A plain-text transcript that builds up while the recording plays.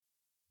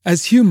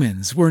As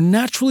humans, we're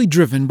naturally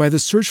driven by the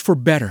search for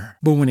better.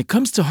 But when it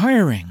comes to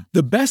hiring,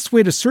 the best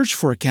way to search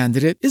for a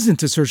candidate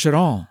isn't to search at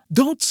all.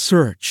 Don't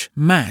search,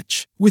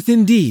 match with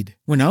Indeed.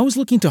 When I was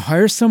looking to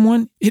hire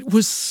someone, it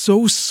was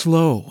so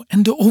slow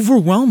and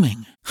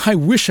overwhelming. I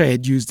wish I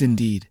had used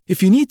Indeed.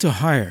 If you need to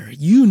hire,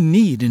 you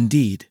need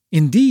Indeed.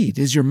 Indeed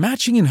is your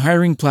matching and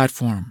hiring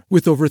platform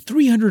with over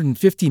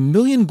 350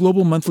 million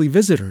global monthly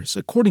visitors,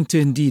 according to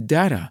Indeed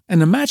data,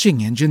 and a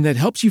matching engine that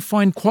helps you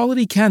find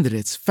quality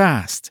candidates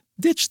fast.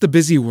 Ditch the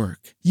busy work.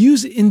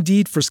 Use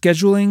Indeed for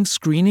scheduling,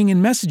 screening,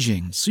 and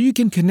messaging so you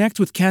can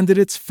connect with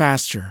candidates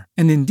faster.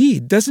 And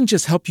Indeed doesn't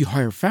just help you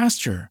hire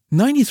faster.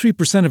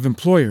 93% of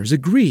employers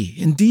agree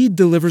Indeed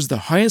delivers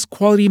the highest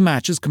quality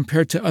matches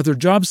compared to other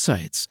job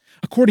sites,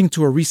 according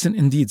to a recent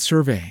Indeed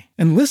survey.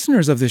 And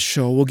listeners of this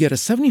show will get a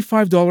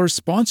 $75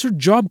 sponsored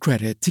job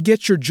credit to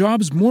get your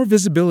jobs more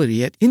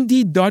visibility at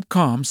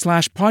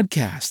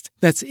Indeed.com/podcast.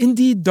 That's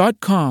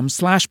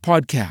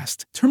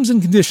Indeed.com/podcast. Terms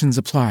and conditions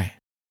apply.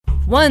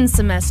 1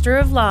 semester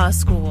of law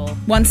school.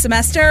 1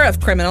 semester of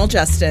criminal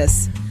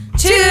justice.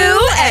 2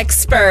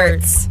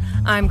 experts.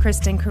 I'm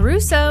Kristen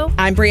Caruso.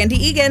 I'm Brandy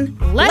Egan.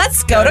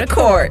 Let's go to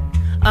court.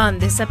 On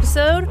this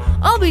episode,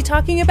 I'll be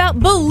talking about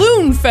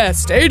Balloon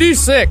Fest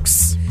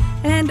 86.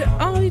 And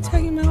I'll be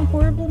talking about a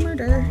horrible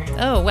murder.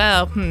 Oh,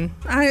 wow.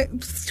 I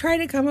try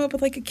to come up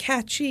with like a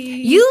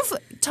catchy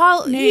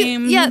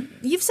name.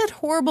 You've said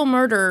horrible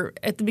murder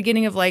at the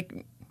beginning of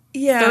 30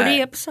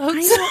 episodes.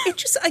 I know. It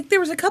just there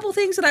was a couple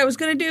things that I was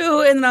going to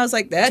do, and then I was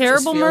like, that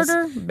terrible just feels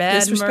murder, bad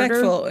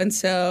disrespectful, murder. And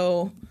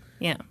so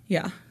yeah,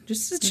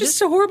 it's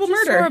just a horrible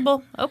murder.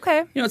 Horrible.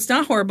 Okay. It's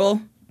not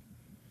horrible.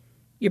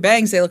 Your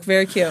bangs, they look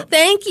very cute.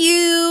 Thank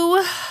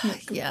you.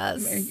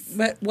 Yes.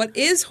 But what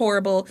is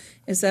horrible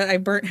is that I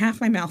burnt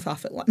half my mouth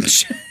off at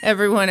lunch.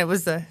 Everyone, it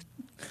was the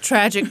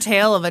tragic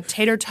tale of a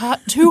tater tot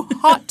too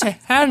hot to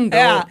handle.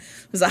 Yeah,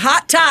 it was a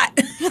hot tot.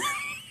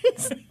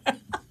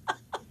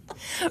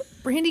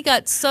 Brandy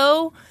got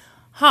so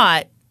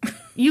hot,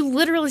 you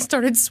literally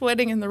started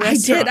sweating in the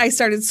restaurant. I did. I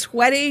started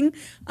sweating,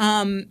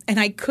 and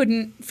I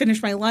couldn't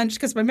finish my lunch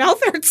because my mouth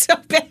hurt so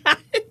bad.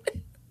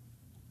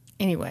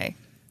 Anyway.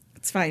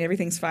 It's fine.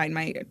 Everything's fine.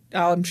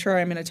 I'm sure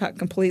I'm going to talk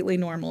completely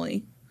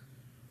normally.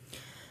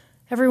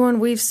 Everyone,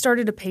 we've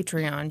started a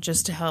Patreon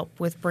just to help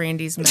with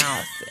Brandy's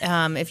mouth.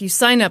 If you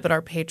sign up at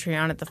our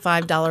Patreon at the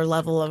 $5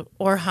 level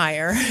or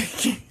higher...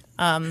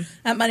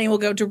 that money will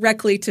go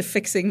directly to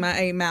fixing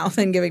my mouth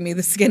and giving me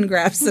the skin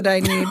grafts that I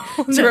need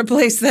to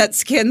replace that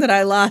skin that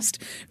I lost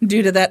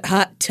due to that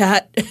hot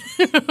tot.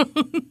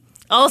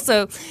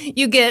 Also,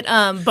 you get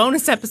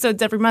bonus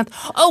episodes every month.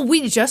 Oh,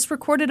 we just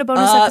recorded a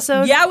bonus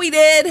episode? Yeah, we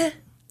did.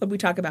 What did we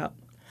talk about?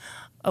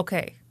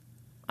 Okay.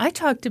 I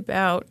talked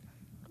about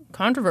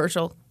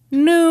controversial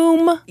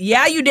Noom.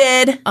 Yeah, you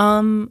did.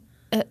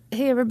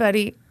 Hey,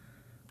 everybody.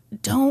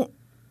 Don't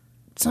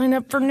sign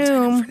up for Noom.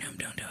 Sign up for Noom.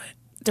 Don't do it.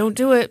 Don't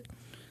do it.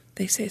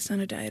 They say it's not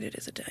a diet. It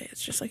is a diet.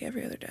 It's just like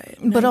every other diet.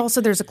 But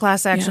also there's a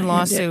class action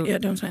lawsuit. Yeah,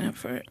 don't sign up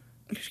for it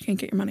because you can't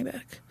get your money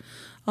back.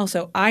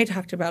 Also, I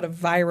talked about a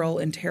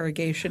viral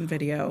interrogation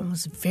video. It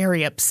was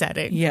very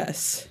upsetting.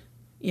 Yes.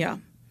 Yeah.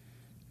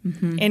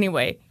 Mm-hmm.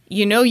 Anyway,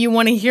 you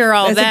want to hear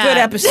all that. It's a good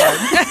episode.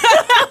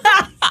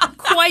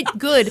 Quite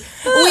good.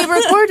 We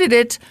recorded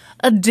it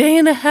a day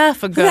and a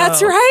half ago.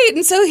 That's right.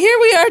 And so here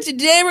we are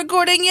today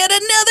recording yet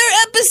another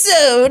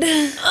episode.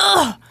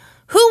 Ugh.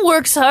 Who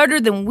works harder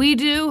than we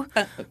do?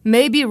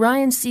 Maybe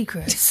Ryan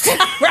Seacrest.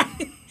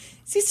 Right.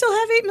 Does he still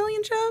have 8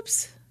 million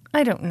jobs?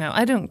 I don't know.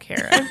 I don't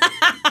care.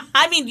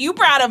 I mean, you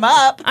brought him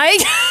up. You know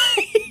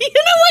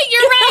what?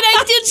 You're right.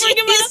 I did bring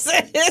him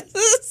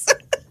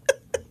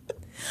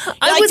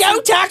up.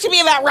 Don't talk to me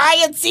about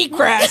Ryan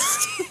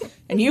Seacrest.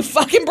 And you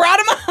fucking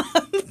brought him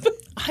up.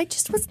 I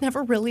just was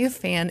never really a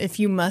fan, if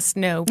you must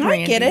know,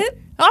 Brandy. I get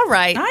it. All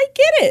right. I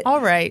get it.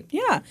 All right.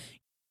 Yeah.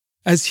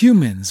 As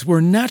humans, we're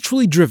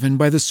naturally driven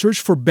by the search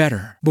for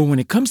better. But when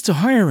it comes to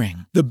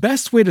hiring, the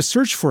best way to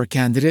search for a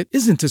candidate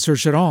isn't to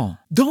search at all.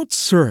 Don't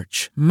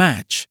search,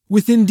 match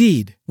with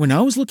Indeed. When I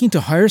was looking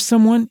to hire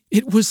someone,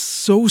 it was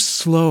so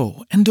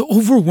slow and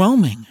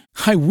overwhelming.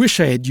 I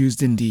wish I had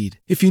used Indeed.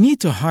 If you need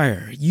to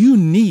hire, you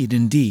need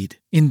Indeed.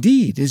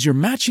 Indeed is your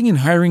matching and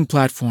hiring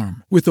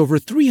platform with over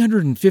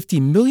 350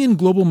 million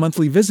global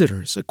monthly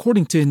visitors,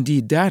 according to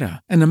Indeed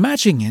data, and a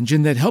matching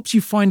engine that helps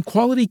you find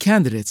quality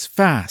candidates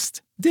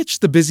fast. Ditch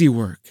the busy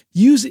work.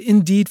 Use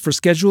Indeed for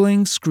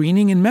scheduling,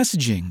 screening, and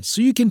messaging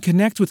so you can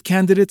connect with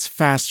candidates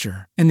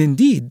faster. And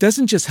Indeed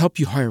doesn't just help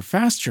you hire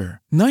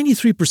faster.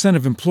 93%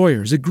 of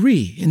employers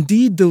agree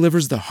Indeed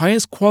delivers the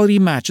highest quality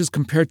matches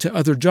compared to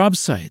other job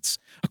sites,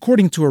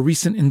 according to a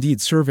recent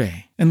Indeed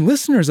survey. And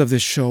listeners of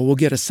this show will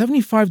get a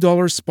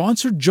 $75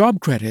 sponsored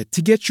job credit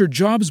to get your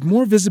jobs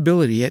more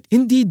visibility at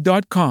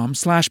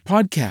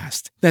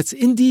Indeed.com/podcast. That's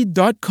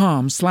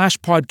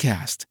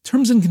Indeed.com/podcast.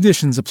 Terms and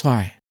conditions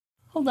apply.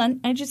 Hold on.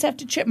 I just have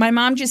to check. My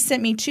mom just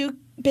sent me 2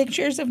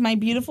 pictures of my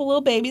beautiful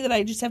little baby that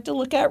I just have to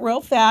look at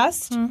real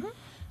fast. Mm-hmm.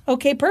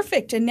 Okay,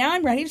 perfect. And now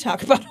I'm ready to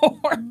talk about a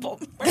horrible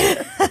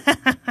murder.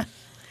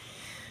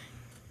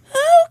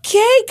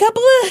 Okay,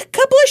 couple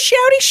of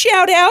shouty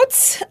shout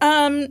outs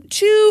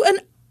to an.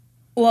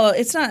 Well,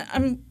 it's not.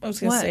 I was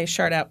going to say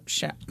shard out.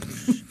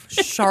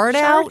 Shard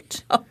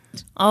out?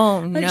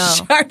 Oh, no.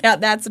 Shard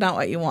out. That's not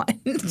what you want.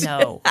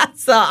 No.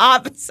 That's the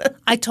opposite.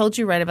 I told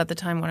you right about the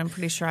time when I'm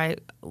pretty sure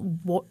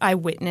I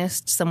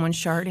witnessed someone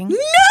sharding.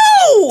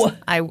 No!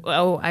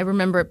 I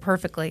remember it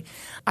perfectly.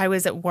 I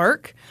was at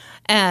work,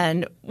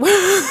 and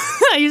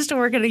I used to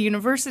work at a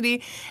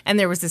university, and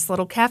there was this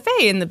little cafe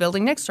in the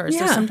building next door.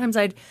 So sometimes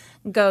I'd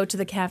go to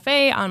the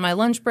cafe on my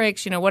lunch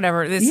breaks,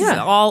 whatever. This is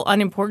all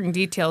unimportant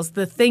details.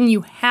 The thing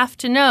you have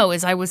to know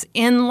is I was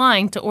in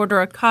line to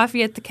order a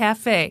coffee at the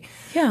cafe.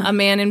 Yeah. A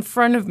man in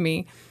front of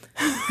me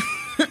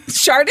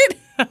sharded?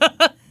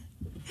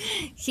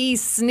 He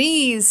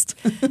sneezed,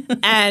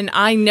 and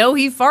I know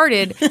he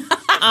farted.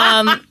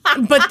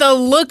 But the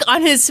look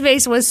on his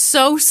face was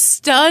so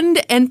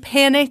stunned and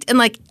panicked, and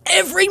like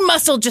every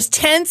muscle just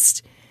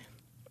tensed.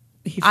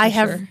 I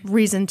have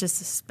reason to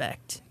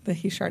suspect that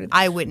he sharded.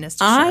 I witnessed.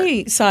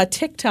 I saw a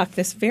TikTok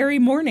this very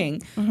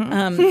morning,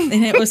 and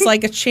it was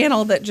like a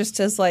channel that just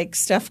does like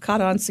stuff caught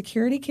on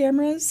security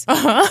cameras.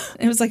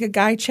 It was like a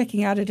guy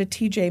checking out at a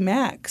TJ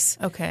Maxx.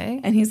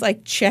 Okay, and he's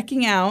like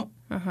checking out.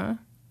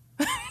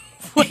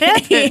 What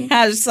happened? He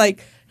has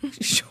like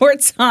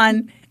shorts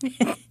on,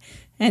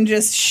 and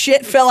just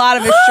shit fell out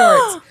of his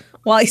shorts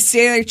while he's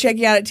standing there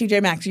checking out at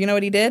TJ Maxx. You know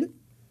what he did?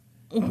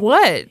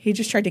 What? He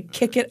just tried to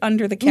kick it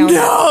under the counter.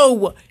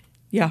 No!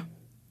 Yeah.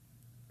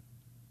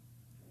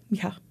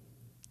 Yeah.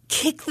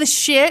 Kick the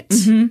shit?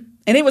 Mm-hmm.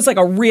 And it was like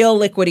a real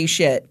liquidy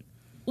shit.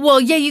 Well,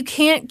 yeah, you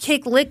can't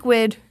kick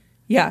liquid.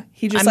 Yeah.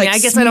 He just I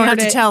guess I don't have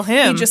to tell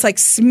him. He just like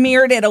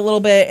smeared it a little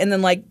bit and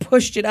then like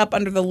pushed it up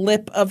under the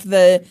lip of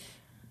the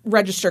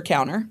register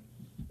counter.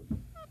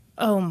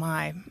 Oh,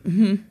 my.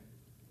 Mm-hmm.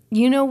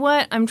 You know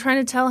what? I'm trying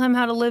to tell him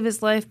how to live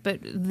his life, but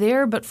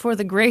for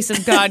the grace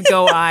of God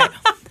go I.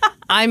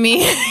 I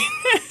mean,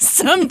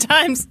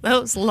 sometimes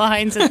those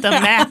lines at the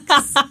max.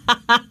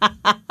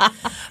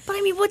 But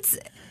I mean,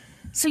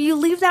 so you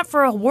leave that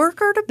for a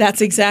worker to? That's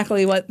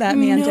exactly what that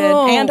man did.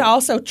 And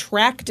also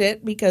tracked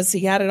it because he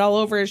had it all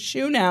over his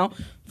shoe now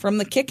from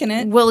the kicking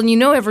it. Well,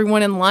 and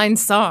everyone in line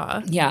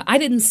saw. Yeah, I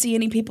didn't see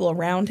any people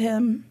around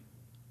him.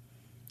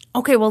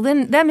 Okay, well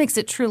then that makes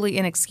it truly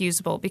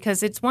inexcusable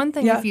because it's one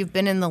thing if you've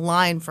been in the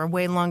line for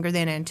way longer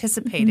than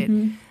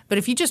anticipated. But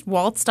if you just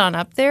waltzed on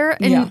up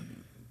there and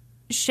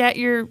shat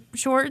your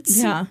shorts.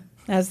 Yeah,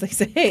 as they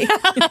say.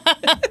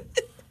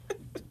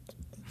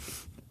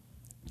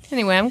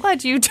 Anyway, I'm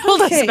glad you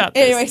told us about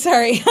this. Anyway,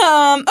 sorry. Okay,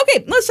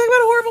 let's talk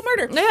about a horrible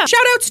murder. Yeah.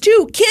 Shout outs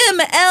to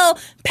Kim L.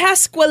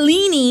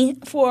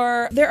 Pasqualini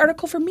for their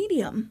article for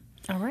Medium.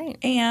 All right.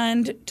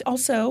 And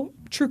also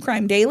True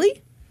Crime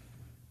Daily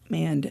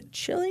and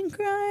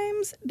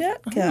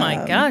chillingcrimes.com. Oh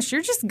my gosh,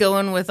 you're just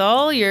going with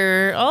all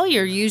your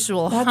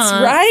usual That's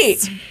right.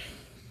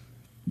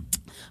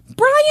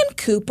 Brian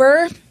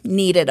Cooper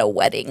needed a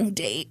wedding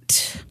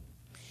date.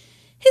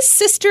 His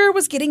sister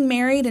was getting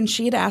married and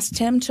she had asked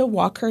him to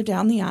walk her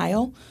down the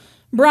aisle.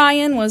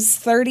 Brian was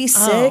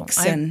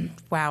 36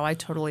 Wow, I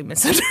totally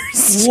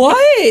misunderstood.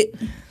 What?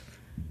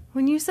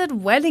 When you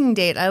said wedding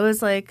date, I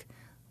was like,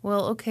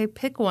 well, okay,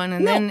 pick one.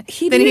 And then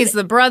he's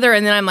the brother.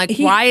 And then I'm like,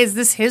 why is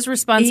this his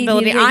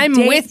responsibility?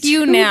 I'm with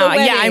you now.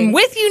 Yeah, I'm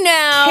with you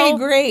now. Okay,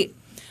 great.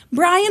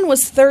 Brian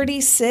was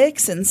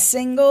 36 and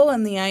single,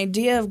 and the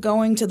idea of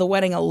going to the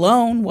wedding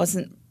alone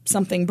wasn't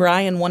something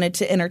Brian wanted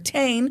to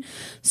entertain.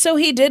 So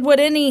he did what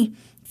any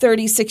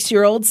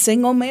 36-year-old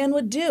single man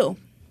would do.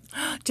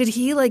 Did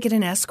he get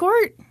an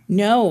escort?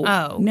 No.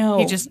 Oh. No.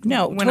 He just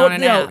went on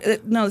an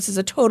app. No, this is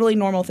a totally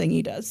normal thing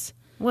he does.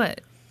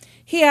 What?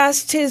 He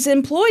asked his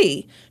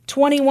employee,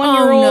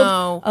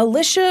 21-year-old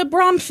Alicia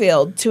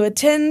Bromfield, to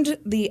attend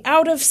the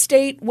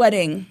out-of-state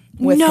wedding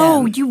with him.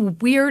 No, you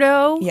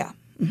weirdo. Yeah.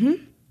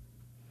 Mm-hmm.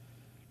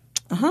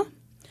 Uh-huh.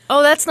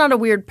 Oh, that's not a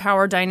weird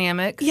power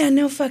dynamic. Yeah,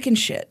 no fucking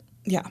shit.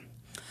 Yeah.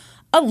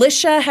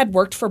 Alicia had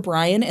worked for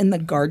Brian in the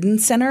garden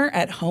center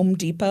at Home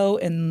Depot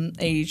in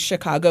a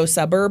Chicago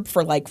suburb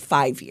for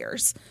 5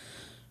 years.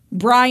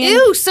 Brian...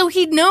 Ew, so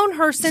he'd known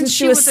her since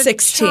she was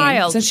 16. A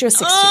child. Since she was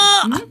 16.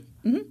 Mm-hmm.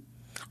 Mm-hmm.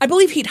 I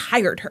believe he'd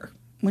hired her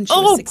when she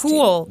was 16. Oh,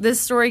 cool. This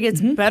story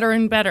gets better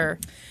and better.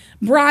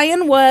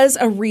 Brian was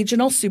a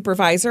regional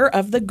supervisor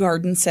of the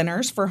garden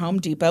centers for Home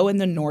Depot in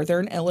the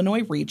northern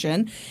Illinois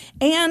region.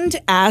 And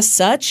as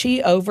such,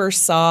 he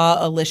oversaw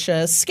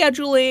Alicia's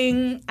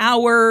scheduling,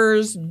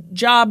 hours,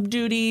 job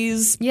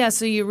duties. Yeah,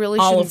 so you really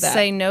shouldn't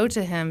say no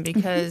to him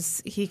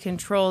because he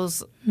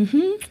controls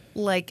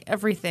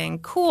everything.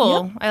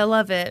 Cool. Yep. I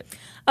love it.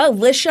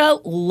 Alicia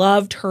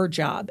loved her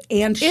job.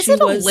 And Is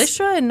it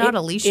Alicia and not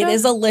Alicia? It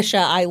is Alicia.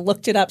 I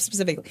looked it up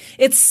specifically.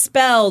 It's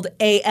spelled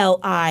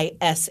Alisha.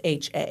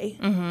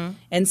 Mm-hmm.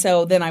 And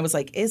so then I was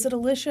like, is it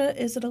Alicia?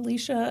 Is it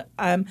Alicia?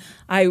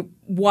 I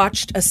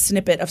watched a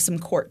snippet of some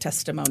court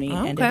testimony,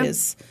 and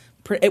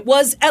it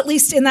was, at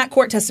least in that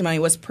court testimony,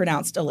 was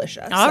pronounced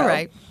Alicia. All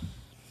right.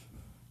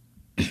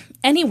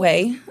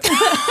 Anyway,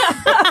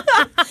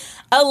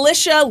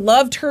 Alicia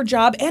loved her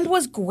job and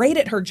was great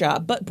at her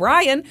job, but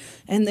Brian,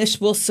 and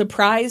this will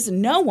surprise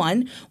no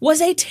one,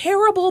 was a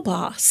terrible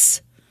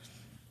boss.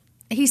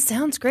 He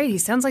sounds great. He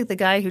sounds like the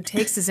guy who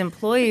takes his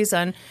employees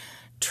on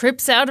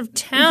trips out of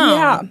town.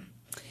 Yeah.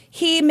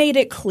 He made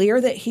it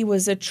clear that he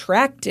was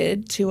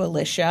attracted to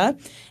Alicia,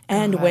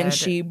 and when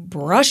she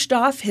brushed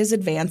off his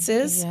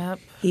advances,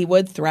 he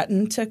would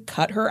threaten to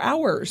cut her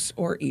hours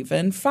or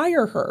even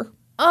fire her.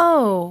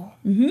 Oh.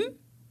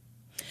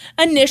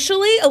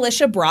 Initially,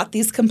 Alicia brought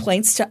these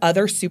complaints to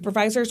other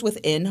supervisors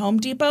within Home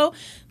Depot,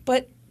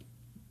 but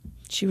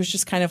she was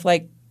just kind of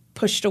like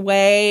pushed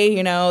away.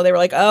 You know, they were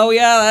like, oh,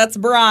 yeah, that's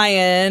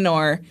Brian,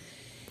 or...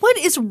 What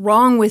is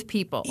wrong with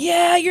people?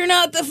 Yeah, you're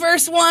not the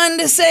first one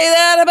to say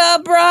that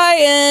about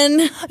Brian.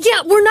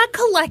 Yeah, we're not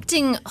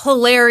collecting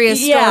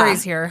hilarious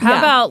stories here. How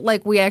about,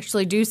 like, we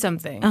actually do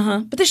something?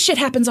 But this shit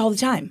happens all the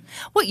time.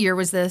 What year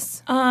was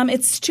this?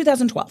 It's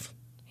 2012.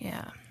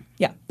 Yeah.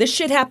 Yeah, this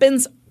shit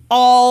happens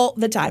all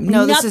the time.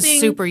 No, this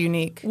is super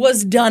unique.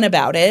 Was done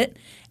about it.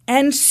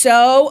 And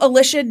so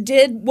Alicia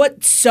did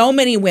what so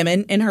many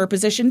women in her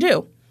position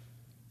do.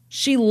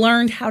 She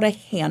learned how to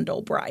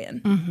handle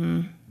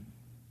Brian.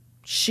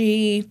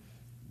 She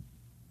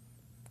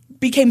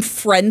became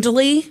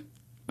friendly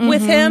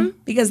with him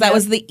because that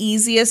was the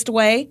easiest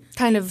way.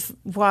 Kind of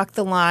walk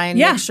the line,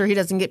 make sure he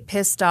doesn't get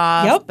pissed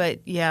off. But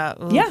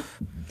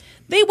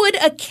They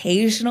would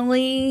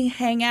occasionally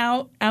hang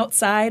out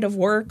outside of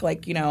work.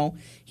 Like, you know,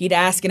 he'd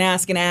ask and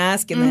ask and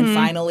ask. And then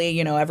finally,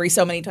 you know, every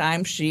so many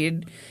times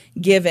she'd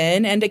give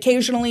in. And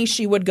occasionally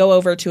she would go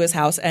over to his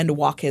house and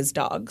walk his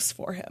dogs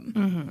for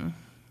him.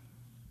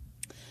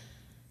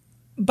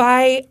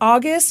 By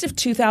August of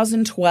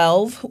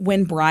 2012,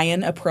 when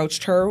Brian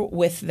approached her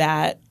with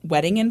that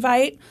wedding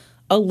invite,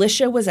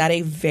 Alicia was at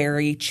a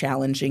very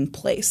challenging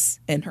place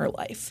in her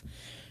life.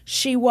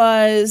 She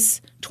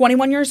was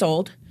 21 years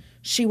old.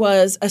 She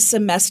was a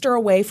semester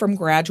away from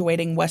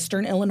graduating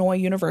Western Illinois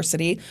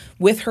University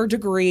with her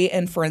degree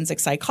in forensic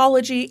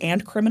psychology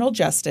and criminal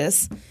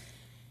justice,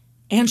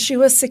 and she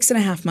was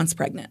 6.5 months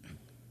pregnant.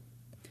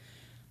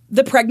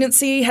 The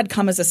pregnancy had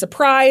come as a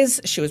surprise.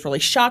 She was really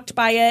shocked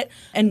by it.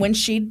 And when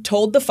she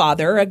told the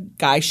father, a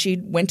guy she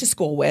went to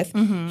school with,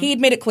 he'd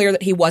made it clear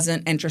that he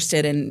wasn't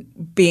interested in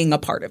being a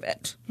part of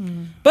it.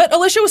 But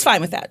Alicia was fine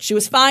with that. She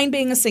was fine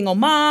being a single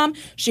mom.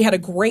 She had a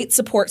great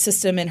support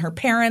system in her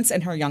parents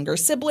and her younger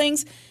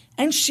siblings.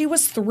 And she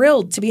was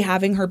thrilled to be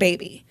having her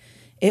baby.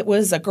 It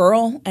was a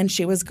girl, and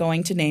she was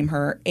going to name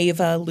her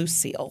Ava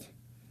Lucille.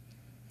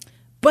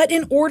 But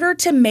in order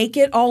to make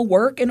it all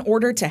work, in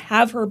order to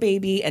have her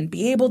baby and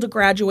be able to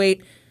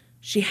graduate,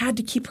 she had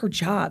to keep her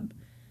job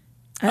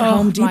at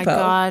Home Depot. Oh, my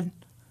God.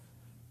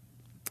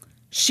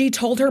 She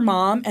told her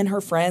mom and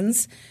her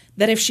friends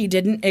that if she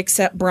didn't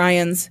accept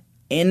Brian's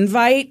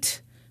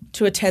invite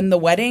to attend the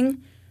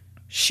wedding,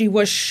 she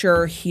was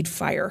sure he'd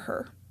fire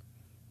her.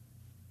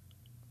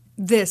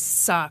 This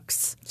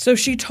sucks. So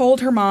she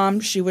told her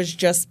mom she was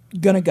just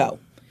going to go,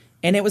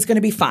 and it was going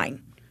to be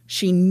fine.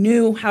 She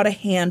knew how to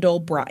handle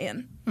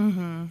Brian.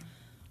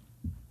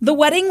 The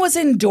wedding was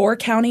in Door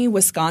County,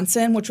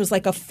 Wisconsin, which was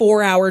like a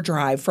 4-hour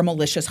drive from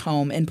Alicia's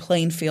home in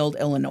Plainfield,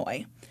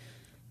 Illinois.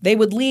 They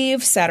would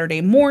leave Saturday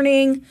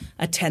morning,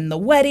 attend the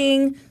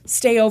wedding,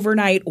 stay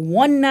overnight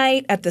one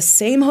night at the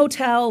same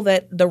hotel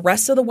that the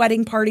rest of the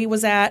wedding party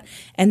was at,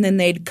 and then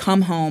they'd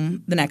come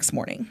home the next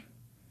morning.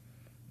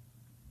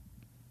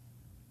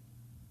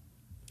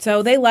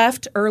 So they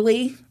left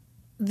early.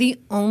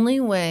 The only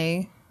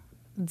way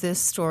this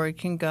story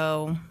can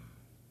go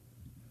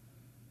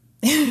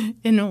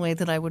in a way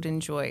that I would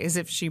enjoy is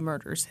if she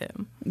murders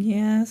him.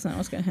 Yeah, that's not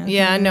what's going to happen.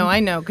 Yeah, no, I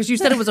know, because you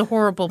said it was a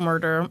horrible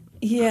murder.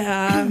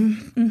 Yeah.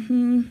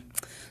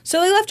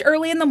 So they left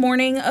early in the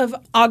morning of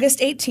August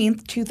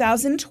 18th,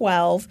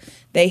 2012.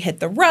 They hit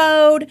the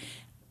road.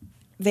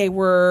 They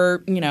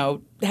were, you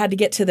know, had to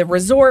get to the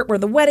resort where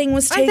the wedding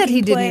was taking place. I bet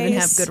he didn't even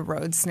have good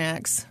road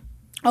snacks.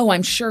 Oh,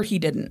 I'm sure he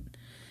didn't.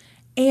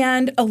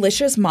 And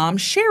Alicia's mom,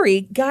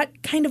 Sherry,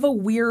 got kind of a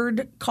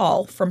weird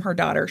call from her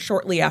daughter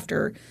shortly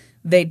after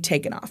they'd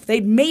taken off.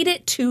 They'd made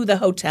it to the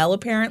hotel,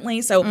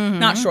 apparently, so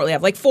not shortly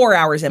after, like 4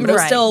 hours in, but it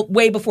was still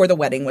way before the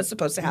wedding was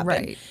supposed to happen.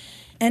 Right.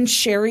 And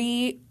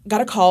Sherry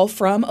got a call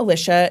from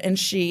Alicia, and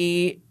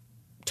she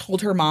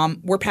told her mom,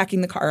 we're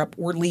packing the car up,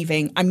 we're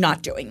leaving, I'm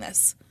not doing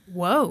this.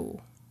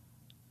 Whoa.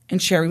 And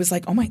Sherry was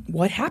like, oh my,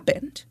 what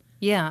happened?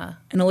 Yeah.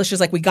 And Alicia's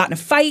like, we got in a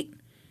fight.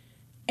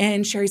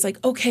 And Sherry's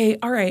like, okay,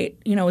 all right,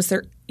 you know, is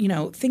there, you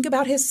know, think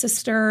about his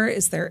sister.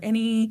 Is there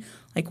any,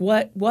 like,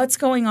 what's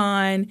going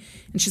on?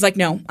 And she's like,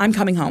 no, I'm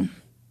coming home.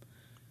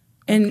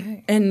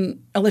 And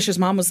and Alicia's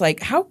mom was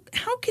like, how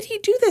could he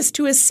do this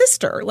to his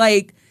sister?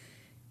 Like,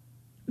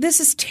 this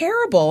is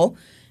terrible.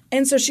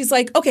 And so she's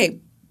like, okay,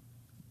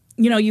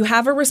 you know, you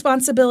have a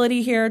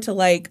responsibility here to,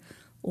 like,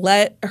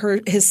 let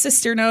his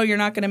sister know you're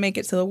not going to make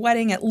it to the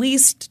wedding. At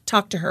least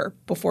talk to her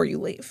before you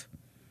leave.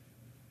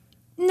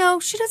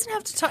 No, she doesn't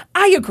have to talk.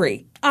 I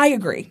agree.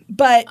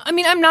 But I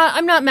mean, I'm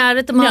not mad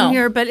at the mom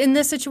here, but in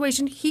this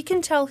situation, he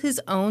can tell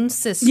his own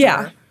sister.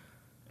 Yeah.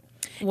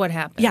 what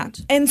happened. Yeah.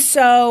 And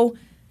so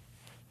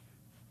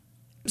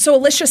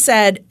Alicia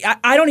said,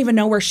 I don't even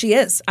know where she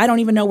is. I don't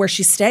even know where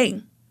she's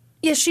staying.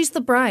 Yeah, she's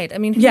the bride. I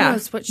mean, who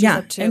knows what she's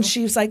up to? And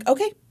she was like,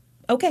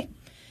 okay.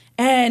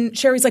 And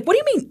Sherry's like, what do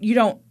you mean you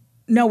don't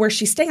know where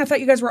she's staying? I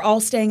thought you guys were all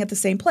staying at the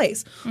same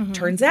place. Mm-hmm.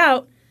 Turns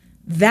out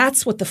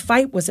that's what the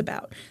fight was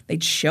about.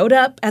 They'd showed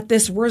up at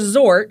this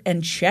resort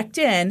and checked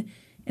in,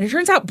 and it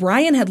turns out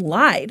Brian had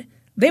lied.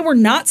 They were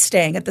not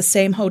staying at the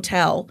same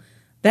hotel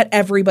that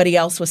everybody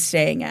else was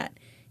staying at.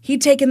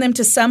 He'd taken them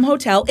to some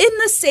hotel in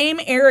the same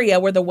area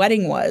where the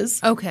wedding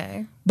was.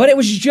 Okay. But it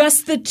was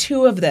just the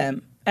two of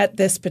them at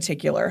this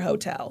particular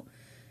hotel.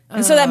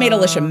 And so that made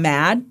Alicia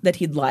mad that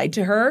he'd lied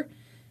to her,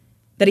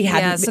 that he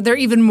hadn't. Yeah, so they're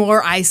even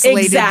more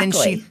isolated than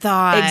she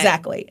thought.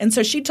 Exactly. And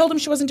so she told him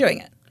she wasn't doing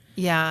it.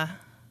 Yeah.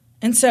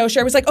 And so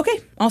Sherry was like, okay,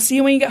 I'll see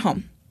you when you get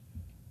home.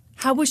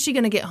 How was she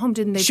going to get home?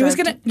 Didn't they she was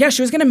going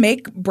to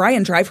make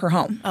Brian drive her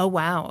home. Oh,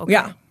 wow. Okay.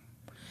 Yeah.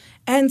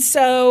 And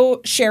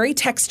so Sherry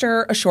texted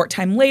her a short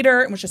time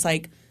later and was just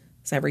like,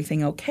 is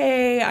everything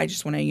okay? I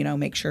just want to,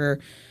 make sure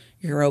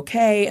you're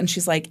okay. And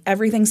she's like,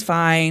 everything's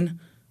fine.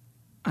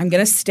 I'm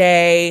going to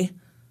stay.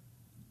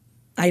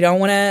 I don't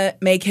want to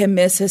make him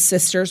miss his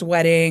sister's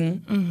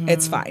wedding. Mm-hmm.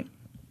 It's fine.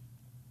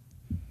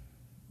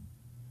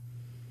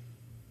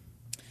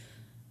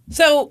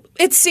 So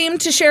it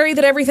seemed to Sherry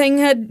that everything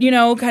had,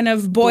 kind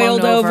of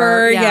boiled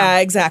over. Yeah,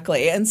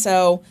 exactly. And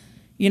so,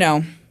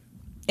 it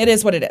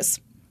is what it is.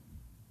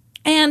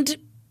 And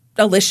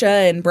Alicia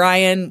and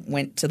Brian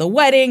went to the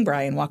wedding.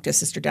 Brian walked his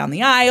sister down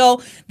the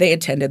aisle. They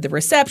attended the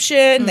reception.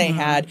 Mm-hmm. They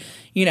had,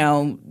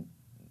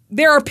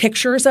 there are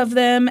pictures of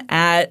them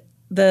at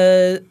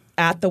the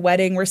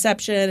wedding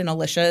reception, and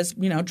Alicia's,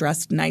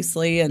 dressed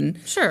nicely and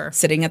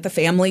sitting at the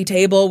family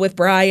table with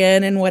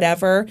Brian and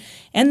whatever.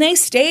 And they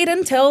stayed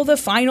until the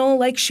final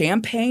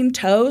champagne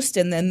toast,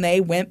 and then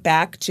they went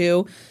back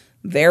to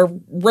their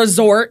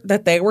resort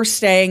that they were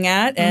staying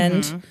at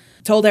and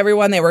told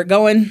everyone they were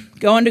going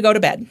to go to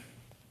bed.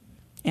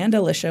 And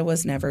Alicia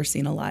was never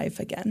seen alive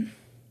again.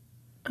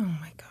 Oh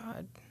my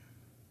God.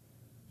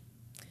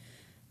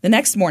 The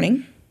next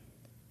morning,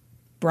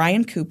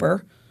 Brian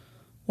Cooper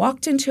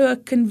walked into a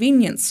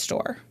convenience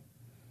store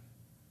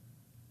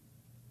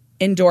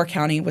in Door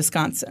County,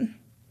 Wisconsin,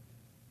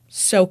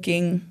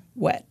 soaking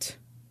wet.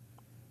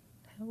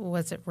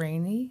 Was it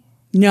rainy?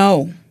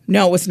 No,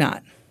 it was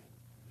not.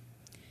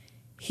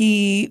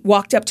 He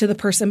walked up to the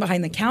person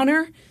behind the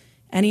counter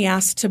and he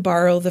asked to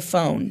borrow the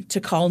phone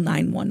to call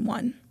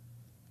 911.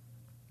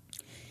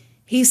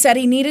 He said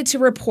he needed to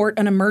report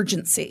an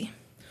emergency,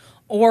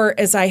 or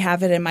as I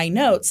have it in my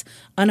notes,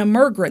 an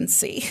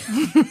emergency.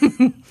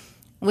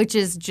 Which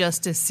is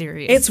just as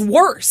serious. It's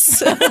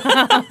worse. It's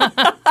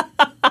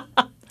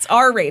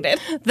R-rated.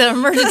 The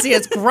emergency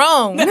has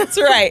grown. That's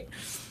right.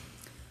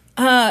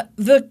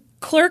 The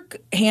clerk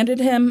handed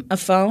him a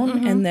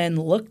phone and then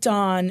looked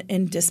on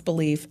in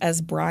disbelief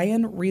as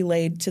Brian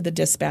relayed to the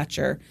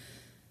dispatcher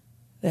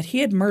that he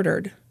had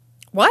murdered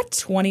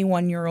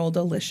 21-year-old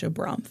Alicia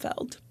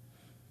Bromfeld.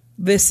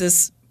 This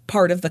is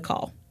part of the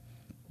call.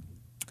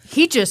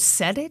 He just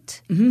said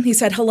it? Mm-hmm. He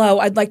said, hello,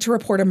 I'd like to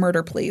report a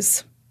murder,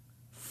 please.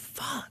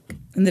 Fuck.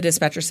 And the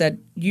dispatcher said,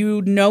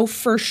 you know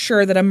for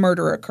sure that a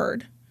murder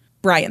occurred.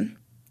 Brian,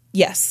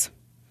 yes.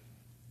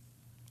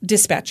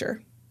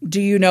 Dispatcher,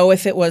 do you know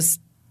if it was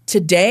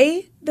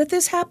today that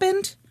this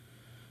happened?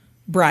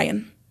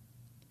 Brian,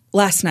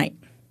 last night.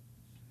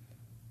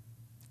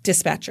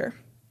 Dispatcher,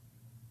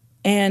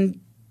 and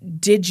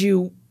did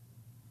you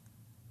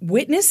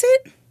witness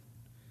it?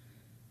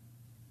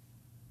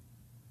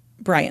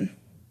 Brian,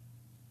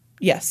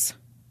 yes.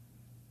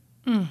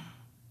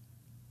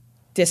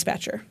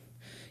 Dispatcher,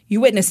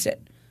 you witnessed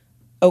it.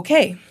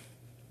 Okay.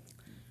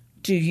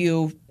 Do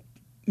you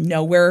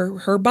know where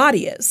her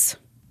body is?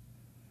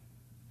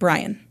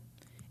 Brian,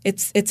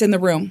 it's in the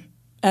room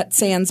at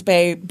Sands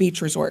Bay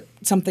Beach Resort,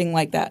 something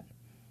like that.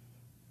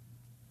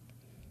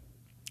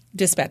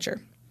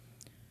 Dispatcher,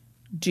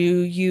 do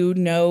you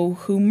know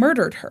who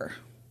murdered her?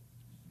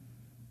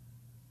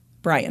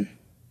 Brian,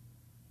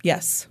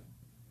 yes,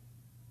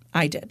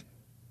 I did.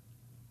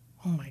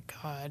 Oh my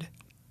God.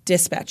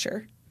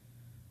 Dispatcher,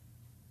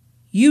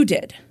 you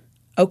did.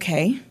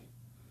 Okay.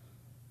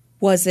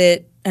 Was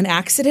it an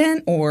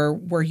accident, or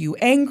were you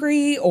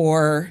angry,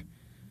 or...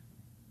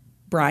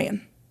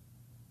 Brian,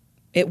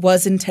 it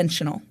was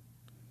intentional.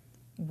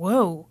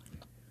 Whoa.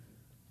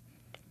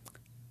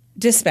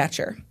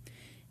 Dispatcher,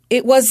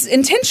 it was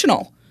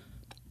intentional.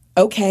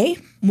 Okay,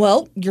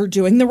 well, you're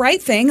doing the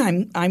right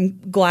thing. I'm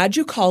glad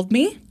you called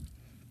me.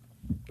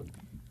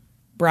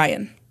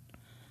 Brian,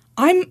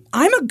 I'm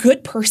a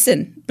good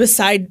person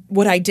beside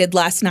what I did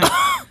last night.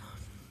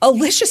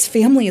 Alicia's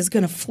family is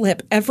going to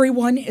flip.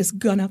 Everyone is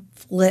going to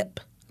flip.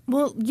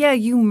 Well, yeah,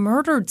 you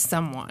murdered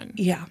someone.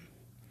 Yeah.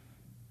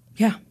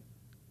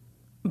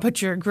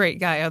 But you're a great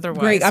guy otherwise.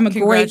 Great. I'm a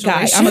great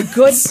guy. I'm a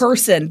good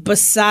person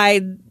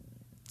besides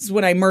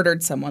when I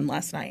murdered someone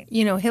last night.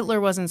 Hitler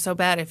wasn't so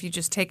bad if you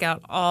just take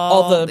out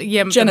all the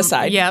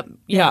genocide. Yep.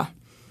 Yeah.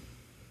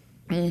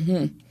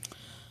 Mm-hmm.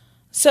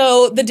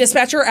 So the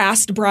dispatcher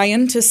asked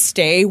Brian to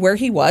stay where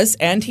he was,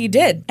 and he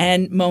did.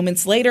 And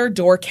moments later,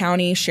 Door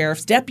County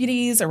Sheriff's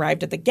deputies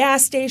arrived at the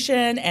gas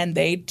station, and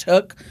they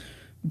took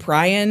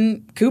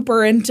Brian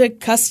Cooper into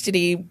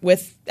custody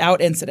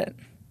without incident.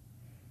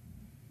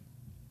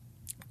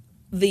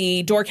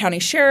 The Door County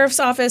Sheriff's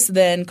Office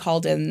then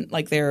called in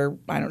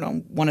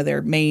one of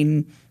their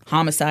main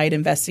homicide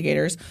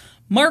investigators,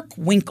 Mark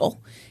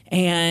Winkle,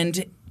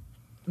 and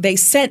they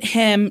sent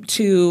him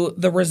to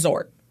the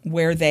resort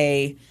where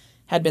they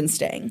had been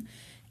staying.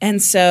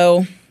 And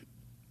so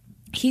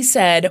he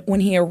said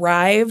when he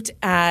arrived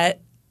at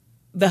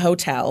the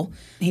hotel,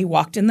 he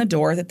walked in the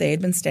door that they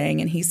had been staying,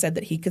 and he said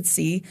that he could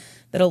see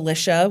that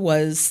Alicia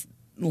was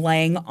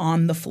laying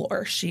on the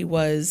floor. She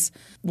was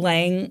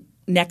laying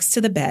next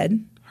to the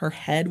bed. Her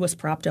head was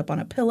propped up on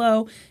a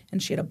pillow,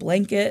 and she had a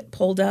blanket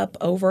pulled up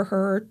over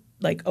her,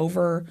 like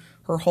over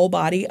her whole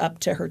body up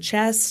to her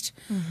chest.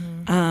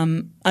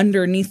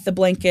 Underneath the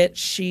blanket,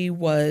 she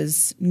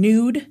was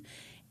nude,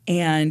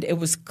 and it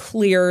was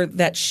clear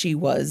that she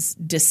was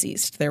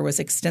deceased. There was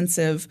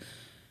extensive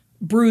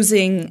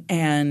bruising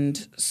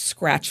and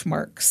scratch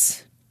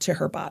marks to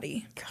her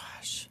body.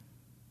 Gosh.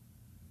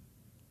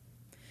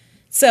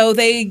 So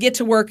they get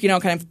to work,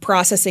 kind of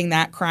processing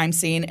that crime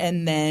scene,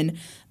 and then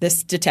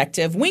this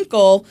detective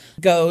Winkle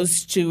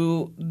goes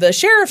to the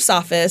sheriff's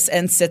office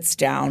and sits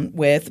down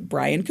with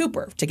Brian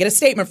Cooper to get a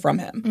statement from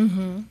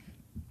him.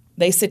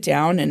 They sit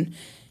down and,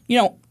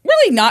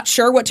 really not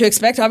sure what to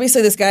expect.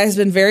 Obviously, this guy has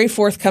been very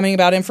forthcoming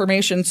about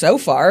information so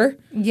far.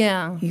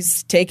 Yeah.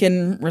 He's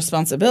taken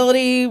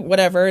responsibility,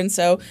 whatever. And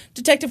so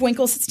Detective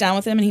Winkle sits down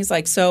with him, and he's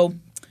like, so,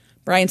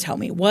 Brian, tell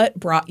me, what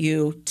brought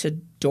you to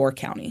Door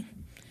County?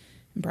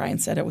 And Brian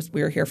said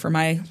we were here for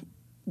my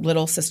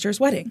little sister's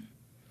wedding.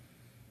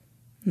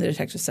 And the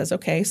detective says,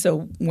 okay,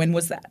 so when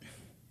was that?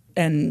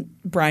 And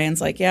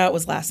Brian's like, yeah, it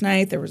was last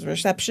night. There was a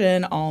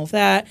reception, all of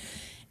that.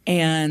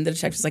 And the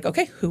detective's like,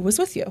 okay, who was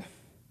with you?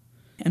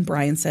 And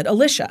Brian said,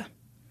 Alicia.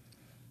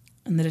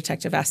 And the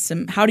detective asks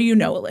him, how do you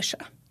know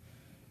Alicia?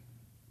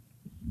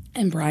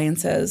 And Brian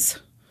says,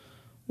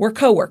 we're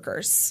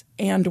coworkers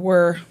and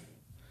we're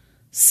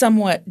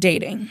somewhat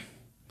dating.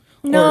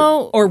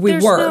 No. Or we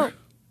were.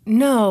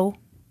 No.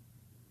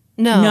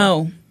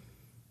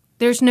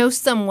 There's no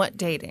somewhat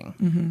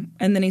dating.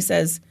 And then he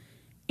says,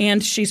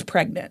 and she's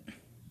pregnant.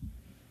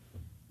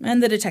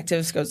 And the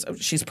detective goes, oh,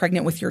 she's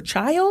pregnant with your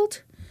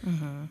child?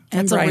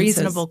 That's a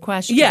reasonable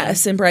question.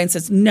 Yes. And Brian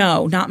says,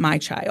 no, not my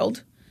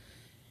child.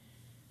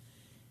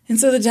 And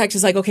so the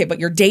detective's like, okay, but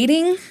you're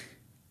dating?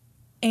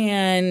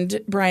 And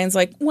Brian's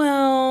like,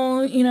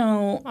 well,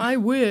 I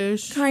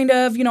wish. kind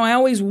of, I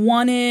always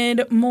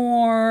wanted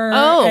more.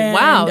 Oh, and,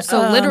 wow.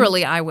 So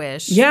literally, I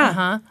wish.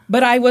 Yeah.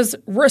 But I was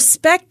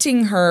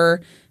respecting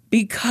her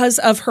because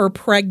of her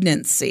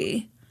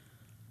pregnancy.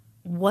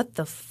 What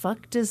the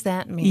fuck does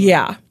that mean?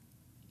 Yeah.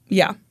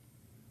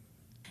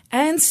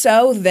 And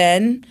so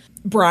then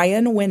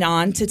Brian went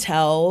on to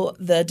tell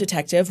the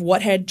detective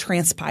what had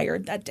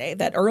transpired that day,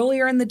 that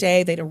earlier in the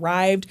day they'd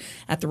arrived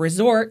at the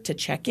resort to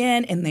check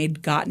in and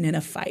they'd gotten in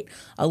a fight.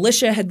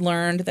 Alicia had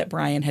learned that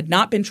Brian had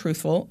not been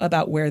truthful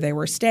about where they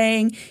were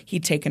staying.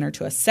 He'd taken her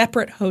to a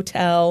separate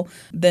hotel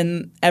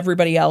than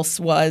everybody else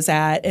was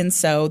at, and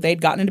so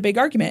they'd gotten in a big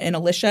argument. And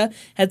Alicia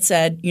had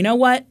said, you know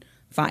what?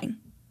 Fine.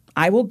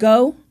 I will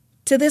go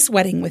to this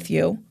wedding with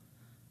you.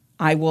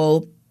 I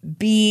will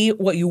be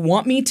what you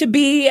want me to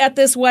be at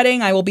this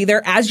wedding. I will be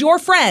there as your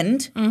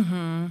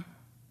friend.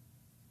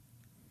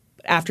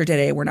 After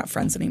today, we're not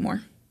friends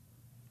anymore.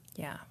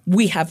 Yeah.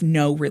 We have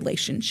no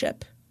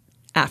relationship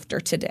after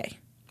today.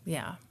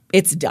 Yeah.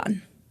 It's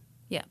done.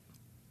 Yeah.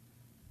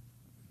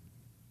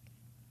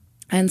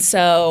 And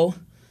so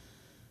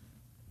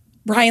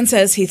Brian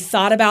says he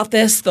thought about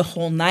this the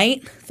whole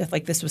night, that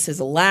this was his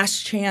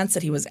last chance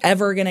that he was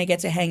ever going to get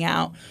to hang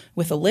out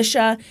with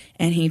Alicia,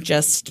 and he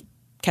just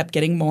kept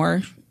getting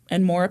more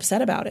and more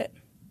upset about it.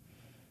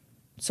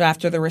 So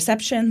after the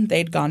reception,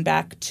 they'd gone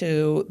back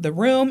to the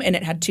room, and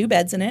it had 2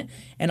 beds in it,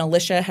 and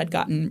Alicia had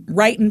gotten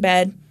right in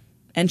bed,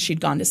 and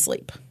she'd gone to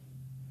sleep.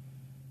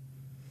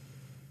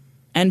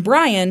 And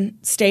Brian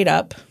stayed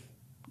up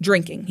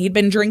drinking. He'd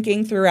been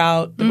drinking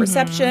throughout the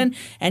reception,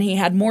 and he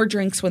had more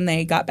drinks when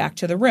they got back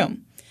to the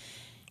room.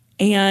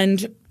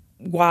 And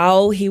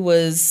while he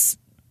was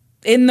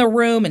in the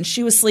room and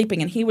she was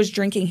sleeping and he was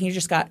drinking, he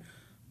just got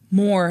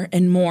more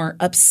and more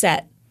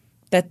upset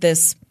that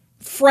this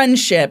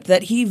friendship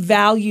that he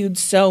valued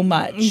so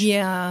much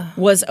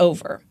was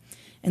over.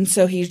 And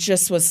so he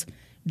just was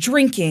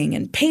drinking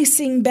and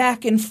pacing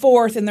back and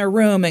forth in their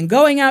room and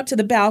going out to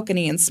the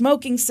balcony and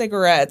smoking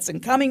cigarettes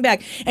and coming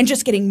back and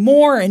just getting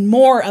more and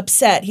more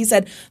upset. He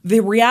said the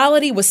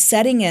reality was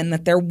setting in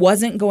that there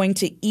wasn't going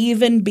to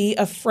even be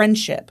a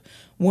friendship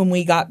when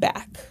we got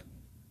back.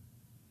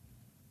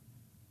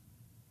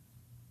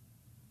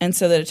 And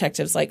so the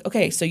detective's like,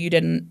 okay, so you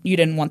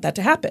didn't want that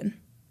to happen.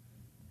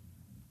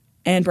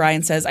 And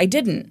Brian says, I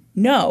didn't.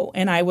 No.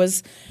 And I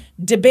was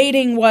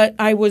debating what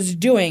I was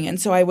doing. And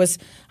so I was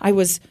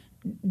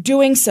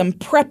doing some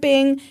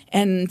prepping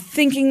and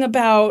thinking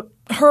about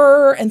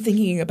her and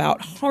thinking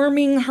about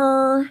harming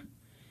her.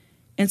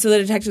 And so the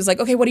detective's like,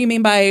 okay, what do you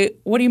mean by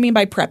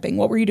prepping?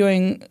 What were you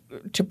doing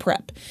to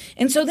prep?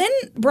 And so then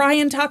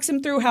Brian talks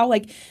him through how,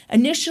 like,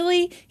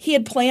 initially he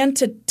had planned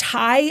to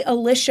tie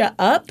Alicia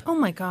up. Oh,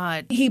 my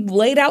God. He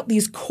laid out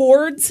these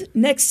cords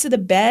next to the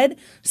bed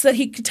so that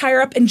he could tie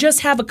her up and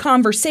just have a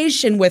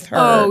conversation with her.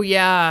 Oh,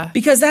 yeah.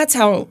 Because that's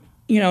how,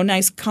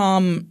 nice,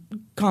 calm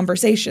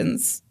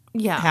conversations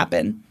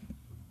happen.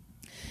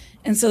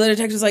 And so the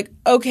detective's like,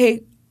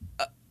 okay,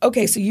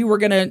 so you were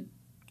going to...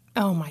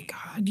 Oh, my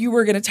God. You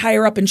were going to tie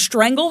her up and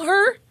strangle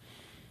her?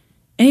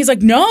 And he's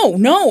like,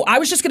 no, I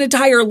was just going to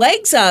tie her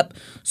legs up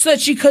so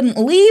that she couldn't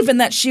leave and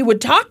that she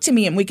would talk to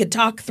me and we could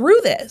talk through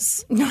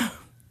this.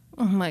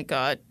 Oh, my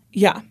God.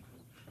 Yeah.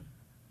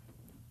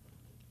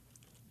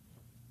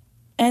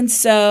 And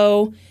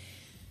so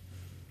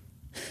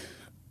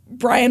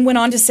Brian went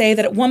on to say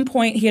that at one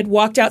point he had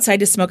walked outside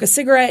to smoke a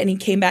cigarette and he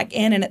came back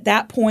in. And at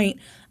that point,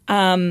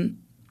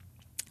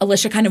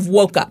 Alicia kind of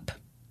woke up.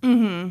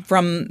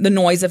 From the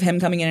noise of him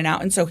coming in and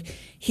out. And so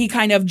he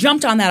kind of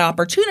jumped on that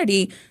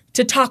opportunity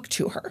to talk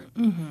to her.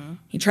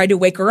 He tried to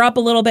wake her up a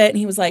little bit, and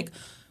he was like,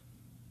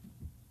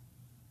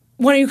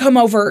 why don't you come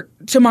over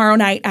tomorrow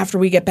night after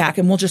we get back,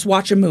 and we'll just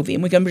watch a movie,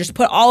 and we can just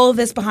put all of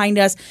this behind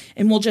us,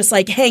 and we'll just,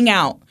 like, hang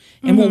out,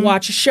 and we'll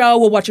watch a show,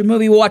 we'll watch a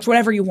movie, we'll watch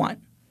whatever you want.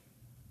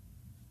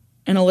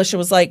 And Alicia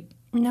was like,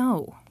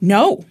 No.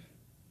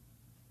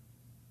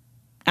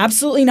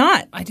 Absolutely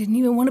not. I didn't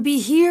even want to be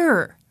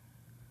here.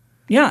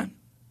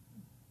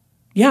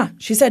 Yeah,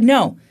 she said,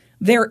 no,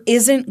 there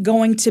isn't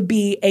going to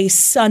be a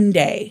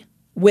Sunday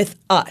with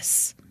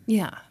us.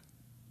 Yeah.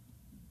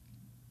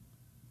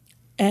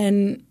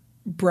 And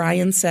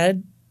Brian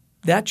said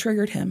that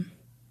triggered him.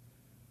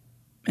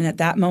 And at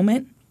that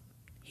moment,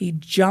 he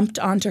jumped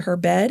onto her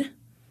bed,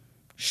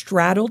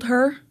 straddled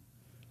her,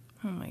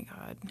 oh my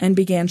God, and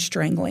began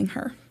strangling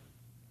her.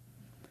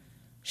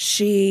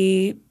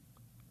 She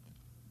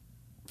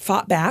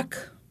fought back.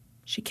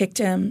 She kicked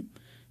him.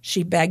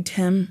 She begged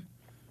him.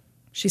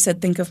 She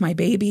said, think of my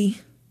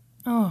baby.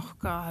 Oh,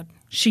 God.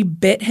 She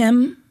bit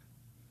him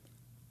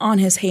on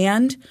his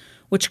hand,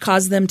 which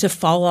caused them to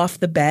fall off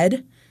the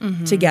bed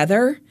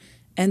together.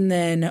 And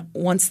then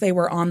once they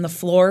were on the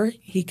floor,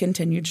 he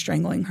continued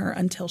strangling her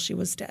until she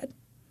was dead.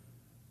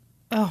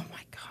 Oh,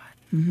 my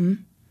God.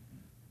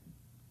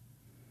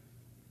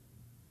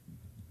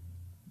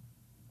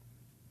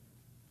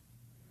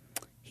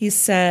 He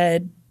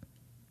said,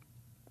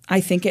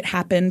 I think it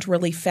happened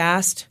really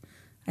fast.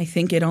 I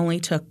think it only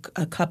took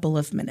a couple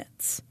of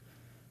minutes,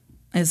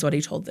 is what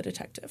he told the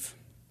detective.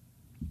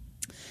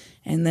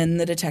 And then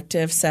the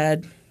detective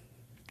said,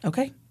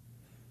 okay,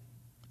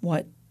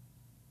 what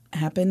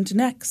happened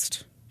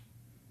next?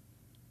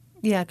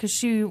 Yeah, because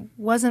she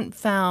wasn't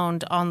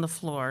found on the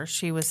floor.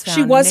 She was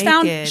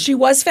found naked. She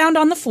was found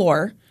on the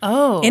floor.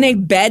 Oh. In a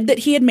bed that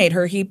he had made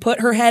her. He put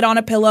her head on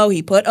a pillow.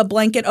 He put a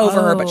blanket over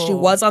her, but she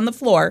was on the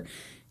floor,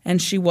 and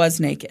she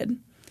was naked.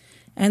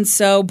 And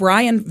so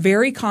Brian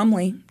very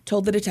calmly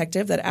told the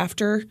detective that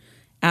after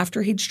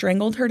he'd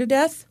strangled her to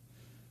death,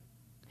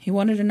 he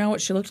wanted to know what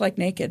she looked like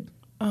naked.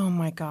 Oh,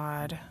 my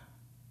God.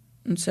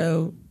 And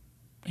so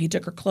he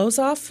took her clothes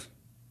off,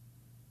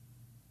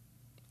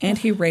 and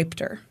he raped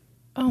her.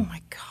 Oh,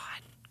 my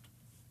God.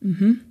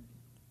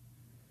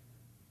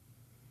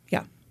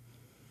 Yeah.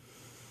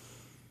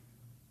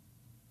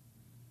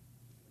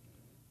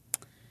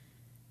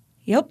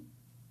 Yep.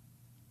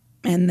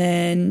 And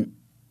then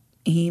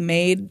he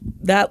made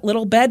that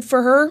little bed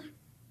for her.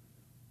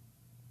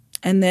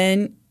 And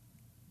then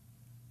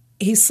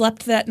he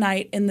slept that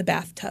night in the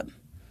bathtub.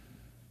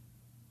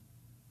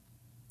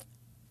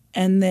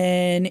 And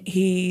then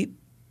he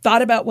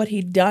thought about what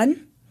he'd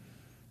done,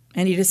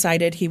 and he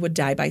decided he would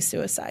die by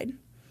suicide.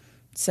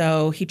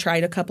 So he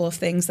tried a couple of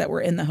things that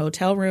were in the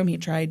hotel room. He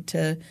tried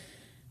to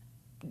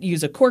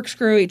use a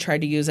corkscrew. He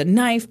tried to use a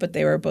knife, but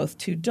they were both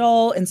too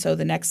dull. And so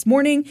the next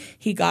morning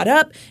he got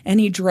up and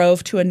he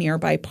drove to a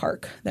nearby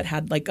park that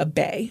had like a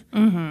bay.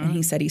 And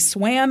he said he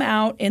swam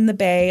out in the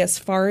bay as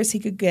far as he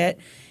could get,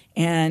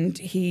 and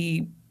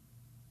he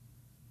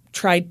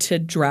tried to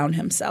drown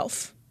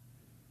himself.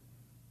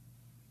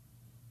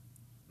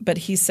 But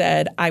he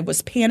said, I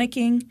was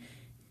panicking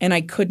and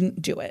I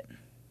couldn't do it.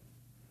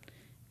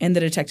 And the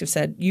detective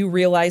said, you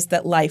realized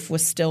that life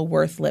was still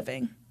worth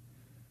living.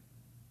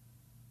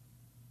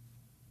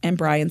 And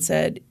Brian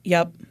said,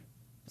 yep.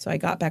 So I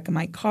got back in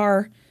my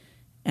car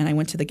and I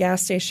went to the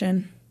gas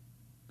station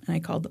and I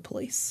called the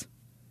police.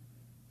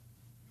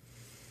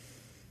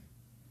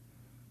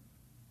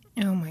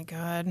 Oh, my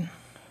God.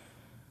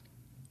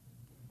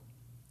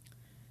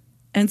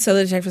 And so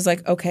the detective was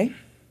like, okay.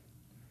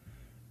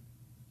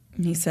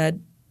 And he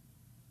said,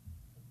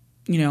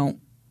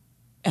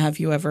 have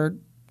you ever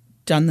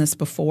done this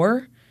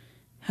before?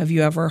 Have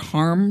you ever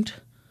harmed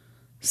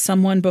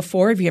someone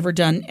before? Have you ever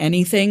done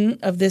anything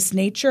of this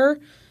nature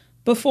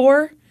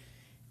before?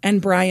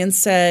 And Brian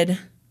said,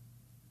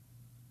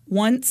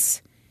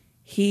 once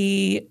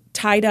he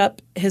tied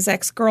up his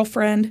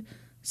ex-girlfriend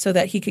so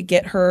that he could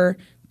get her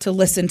to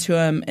listen to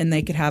him and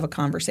they could have a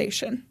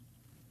conversation.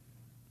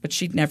 But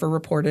she'd never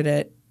reported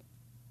it.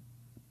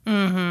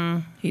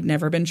 Mm-hmm. He'd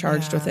never been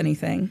charged with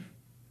anything.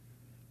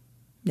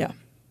 Yeah.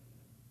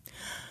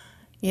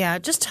 Yeah,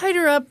 just tied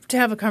her up to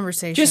have a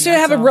conversation. Just to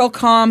have a real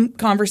calm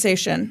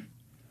conversation.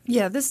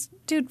 Yeah, this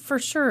dude for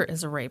sure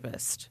is a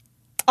rapist.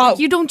 Oh.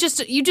 You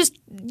just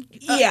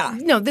Yeah.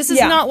 No, this is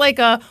not like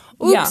a,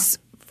 oops,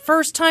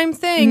 first time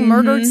thing,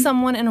 murdered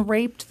someone and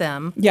raped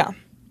them. Yeah.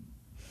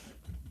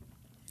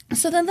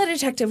 So then the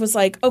detective was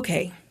like,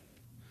 okay,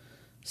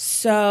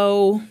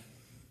 so,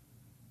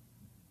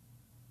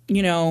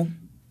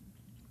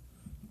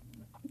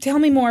 tell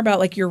me more about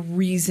like your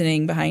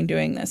reasoning behind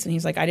doing this. And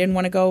he's like, I didn't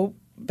want to go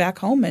back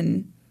home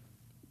and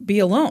be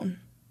alone.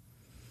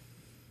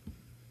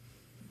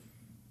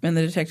 And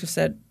the detective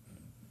said,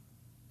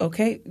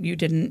 okay, you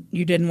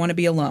didn't want to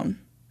be alone.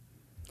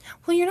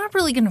 Well, you're not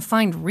really going to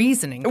find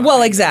reasoning.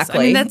 Well, exactly.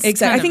 I mean, that's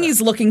exactly. I think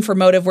he's looking for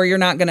motive where you're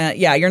not going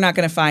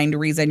to find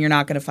reason. You're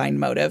not going to find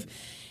motive.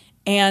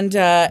 And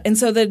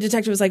so the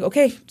detective was like,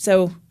 okay,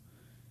 so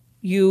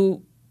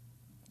you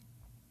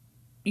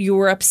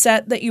were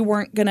upset that you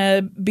weren't going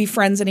to be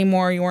friends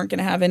anymore. You weren't going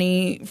to have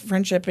any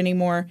friendship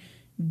anymore.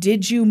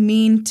 Did you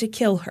mean to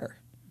kill her?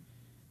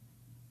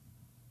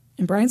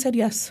 And Brian said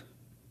yes.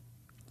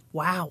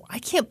 Wow. I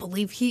can't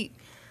believe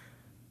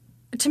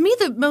to me,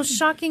 the most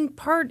shocking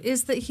part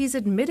is that he's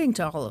admitting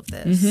to all of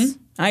this.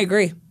 Mm-hmm. I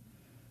agree.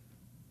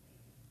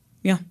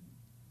 Yeah.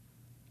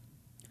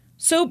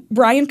 So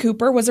Brian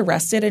Cooper was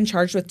arrested and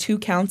charged with 2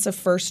 counts of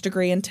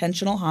first-degree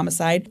intentional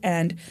homicide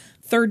and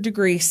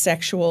third-degree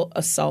sexual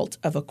assault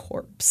of a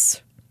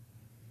corpse.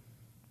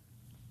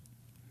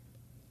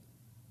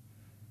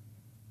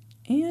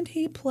 And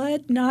he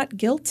pled not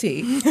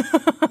guilty.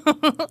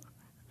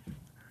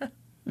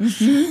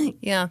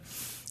 Yeah.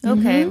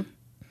 Okay. Mm-hmm.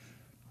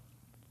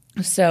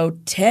 So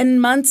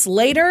 10 months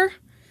later,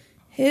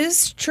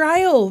 his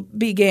trial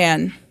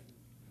began.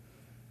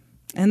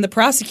 And the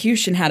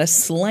prosecution had a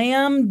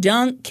slam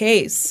dunk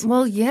case.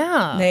 Well,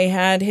 yeah. They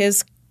had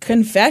his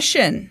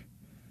confession.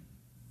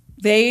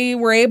 They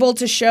were able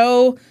to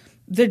show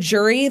the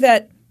jury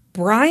that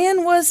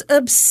Brian was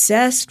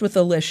obsessed with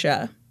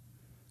Alicia.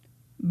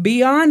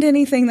 Beyond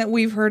anything that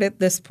we've heard at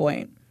this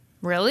point.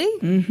 Really?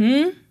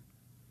 Mm-hmm.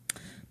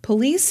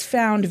 Police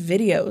found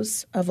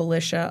videos of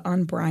Alicia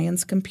on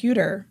Brian's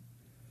computer.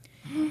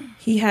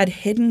 He had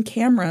hidden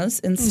cameras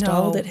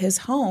installed at his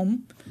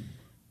home.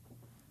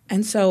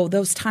 And so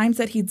those times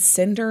that he'd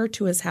send her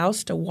to his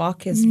house to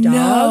walk his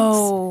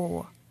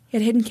dogs, he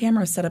had hidden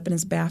cameras set up in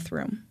his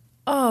bathroom.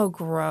 Oh,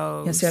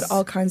 gross. Yes, he had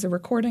all kinds of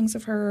recordings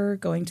of her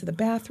going to the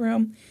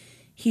bathroom.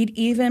 He'd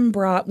even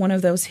brought one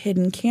of those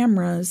hidden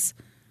cameras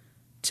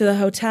to the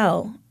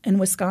hotel in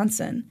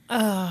Wisconsin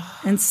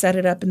and set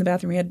it up in the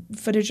bathroom. He had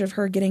footage of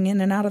her getting in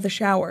and out of the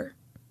shower.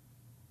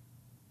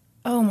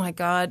 Oh, my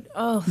God.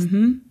 Oh,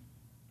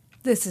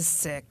 This is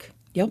sick.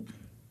 Yep.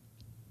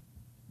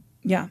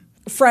 Yeah.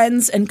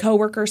 Friends and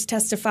coworkers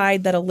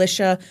testified that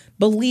Alicia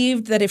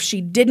believed that if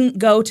she didn't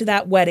go to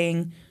that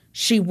wedding,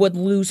 she would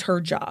lose her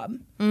job.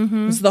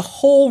 Mm-hmm. It was the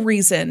whole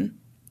reason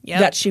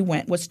that she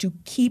went, was to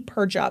keep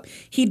her job.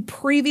 He'd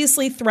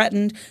previously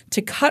threatened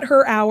to cut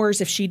her hours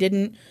if she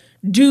didn't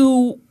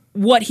do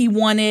what he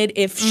wanted,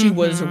 if she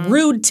was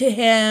rude to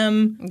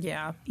him.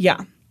 Yeah.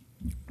 Yeah.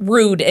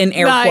 Rude in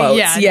air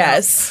quotes.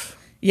 Yes.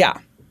 Yeah.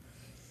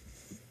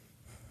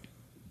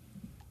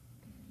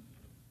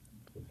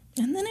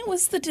 And then it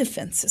was the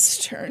defense's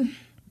turn.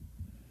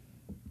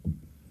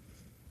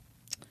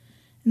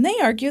 And they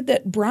argued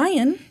that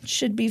Brian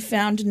should be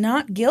found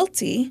not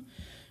guilty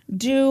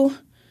due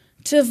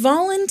to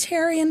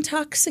voluntary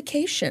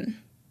intoxication.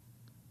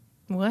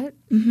 What?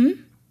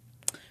 Mm-hmm.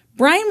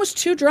 Brian was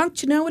too drunk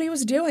to know what he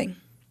was doing.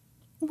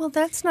 Well,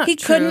 that's not true. He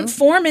couldn't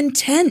form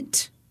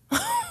intent.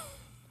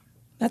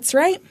 That's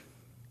right.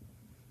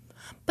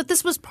 But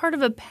this was part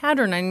of a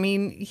pattern. I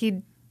mean,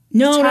 he'd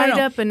No. tied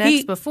up an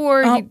ex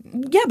before.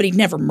 Yeah, but he'd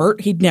never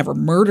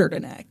murdered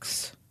an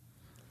ex.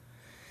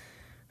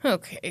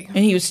 Okay.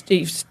 And he was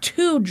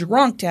too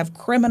drunk to have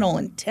criminal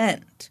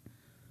intent.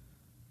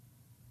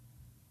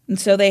 And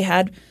so they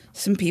had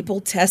some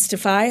people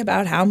testify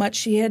about how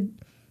much he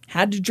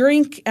had to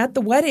drink at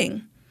the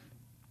wedding.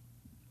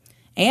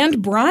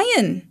 And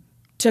Brian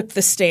took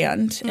the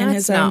stand in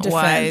his own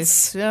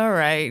defense. Wise. All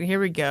right, here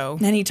we go.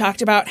 And he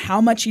talked about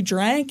how much he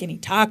drank, and he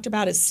talked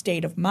about his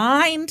state of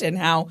mind and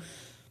how,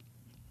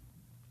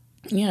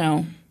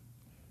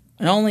 it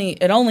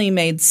only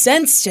made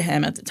sense to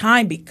him at the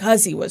time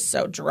because he was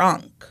so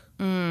drunk.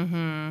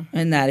 Mm-hmm.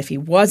 And that if he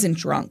wasn't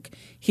drunk,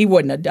 he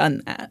wouldn't have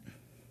done that.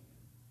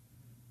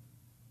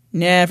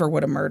 Never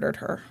would have murdered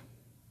her.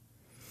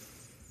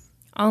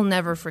 I'll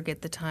never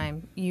forget the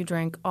time you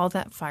drank all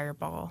that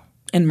Fireball.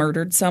 And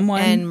murdered someone?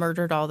 And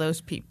murdered all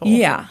those people.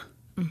 Yeah.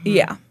 Mm-hmm.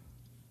 Yeah.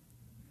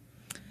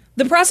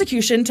 The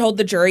prosecution told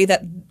the jury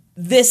that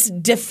this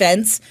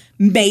defense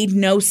made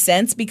no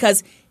sense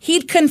because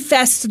he'd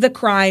confessed the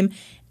crime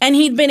and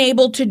he'd been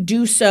able to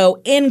do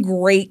so in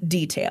great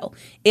detail.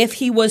 If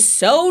he was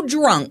so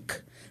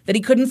drunk that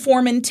he couldn't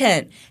form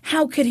intent.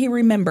 How could he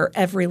remember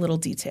every little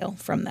detail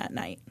from that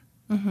night?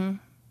 Mm-hmm.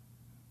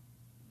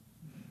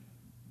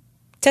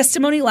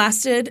 Testimony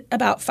lasted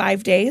about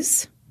 5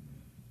 days,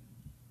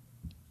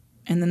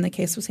 and then the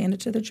case was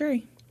handed to the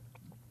jury.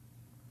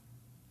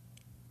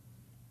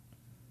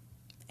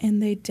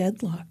 And they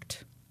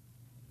deadlocked.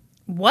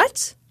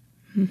 What?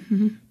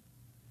 Mm-hmm.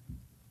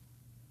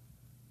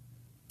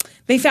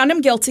 They found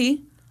him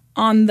guilty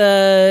on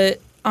the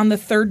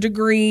third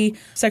degree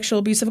sexual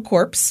abuse of a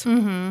corpse.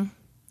 Mm-hmm.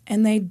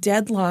 And they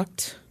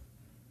deadlocked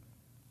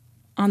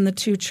on the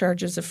 2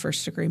 charges of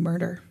first degree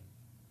murder.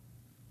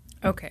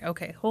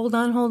 Okay. Hold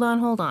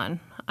on.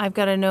 I've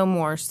got to know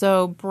more.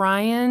 So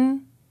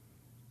Brian,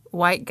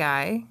 white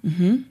guy.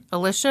 Mm-hmm.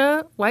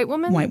 Alicia, white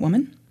woman? White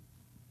woman.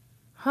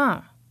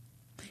 Huh.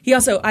 He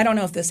also, I don't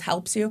know if this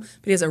helps you,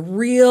 but he has a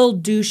real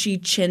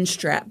douchey chin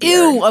strap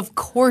beard. Ew, of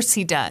course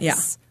he does. Yeah.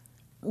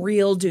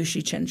 Real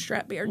douchey chin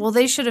strap beard. Well,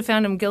 they should have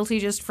found him guilty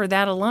just for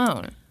that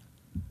alone.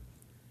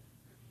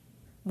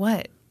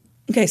 What?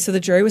 Okay, so the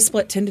jury was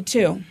split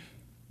 10-2.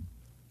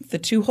 The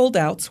 2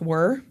 holdouts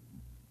were...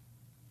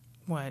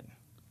 What?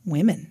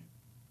 Women.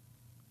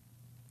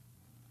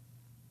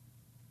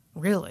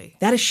 Really?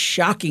 That is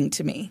shocking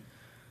to me.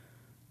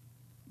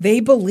 They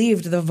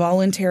believed the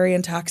voluntary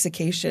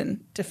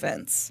intoxication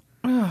defense.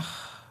 Ugh.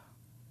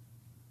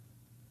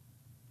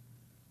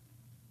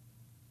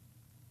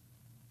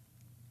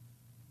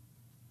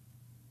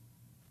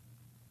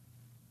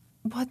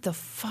 What the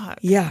fuck?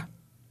 Yeah.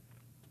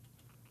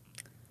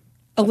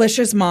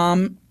 Alicia's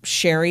mom,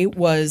 Sherry,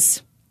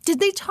 was... Did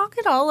they talk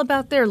at all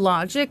about their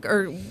logic,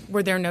 or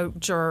were there no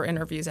juror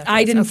interviews after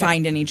I this? didn't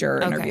find any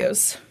juror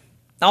interviews.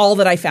 All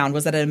that I found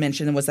was that it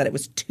mentioned was that it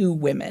was 2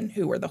 women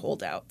who were the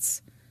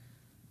holdouts.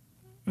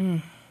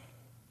 Mm.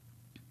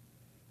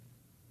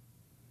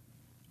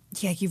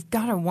 Yeah, you've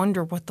got to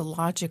wonder what the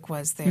logic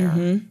was there.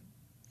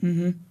 Mm-hmm.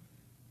 Mm-hmm.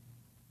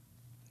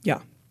 Yeah.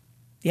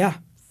 Yeah.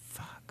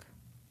 Fuck.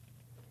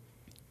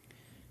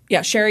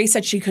 Yeah, Sherry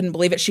said she couldn't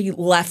believe it. She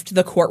left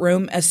the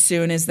courtroom as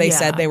soon as they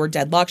said they were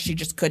deadlocked. She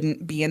just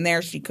couldn't be in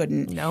there. She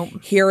couldn't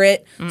hear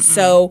it. Mm-mm.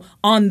 So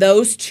on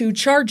those 2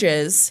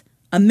 charges,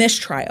 a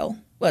mistrial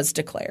was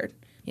declared.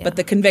 Yeah. But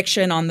the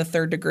conviction on the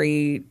third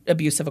degree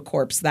abuse of a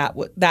corpse,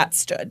 that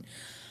stood.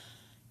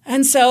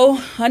 And so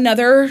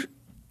another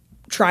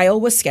trial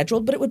was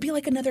scheduled, but it would be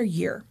like another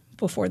year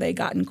before they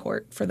got in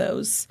court for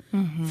those,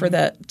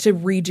 to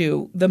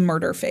redo the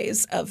murder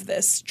phase of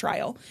this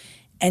trial.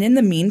 And in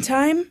the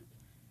meantime,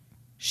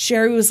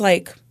 Sherry was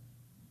like,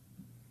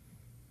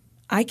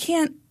 I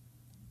can't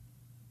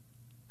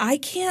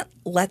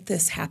let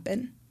this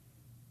happen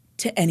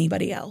to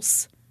anybody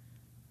else.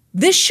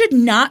 This should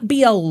not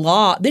be a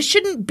law. This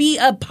shouldn't be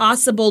a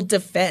possible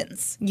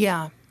defense.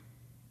 Yeah.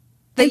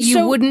 That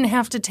you wouldn't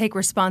have to take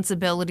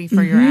responsibility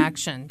for your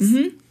actions.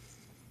 Mm-hmm.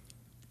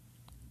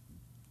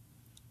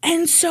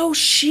 And so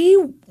she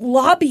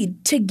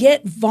lobbied to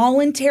get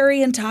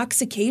voluntary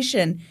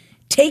intoxication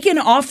taken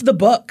off the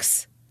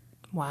books.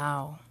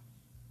 Wow.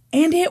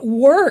 And it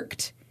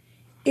worked.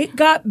 It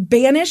got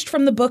banished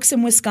from the books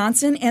in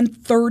Wisconsin and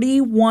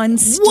 31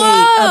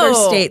 other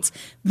states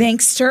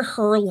thanks to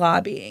her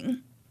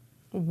lobbying.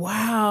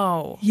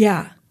 Wow.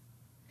 Yeah.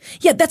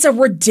 Yeah, that's a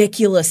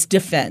ridiculous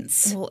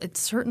defense. Well, it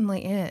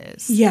certainly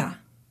is. Yeah.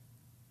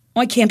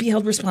 Well, I can't be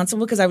held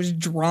responsible because I was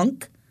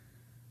drunk.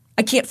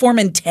 I can't form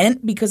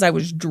intent because I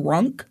was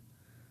drunk.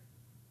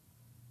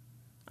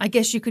 I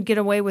guess you could get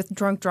away with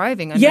drunk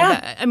driving.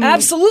 Yeah,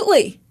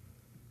 absolutely.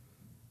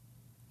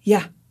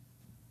 Yeah.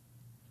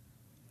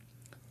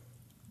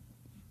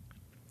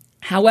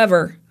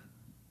 However,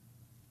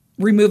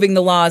 removing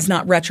the law is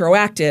not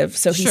retroactive,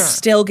 so he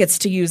still gets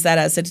to use that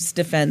as his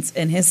defense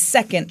in his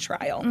second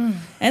trial.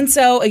 And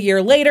so a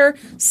year later,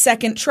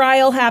 second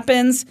trial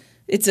happens.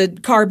 It's a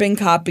carbon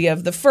copy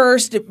of the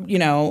first.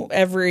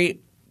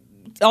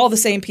 All the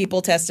same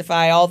people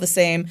testify. All the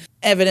same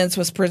evidence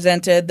was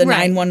presented. The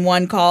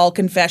 911 call,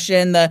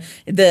 confession,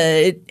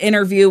 the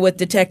interview with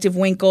Detective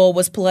Winkle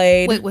was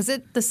played. Wait, was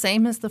it the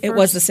same as the first? It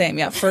was the same,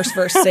 yeah. First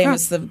verse, same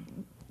as the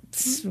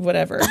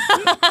whatever.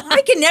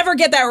 I can never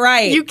get that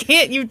right. You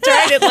can't. You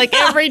tried it like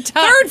every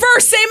time. Third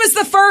verse, same as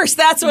the first.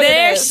 That's what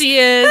it is. There she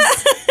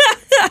is.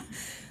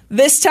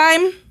 This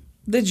time,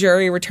 the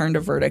jury returned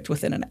a verdict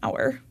within an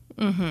hour.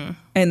 Mm-hmm.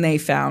 And they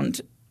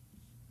found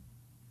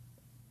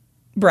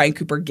Brian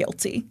Cooper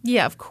guilty.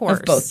 Yeah, of course.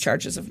 Of both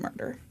charges of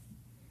murder.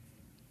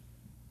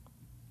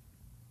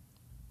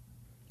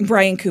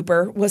 Brian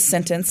Cooper was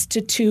sentenced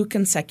to 2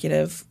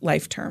 consecutive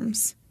life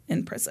terms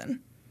in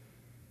prison.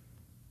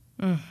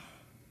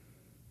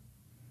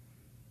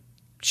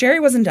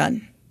 Sherry wasn't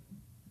done.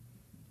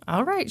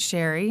 All right,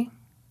 Sherry.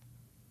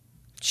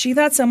 She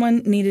thought someone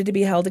needed to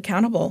be held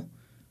accountable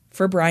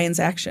for Brian's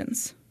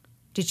actions.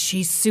 Did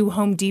she sue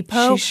Home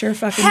Depot? She sure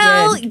fucking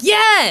Hell did.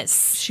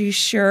 Yes! She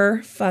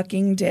sure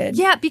fucking did.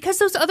 Yeah, because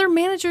those other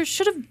managers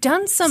should have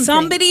done something.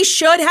 Somebody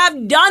should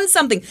have done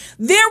something.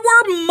 There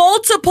were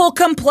multiple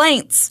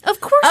complaints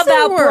of course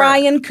about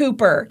Brian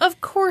Cooper.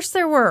 Of course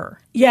there were.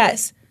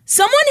 Yes.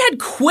 Someone had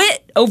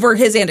quit over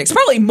his antics.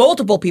 Probably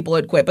multiple people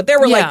had quit, but there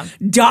were Yeah.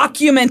 like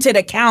documented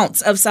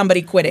accounts of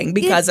somebody quitting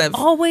because It of.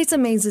 always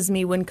amazes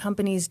me when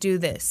companies do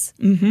this.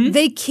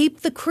 They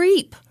keep the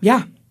creep.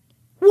 Yeah.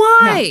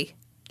 Why?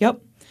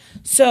 Yep.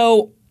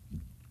 So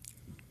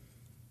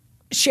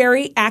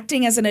Sherry,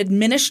 acting as an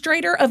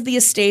administrator of the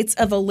estates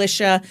of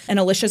Alicia and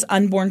Alicia's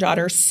unborn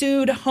daughter,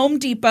 sued Home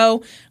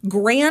Depot,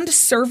 Grand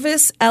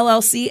Service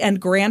LLC, and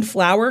Grand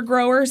Flower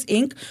Growers,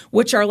 Inc.,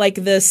 which are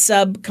like the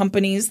sub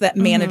companies that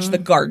manage the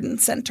garden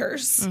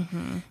centers.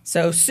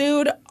 So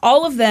sued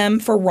all of them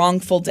for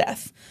wrongful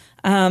death.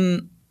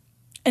 And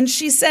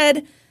she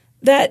said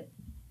that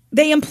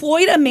they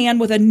employed a man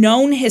with a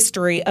known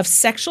history of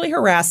sexually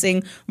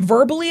harassing,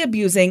 verbally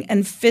abusing,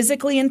 and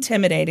physically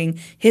intimidating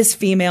his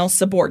female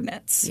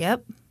subordinates.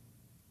 Yep.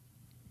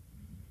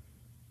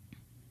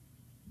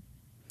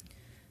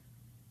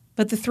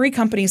 But the three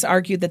companies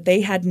argued that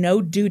they had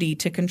no duty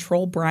to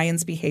control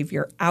Brian's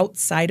behavior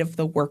outside of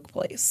the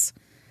workplace.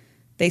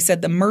 They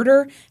said the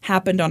murder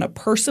happened on a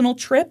personal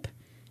trip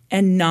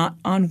and not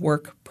on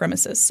work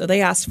premises. So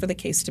they asked for the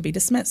case to be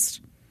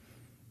dismissed.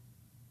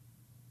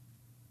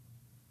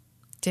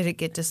 Did it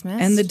get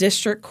dismissed? And the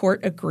district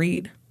court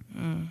agreed.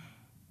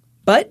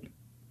 But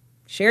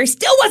Sherry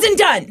still wasn't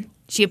done.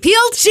 She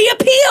appealed? She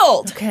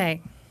appealed.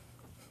 Okay.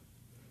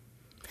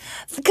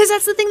 Because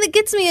that's the thing that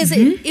gets me is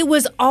it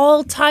was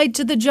all tied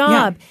to the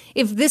job.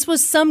 If this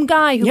was some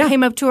guy who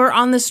came up to her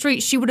on the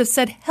street, she would have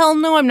said, hell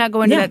no, I'm not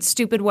going to that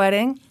stupid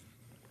wedding.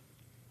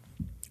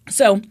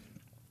 So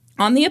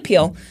on the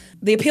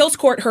appeals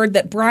court heard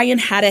that Brian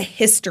had a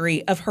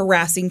history of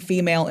harassing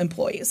female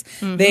employees.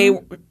 They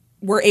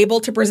were able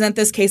to present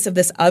this case of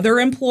this other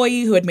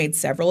employee who had made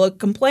several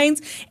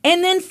complaints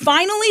and then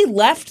finally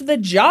left the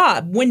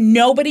job when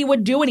nobody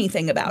would do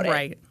anything about it.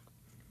 Right.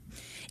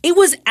 It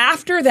was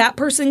after that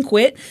person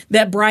quit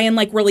that Brian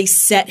like really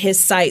set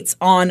his sights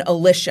on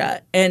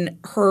Alicia and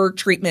her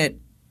treatment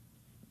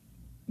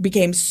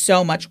became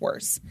so much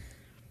worse.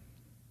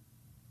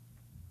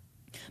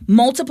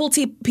 Multiple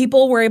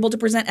people were able to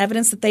present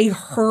evidence that they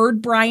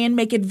heard Brian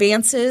make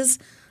advances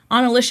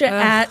on Alicia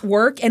at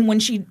work, and when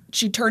she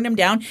turned him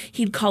down,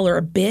 he'd call her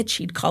a bitch,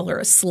 he'd call her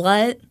a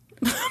slut.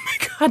 Oh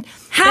my God.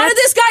 How did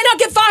this guy not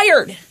get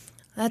fired?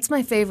 That's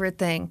my favorite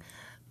thing.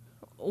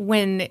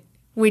 When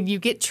you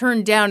get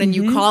turned down and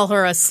you call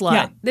her a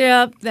slut.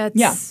 Yeah,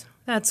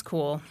 that's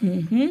cool.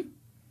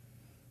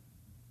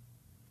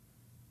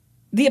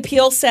 The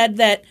appeal said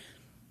that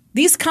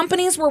these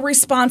companies were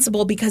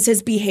responsible because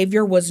his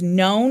behavior was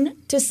known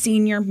to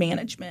senior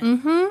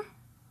management.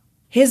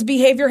 His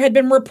behavior had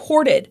been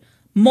reported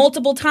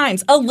multiple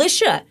times.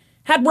 Alicia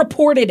had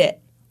reported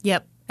it.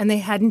 Yep. And they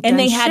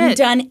hadn't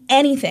done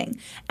anything.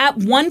 At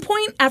one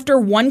point, after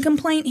one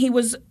complaint, he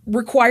was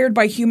required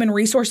by Human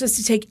Resources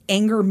to take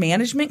anger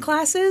management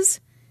classes,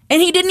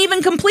 and he didn't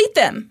even complete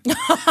them.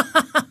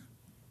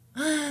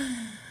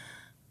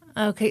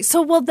 Okay.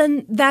 So, well,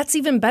 then that's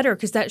even better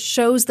because that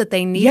shows that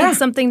they needed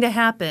something to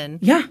happen.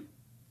 Yeah.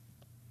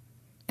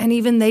 And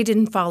even they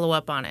didn't follow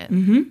up on it.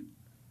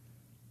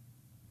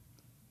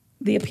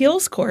 The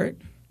appeals court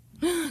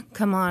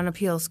Come on,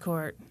 appeals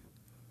court.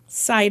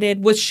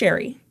 sided with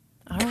Sherry.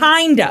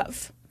 Kind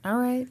of. All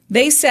right.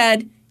 They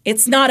said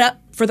it's not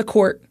up for the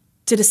court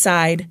to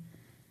decide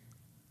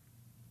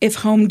if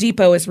Home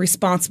Depot is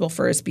responsible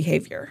for his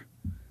behavior.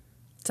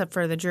 It's up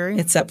for the jury?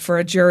 It's up for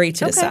a jury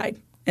to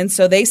decide. And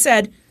so they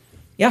said,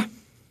 yeah,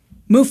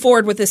 move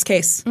forward with this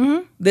case.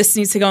 This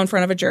needs to go in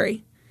front of a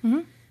jury.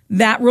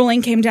 That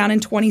ruling came down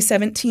in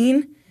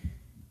 2017,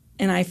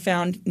 and I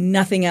found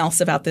nothing else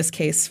about this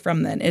case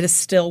from then. It is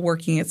still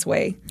working its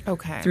way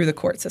through the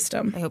court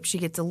system. I hope she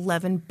gets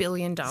 $11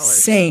 billion.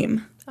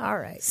 Same. All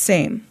right.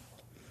 Same.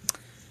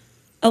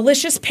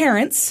 Alicia's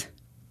parents,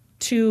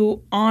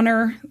 to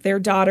honor their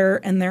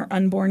daughter and their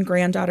unborn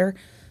granddaughter,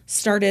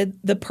 started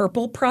the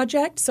Purple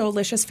Project. So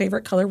Alicia's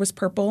favorite color was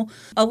purple.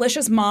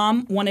 Alicia's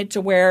mom wanted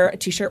to wear a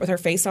T-shirt with her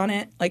face on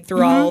it, like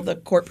through all the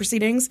court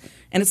proceedings,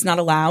 and it's not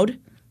allowed.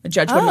 The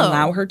judge wouldn't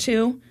allow her to.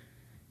 You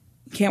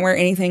can't wear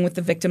anything with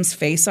the victim's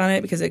face on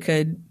it because it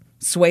could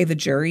sway the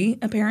jury,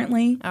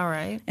 apparently. All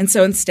right. And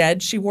so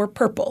instead, she wore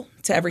purple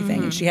to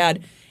everything. And she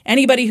had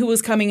anybody who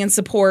was coming in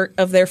support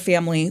of their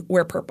family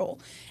wear purple.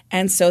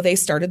 And so they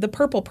started the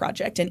Purple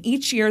Project. And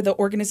each year, the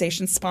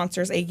organization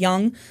sponsors a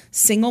young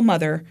single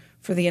mother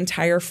for the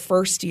entire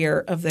first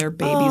year of their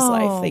baby's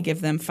life. They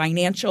give them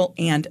financial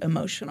and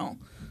emotional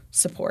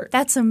support.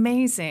 That's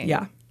amazing.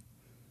 Yeah.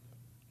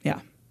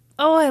 Yeah.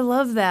 Oh, I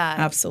love that.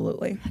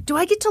 Absolutely. Do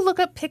I get to look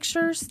up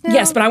pictures now?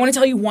 Yes, but I want to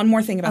tell you one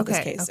more thing about this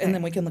Okay, case, okay. and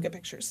then we can look at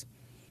pictures.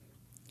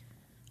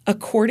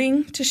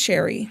 According to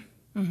Sherry,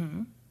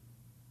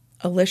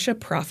 Alicia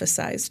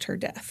prophesized her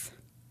death.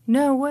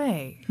 No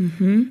way.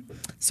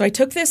 So I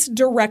took this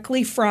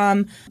directly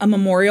from a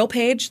memorial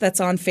page that's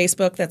on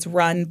Facebook that's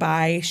run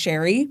by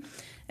Sherry.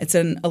 It's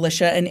an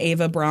Alicia and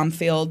Ava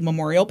Bromfield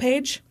memorial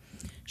page.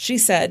 She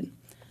said,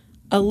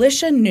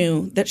 Alicia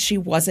knew that she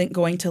wasn't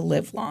going to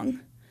live long.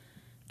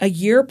 A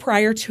year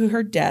prior to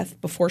her death,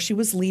 before she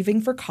was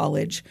leaving for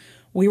college,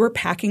 we were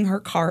packing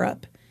her car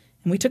up,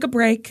 And we took a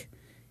break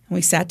and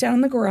we sat down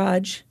in the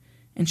garage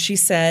and she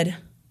said,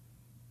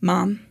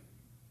 Mom,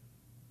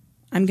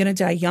 I'm going to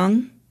die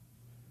young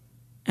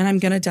and I'm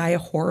going to die a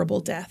horrible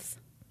death.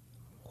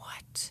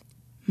 What?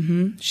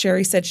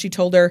 Sherry said she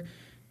told her,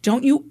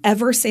 don't you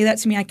ever say that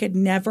to me. I could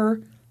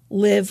never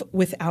live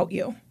without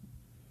you.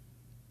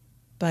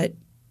 But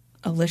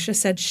Alicia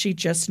said she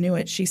just knew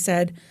it. She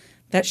said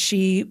that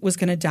she was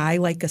going to die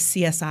like a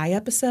CSI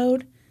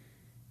episode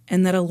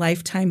and that a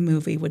Lifetime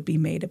movie would be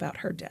made about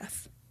her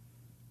death.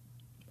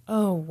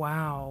 Oh,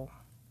 wow.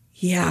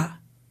 Yeah.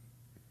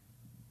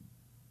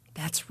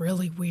 That's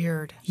really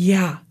weird.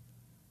 Yeah.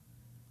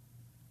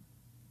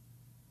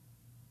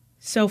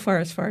 So far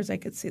as I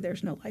could see,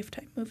 there's no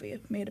Lifetime movie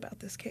made about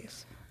this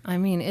case. I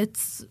mean,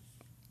 it's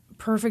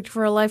perfect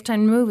for a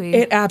Lifetime movie.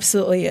 It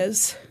absolutely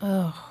is.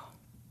 Oh.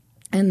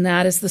 And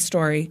that is the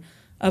story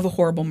of a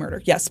horrible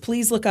murder. Yes,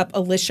 please look up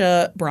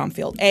Alicia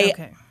Bromfield.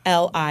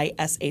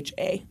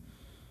 Alisha.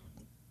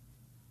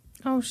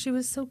 Oh, she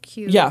was so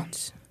cute. Yeah.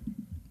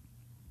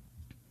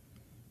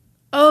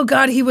 Oh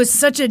God, he was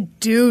such a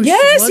douche.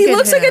 Yes, he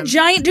looks like a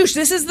giant douche.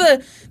 This is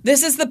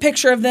the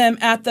picture of them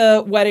at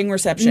the wedding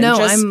reception. No,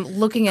 Just I'm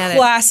looking at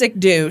classic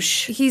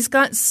douche. He's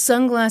got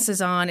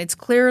sunglasses on. It's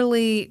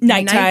clearly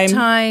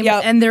nighttime.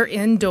 Yep. And they're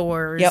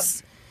indoors. Yep.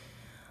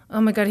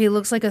 Oh my God, he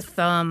looks like a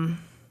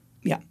thumb.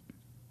 Yeah.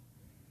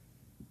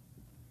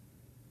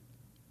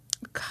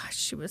 Gosh,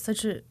 she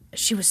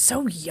was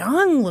so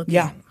young looking.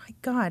 Yeah. Oh my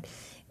God.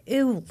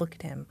 Ew, look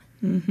at him.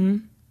 Mm-hmm.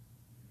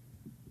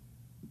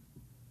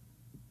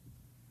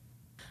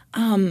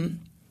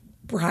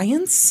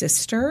 Brian's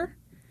sister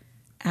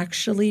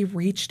actually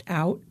reached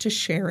out to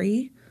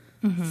Sherry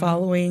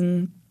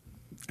following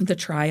the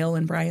trial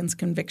and Brian's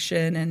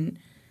conviction and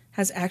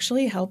has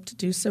actually helped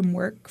do some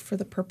work for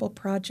the Purple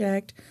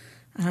Project.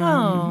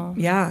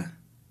 Yeah.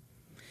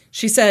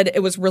 She said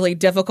it was really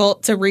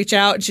difficult to reach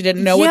out. She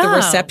didn't know what the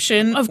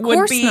reception of would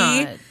course be.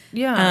 Not.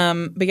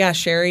 Yeah. But yeah,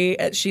 Sherry,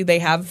 they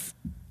have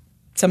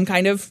some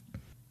kind of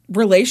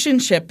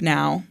relationship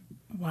now.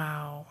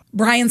 Wow.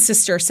 Brian's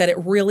sister said it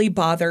really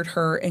bothered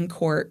her in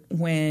court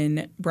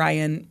when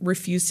Brian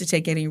refused to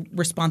take any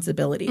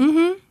responsibility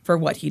for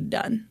what he'd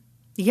done.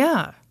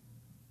 Yeah.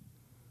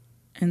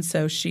 And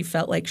so she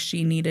felt like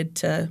she needed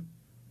to,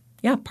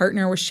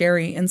 partner with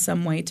Sherry in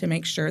some way to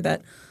make sure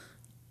that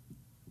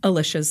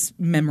Alicia's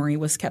memory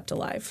was kept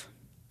alive.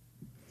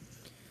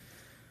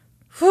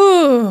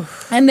 Whew.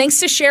 And thanks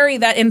to Sherry,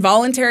 that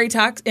involuntary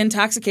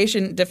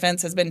intoxication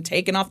defense has been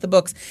taken off the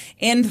books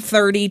in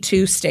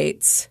 32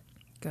 states.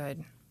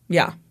 Good.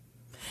 Yeah.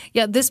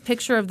 Yeah, this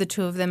picture of the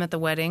two of them at the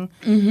wedding,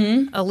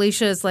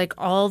 Alicia is like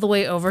all the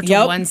way over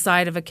to one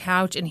side of a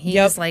couch, and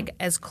he's like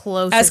as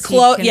close as he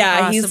can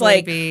possibly he's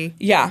like, be.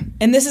 Yeah.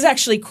 And this is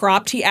actually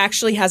cropped. He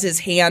actually has his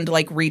hand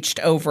like reached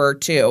over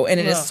too, and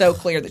it is so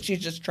clear that she's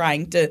just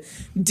trying to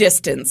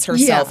distance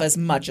herself as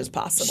much as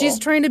possible. She's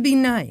trying to be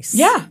nice.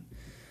 Yeah.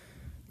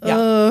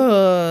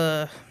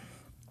 Yeah.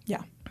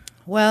 Yeah.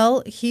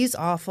 Well, he's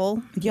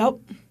awful. Yep.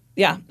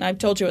 Yeah, I've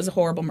told you it was a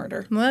horrible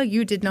murder. Well,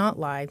 you did not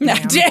lie.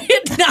 I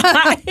did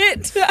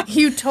not.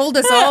 You told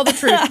us all the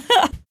truth.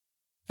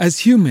 As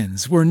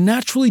humans, we're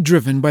naturally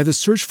driven by the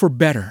search for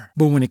better.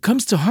 But when it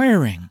comes to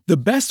hiring, the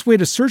best way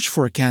to search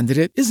for a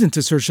candidate isn't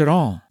to search at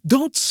all.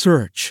 Don't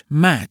search,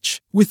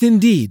 match with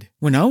Indeed.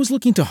 When I was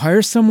looking to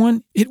hire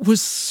someone, it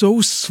was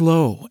so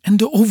slow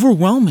and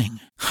overwhelming.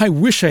 I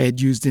wish I had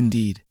used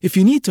Indeed. If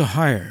you need to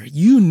hire,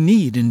 you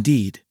need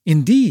Indeed.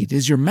 Indeed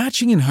is your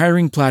matching and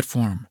hiring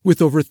platform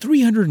with over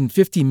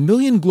 350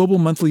 million global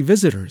monthly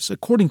visitors,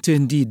 according to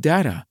Indeed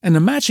data, and a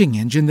matching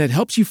engine that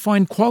helps you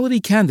find quality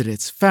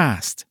candidates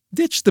fast.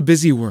 Ditch the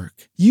busy work.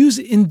 Use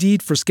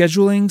Indeed for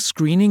scheduling,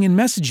 screening, and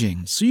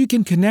messaging so you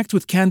can connect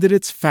with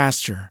candidates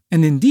faster.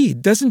 And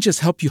Indeed doesn't just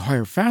help you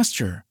hire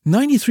faster.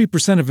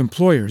 93% of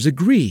employers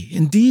agree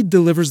Indeed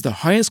delivers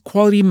the highest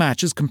quality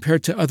matches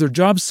compared to other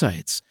job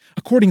sites,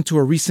 according to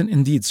a recent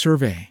Indeed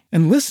survey.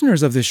 And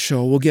listeners of this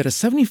show will get a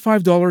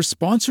 $75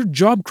 sponsored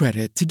job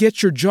credit to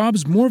get your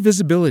jobs more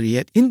visibility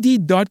at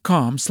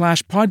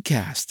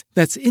Indeed.com/podcast.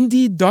 That's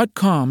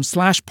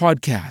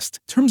Indeed.com/podcast.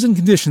 Terms and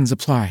conditions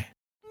apply.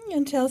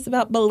 And tell us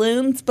about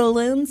balloons.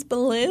 Balloons.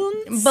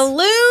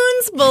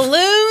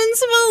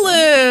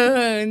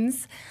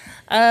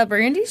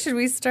 Brandy, should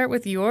we start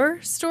with your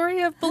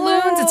story of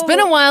balloons? It's been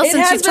a while since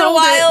you told it. It has been a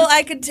while.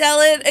 I could tell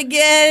it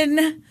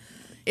again.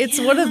 It's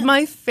one of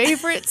my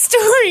favorite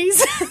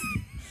stories.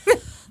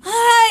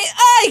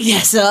 I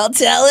guess I'll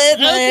tell it.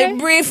 Okay. A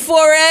brief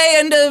foray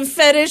into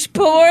fetish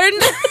porn.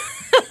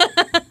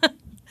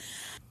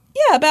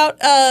 Yeah,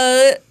 about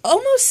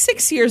almost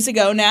 6 years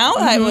ago now,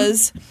 I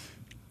was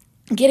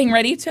getting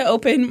ready to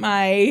open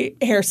my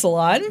hair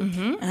salon. And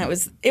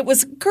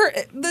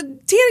the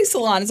tanning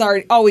salon has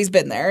always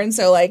been there, and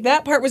so like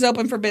that part was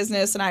open for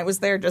business, and I was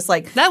there just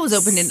like That was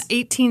opened in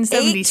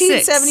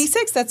 1876.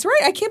 1876. That's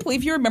right. I can't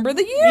believe you remember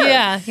the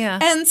year. Yeah.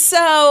 And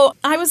so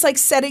I was like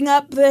setting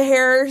up the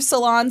hair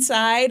salon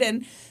side,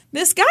 and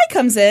this guy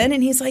comes in,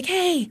 and he's like,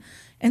 "Hey,"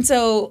 and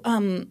so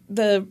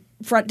the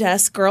front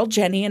desk girl,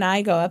 Jenny, and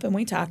I go up and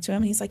we talk to him.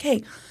 And he's like,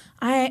 hey,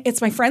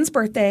 it's my friend's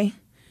birthday.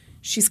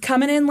 She's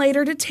coming in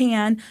later to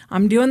tan.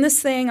 I'm doing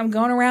this thing. I'm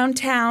going around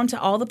town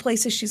to all the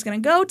places she's going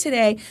to go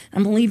today.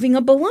 I'm leaving a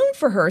balloon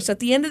for her. So at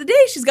the end of the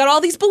day, she's got all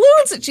these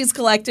balloons that she's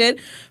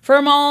collected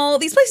from all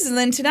these places. And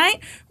then tonight,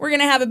 we're going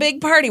to have a big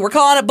party. We're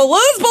calling it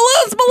Balloons,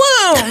 Balloons,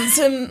 Balloons.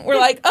 And we're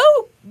like,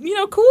 oh,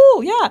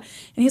 cool, yeah.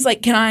 And he's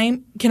like, can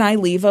I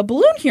leave a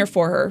balloon here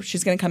for her?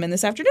 She's going to come in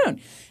this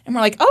afternoon. And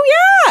we're like,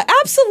 oh, yeah,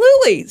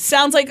 absolutely.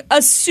 Sounds like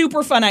a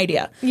super fun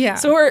idea. Yeah.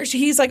 So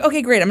he's like,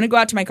 okay, great. I'm going to go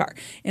out to my car.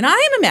 And I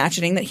am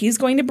imagining that he's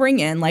going to bring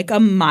in like a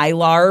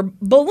Mylar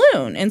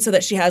balloon. And so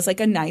that she has like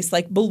a nice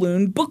like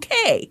balloon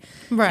bouquet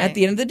at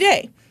the end of the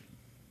day.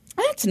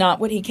 That's not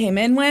what he came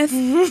in with.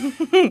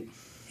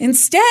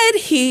 Instead,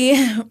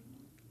 he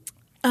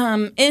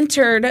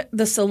entered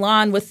the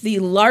salon with the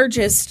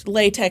largest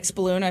latex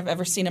balloon I've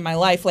ever seen in my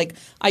life. Like,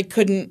 I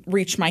couldn't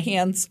reach my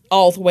hands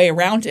all the way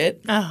around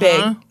it.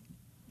 Big.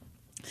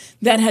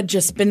 That had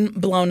just been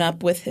blown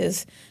up with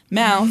his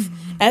mouth,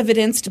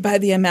 evidenced by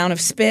the amount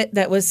of spit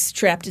that was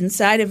trapped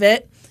inside of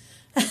it.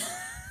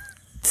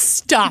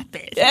 Stop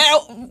it.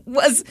 It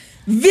was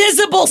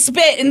visible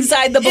spit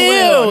inside the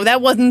balloon. Ew, that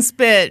wasn't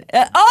spit.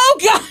 Oh,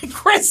 God,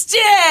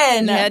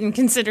 Kristen! You hadn't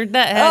considered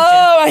that, had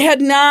I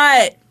had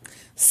not.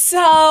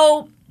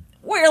 So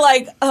we're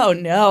like, oh,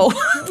 no.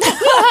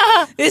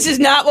 This is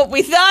not what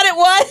we thought it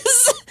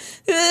was.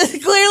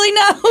 Clearly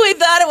not what we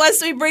thought it was.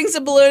 So he brings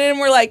a balloon in and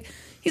we're like,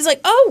 he's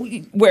like, oh,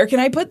 where can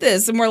I put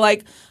this? And we're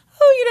like,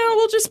 oh,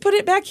 we'll just put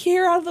it back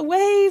here out of the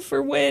way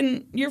for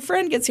when your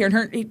friend gets here.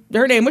 And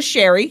her name was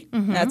Sherry.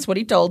 Mm-hmm. That's what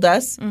he told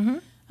us. Mm-hmm.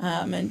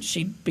 And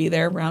she'd be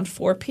there around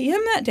 4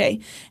 p.m. that day.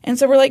 And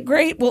so we're like,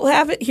 great, we'll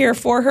have it here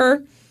for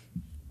her.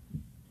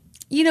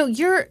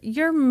 You're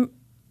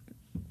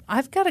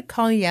I've got to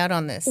call you out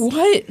on this.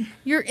 What?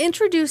 You're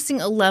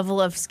introducing a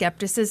level of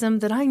skepticism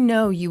that I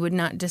know you would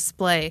not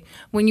display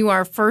when you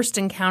are first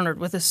encountered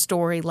with a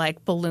story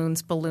like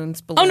balloons, balloons,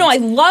 balloons. Oh, no, I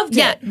loved it.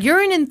 Yeah,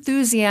 you're an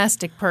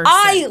enthusiastic person.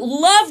 I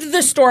loved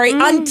the story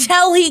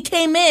until he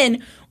came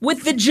in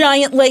with the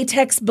giant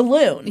latex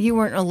balloon. You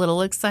weren't a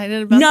little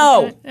excited about it?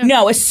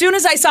 No. As soon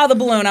as I saw the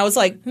balloon, I was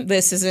like,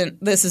 this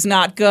is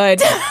not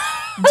good.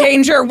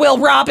 Danger, Will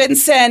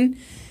Robinson.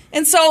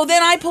 And so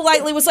then I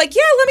politely was like,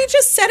 yeah, let me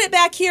just set it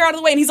back here out of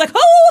the way. And he's like,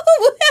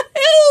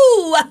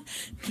 oh,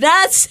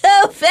 not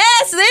so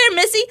fast there,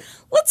 Missy.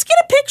 Let's get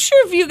a picture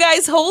of you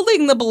guys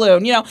holding the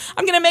balloon.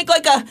 I'm gonna make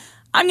like a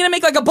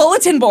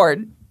bulletin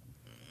board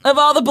of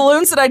all the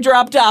balloons that I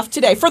dropped off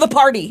today for the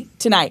party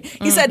tonight.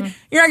 He said,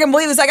 you're not gonna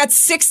believe this. I got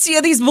 60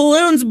 of these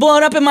balloons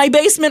blown up in my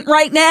basement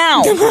right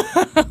now.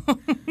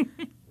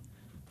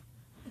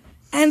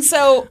 And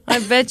so I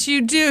bet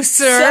you do,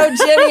 sir.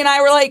 So Jenny and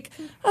I were like,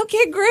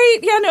 okay, great.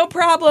 Yeah, no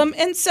problem.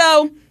 And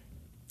so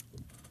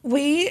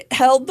we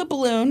held the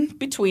balloon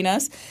between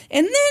us.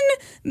 And then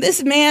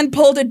this man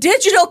pulled a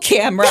digital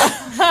camera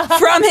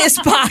from his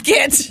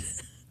pocket.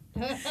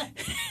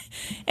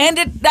 And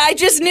I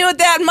just knew at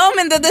that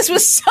moment that this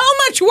was so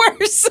much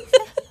worse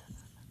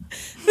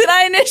than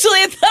I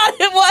initially thought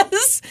it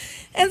was.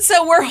 And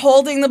so we're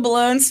holding the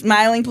balloon,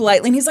 smiling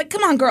politely. And he's like,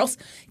 come on, girls.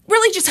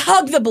 Really just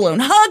hug the balloon.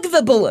 Hug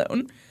the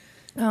balloon.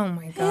 Oh,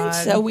 my God. And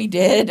so we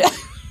did.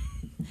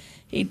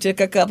 He took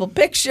a couple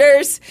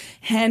pictures,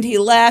 and he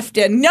left,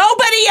 and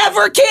nobody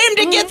ever came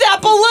to get that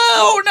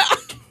balloon.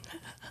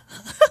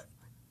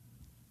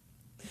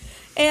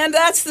 And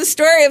that's the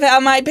story of how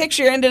my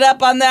picture ended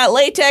up on that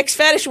latex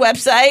fetish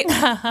website.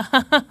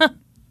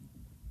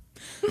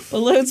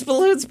 Balloons,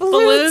 balloons,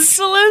 balloons. Balloons,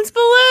 balloons,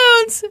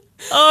 balloons.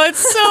 Oh,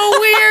 it's so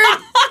weird.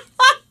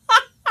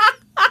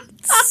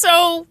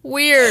 So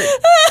weird.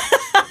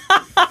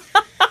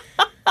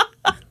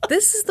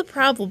 This is the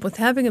problem with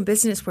having a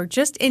business where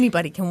just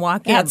anybody can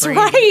walk in. That's Brady.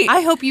 right.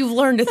 I hope you've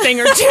learned a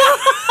thing or two.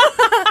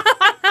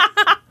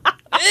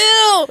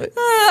 Ew. So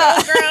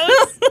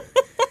gross.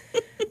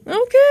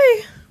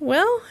 Okay.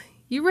 Well,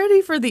 you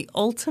ready for the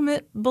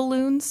ultimate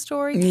balloon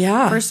story?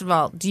 Yeah. First of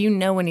all, do you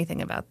know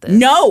anything about this?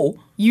 No.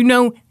 You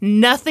know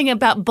nothing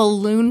about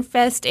Balloon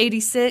Fest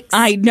 86?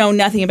 I know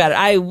nothing about it.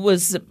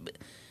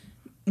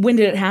 When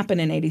did it happen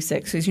in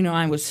 86? Because,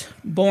 I was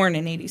born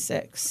in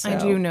 86. So. I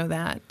do know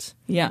that.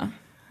 Yeah.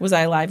 Was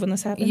I alive when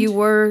this happened? You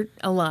were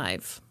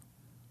alive.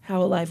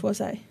 How alive was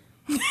I?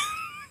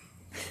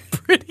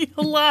 Pretty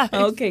alive.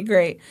 Okay,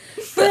 great.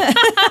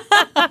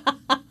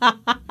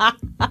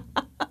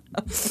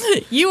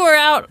 You were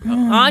out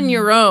on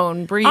your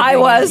own breathing. I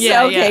was.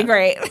 Yeah, okay,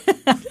 great.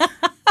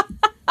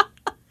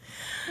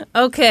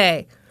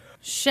 Okay.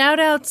 Shout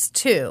outs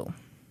to.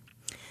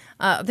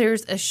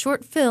 There's a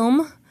short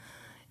film.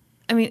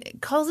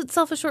 It calls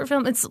itself a short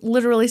film. It's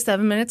literally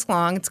 7 minutes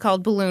long. It's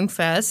called Balloon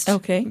Fest.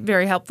 Okay.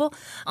 Very helpful.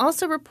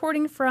 Also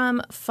reporting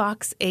from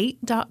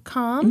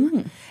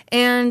Fox8.com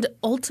and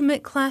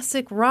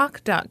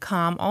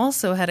UltimateClassicRock.com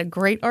also had a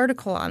great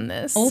article on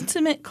this.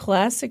 Ultimate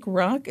Classic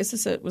Rock? Was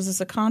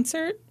this a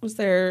concert? Was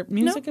there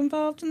music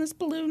involved in this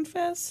Balloon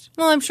Fest?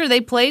 Well, I'm sure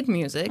they played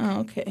music.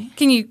 Oh, okay.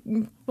 Can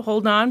you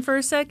hold on for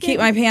a second? Keep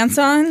my pants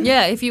on?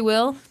 Yeah, if you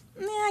will.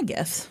 Yeah, I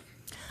guess.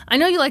 I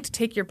know you like to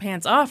take your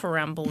pants off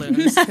around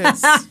balloons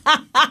because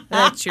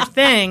that's your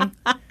thing.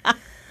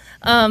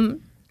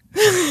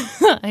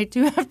 I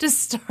do have to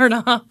start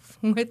off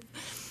with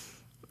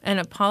an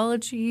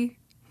apology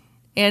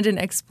and an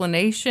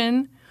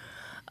explanation.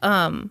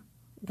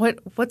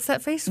 What's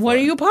that face for? What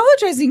are you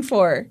apologizing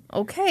for?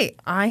 Okay,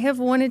 I have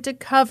wanted to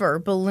cover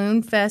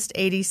Balloon Fest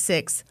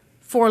 86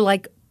 for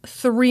like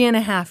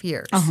 3.5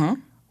 years.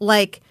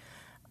 Like,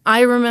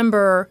 I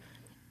remember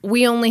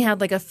we only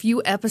had like a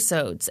few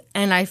episodes,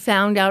 and I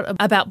found out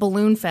about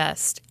Balloon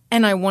Fest,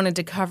 and I wanted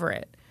to cover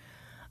it.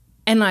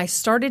 And I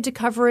started to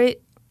cover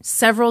it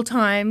several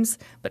times,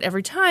 but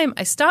every time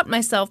I stopped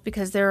myself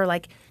because there are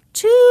like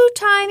 2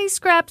 tiny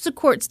scraps of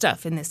court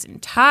stuff in this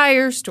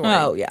entire story.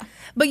 Oh, yeah.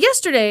 But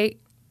yesterday,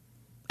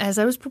 as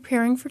I was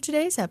preparing for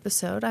today's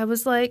episode, I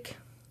was like,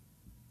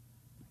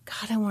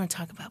 God, I want to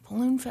talk about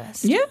Balloon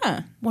Fest. Yeah.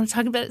 I want to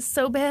talk about it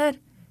so bad.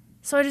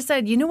 So I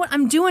decided, you know what?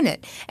 I'm doing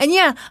it. And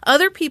yeah,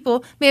 other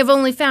people may have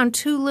only found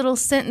 2 little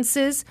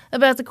sentences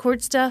about the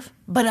court stuff,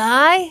 but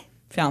I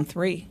Found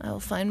 3. will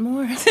find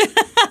more.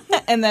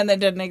 And then they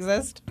didn't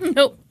exist?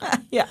 Nope.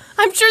 Yeah.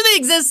 I'm sure they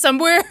exist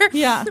somewhere.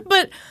 Yeah.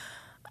 But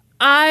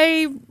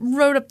I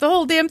wrote up the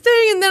whole damn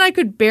thing, and then I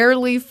could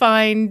barely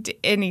find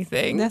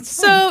anything. That's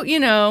so, fine. you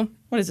know.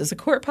 What is this, a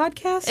court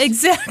podcast?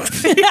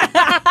 Exactly.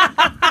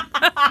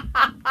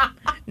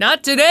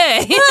 Not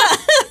today.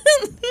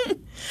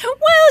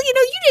 Well, you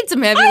know, you did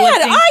some heavy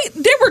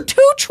lifting. There were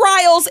 2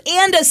 trials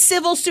and a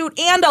civil suit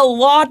and a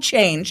law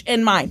change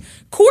in mine.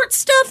 Court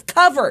stuff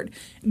covered.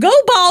 Go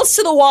balls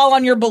to the wall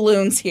on your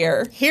balloons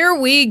here. Here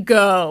we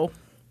go.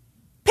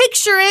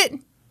 Picture it.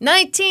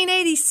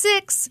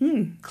 1986,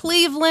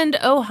 Cleveland,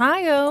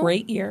 Ohio.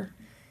 Great year.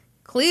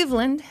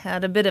 Cleveland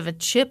had a bit of a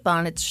chip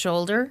on its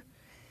shoulder.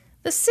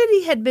 The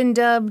city had been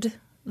dubbed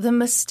the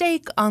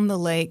Mistake on the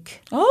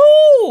Lake.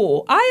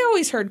 Oh, I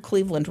always heard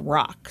Cleveland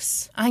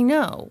rocks. I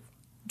know.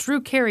 Drew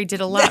Carey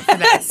did a lot for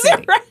that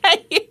city.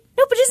 Right.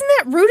 No, but isn't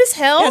that rude as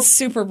hell? That's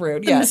super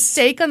rude, The yes.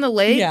 Mistake on the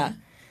Lake? Yeah.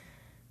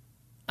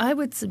 I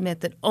would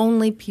submit that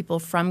only people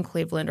from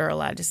Cleveland are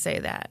allowed to say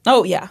that.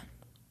 Oh, yeah.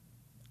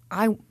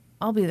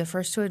 I'll be the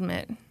first to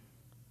admit,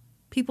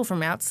 people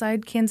from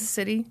outside Kansas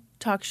City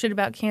talk shit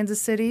about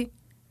Kansas City.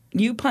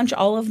 You punch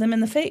all of them in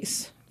the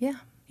face. Yeah.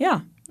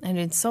 Yeah. And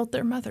insult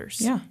their mothers.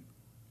 Yeah.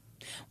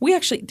 We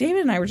actually,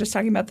 David and I were just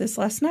talking about this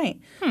last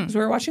night. Because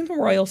we were watching the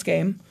Royals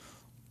game.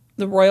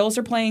 The Royals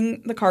are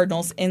playing the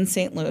Cardinals in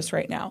St. Louis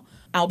right now.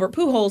 Albert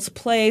Pujols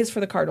plays for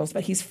the Cardinals,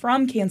 but he's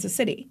from Kansas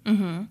City.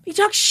 Mm-hmm. He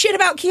talks shit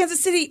about Kansas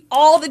City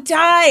all the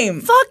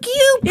time. Fuck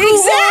you, Pujols.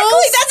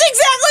 Exactly. That's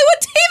exactly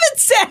what David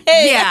said.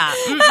 Yeah.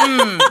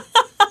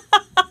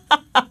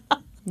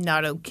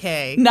 Not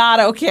okay. Not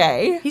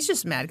okay. He's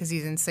just mad because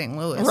he's in St.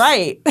 Louis.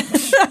 Right.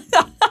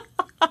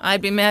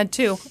 I'd be mad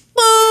too.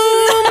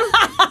 Boom.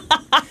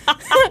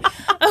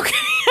 Okay.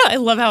 I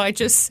love how I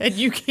just said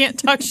you can't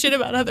talk shit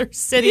about other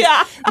cities.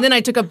 Yeah. And then I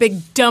took a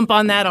big dump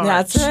on that arch.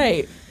 That's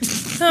right.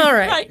 All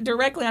right. Right.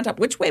 Directly on top.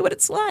 Which way would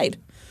it slide?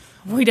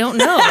 We don't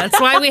know. That's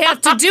why we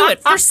have to do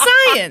it for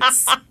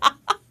science.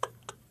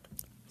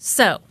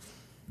 So,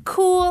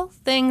 cool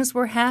things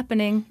were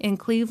happening in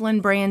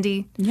Cleveland,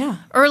 Brandy. Yeah.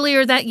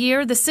 Earlier that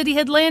year, the city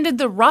had landed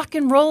the Rock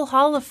and Roll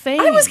Hall of Fame.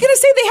 I was going to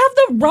say they have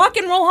the Rock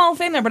and Roll Hall of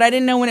Fame there, but I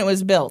didn't know when it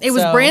was built. It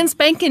was brand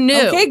spanking new.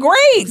 Okay,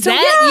 great. So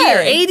That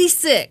yeah. year,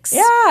 86.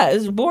 Yeah, I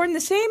was born the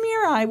same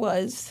year I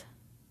was.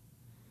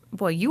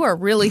 Boy, you are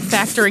really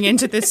factoring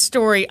into this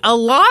story a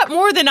lot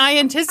more than I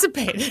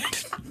anticipated.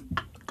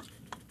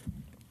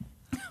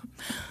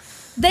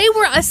 They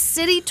were a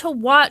city to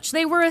watch.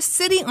 They were a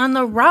city on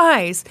the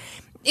rise.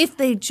 If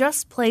they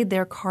just played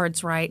their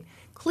cards right,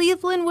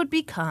 Cleveland would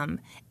become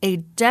a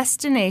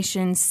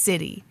destination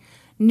city.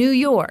 New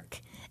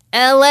York,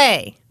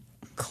 L.A.,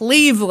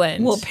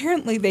 Cleveland. Well,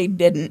 apparently they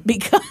didn't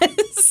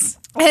because...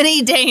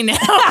 Any day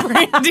now,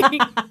 Brandy.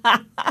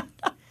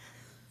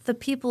 The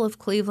people of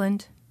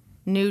Cleveland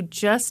knew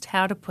just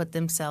how to put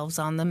themselves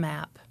on the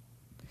map.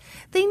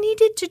 They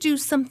needed to do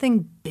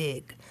something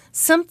big,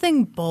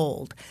 something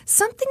bold,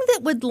 something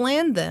that would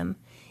land them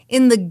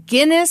in the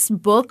Guinness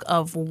Book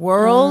of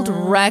World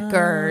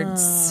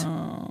Records.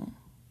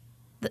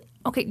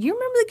 Okay, you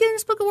remember the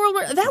Guinness Book of World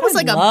Records? That was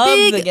like a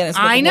big... The Guinness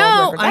Book I of know,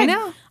 World Records. I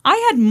know. I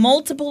had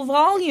multiple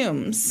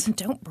volumes.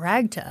 Don't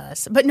brag to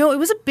us. But no, it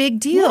was a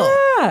big deal.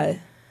 Yeah.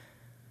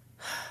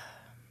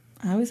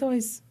 I was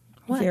always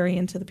very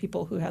into the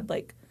people who had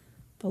like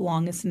the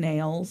longest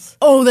nails.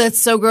 Oh, that's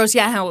so gross.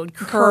 Yeah, how it would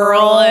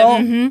curl.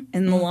 And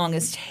the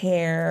longest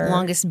hair.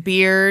 Longest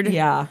beard.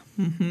 Yeah.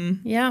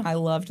 Mm-hmm. Yeah. I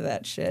loved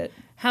that shit.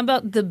 How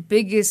about the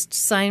biggest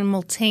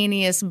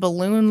simultaneous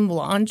balloon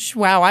launch?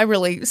 Wow, I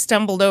really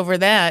stumbled over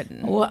that.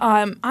 Well,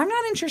 I'm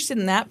not interested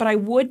in that, but I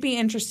would be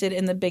interested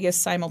in the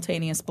biggest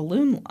simultaneous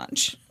balloon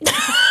launch.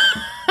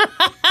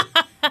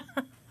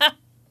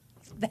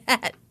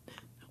 That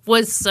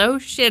was so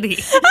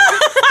shitty.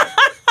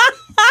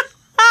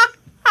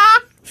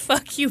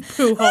 Fuck you,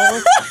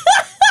 Pujols.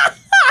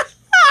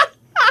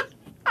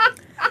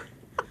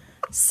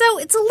 So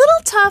it's a little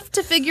tough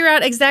to figure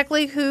out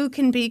exactly who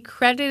can be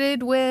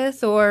credited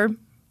with or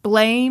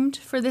blamed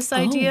for this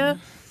idea.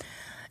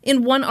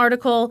 In one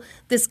article,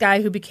 this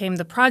guy who became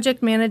the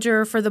project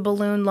manager for the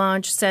balloon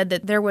launch said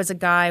that there was a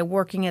guy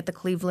working at the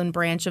Cleveland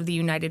branch of the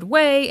United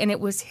Way, and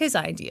it was his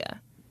idea.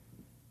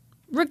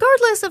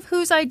 Regardless of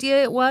whose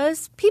idea it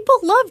was, people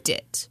loved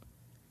it.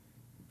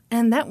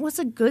 And that was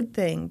a good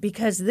thing,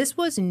 because this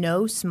was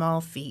no small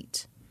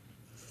feat.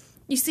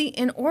 You see,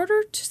 in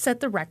order to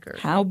set the record...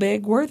 How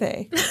big were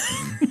they?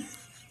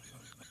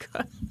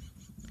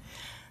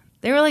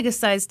 They were like a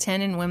size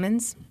 10 in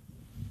women's,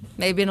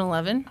 maybe an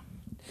 11.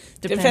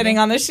 Depending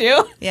on the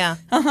shoe? Yeah.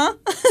 Uh-huh.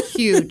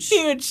 Huge.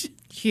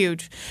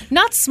 Huge.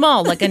 Not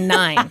small, like a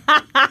 9.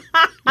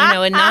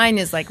 A 9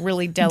 is like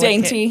really delicate.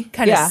 Dainty.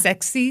 Kind of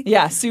sexy.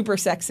 Yeah, super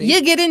sexy.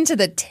 You get into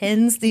the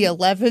 10s, the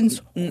 11s.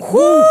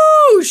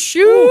 Whoo!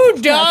 Shoe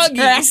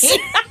doggies.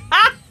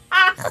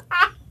 Right.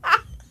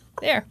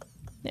 There.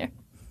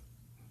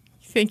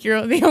 You think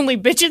you're the only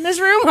bitch in this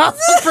room? I'll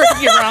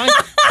prove you wrong.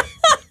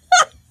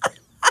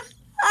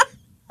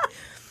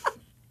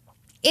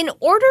 In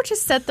order to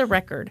set the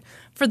record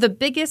for the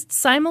biggest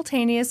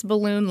simultaneous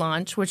balloon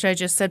launch, which I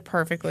just said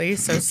perfectly,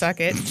 so suck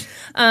it,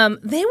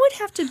 they would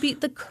have to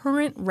beat the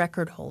current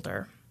record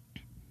holder.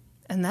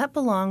 And that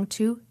belonged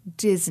to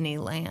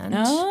Disneyland.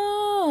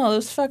 Oh,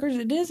 those fuckers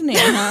at Disney,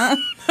 huh?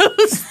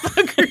 Those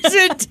fuckers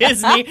at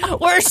Disney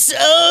were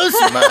so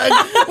smug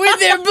with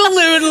their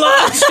balloon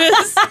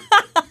launches.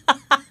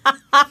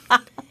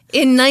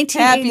 In 1980,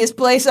 Happiest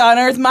place on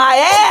earth, my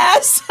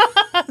ass!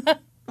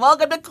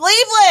 Welcome to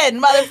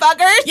Cleveland,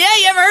 motherfuckers! Yeah,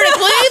 you ever heard of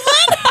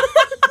Cleveland?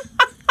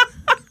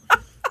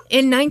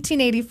 In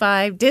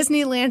 1985,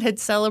 Disneyland had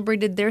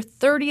celebrated their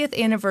 30th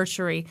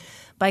anniversary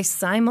by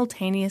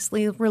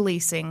simultaneously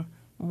releasing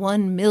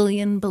 1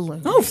 million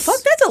balloons. Oh, fuck,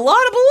 that's a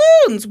lot of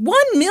balloons! 1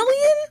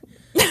 million?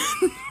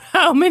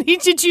 How many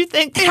did you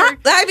think they were?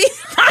 I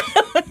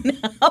don't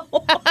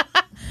know.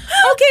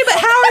 Okay, but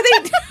how are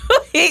they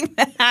doing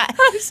that?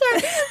 I'm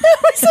sorry. That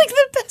was like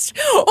the best.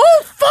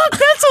 Oh, fuck,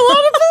 that's a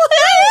lot of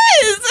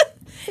balloons.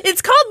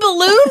 It's called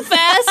Balloon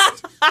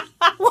Fest.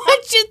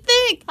 What'd you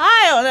think?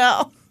 I don't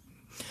know.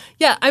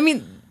 Yeah, I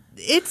mean,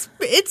 it's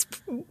a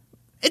lot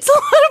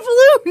of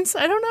balloons.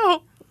 I don't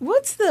know.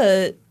 What's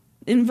the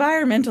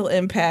environmental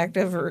impact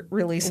of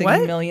releasing What?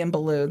 1 million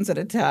balloons at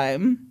a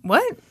time?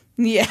 What?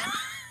 Yeah.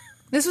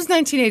 This was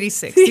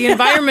 1986. The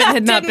environment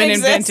had not been Didn't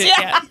invented exist,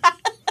 yet.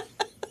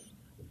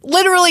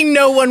 Literally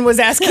no one was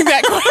asking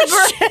that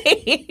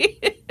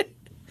question.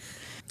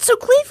 So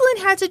Cleveland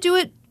had to do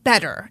it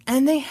better,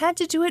 and they had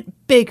to do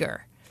it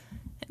bigger.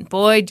 And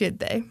boy, did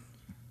they.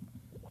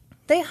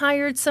 They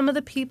hired some of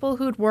the people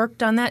who'd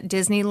worked on that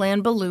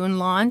Disneyland balloon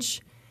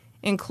launch,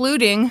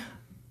 including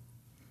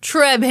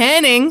Treb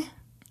Henning.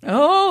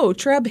 Oh,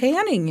 Treb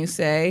Henning, you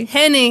say?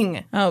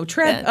 Henning. Oh,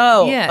 Treb.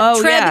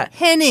 Treb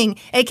Henning,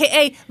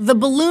 a.k.a. the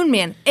Balloon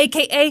Man,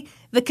 a.k.a.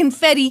 the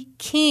Confetti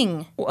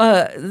King.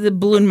 The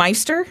Balloon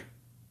Meister?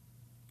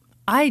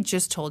 I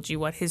just told you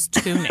what his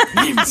two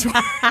nicknames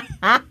were.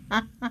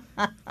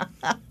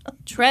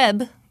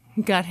 Treb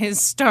got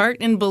his start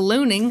in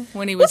ballooning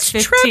when he was What's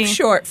 15. Treb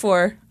short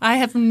for? I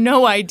have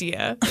no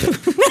idea.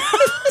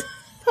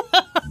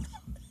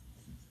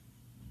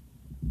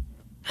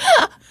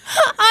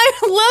 I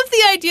love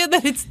the idea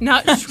that it's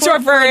not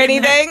Short for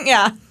anything?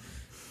 Yeah.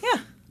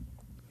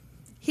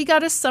 He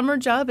got a summer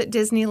job at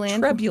Disneyland.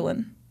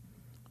 Trebulin.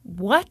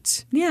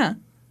 What? Yeah.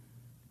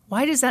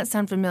 Why does that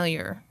sound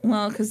familiar?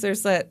 Well, because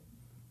there's that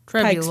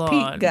Pikes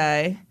Trebulon. Peak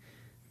guy.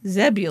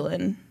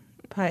 Zebulon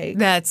Pike.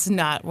 That's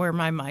not where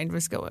my mind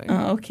was going.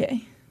 Oh,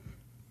 okay.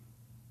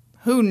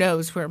 Who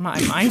knows where my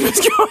mind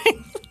was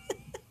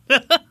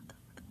going?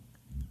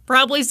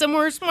 Probably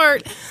somewhere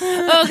smart.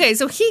 Okay,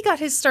 so he got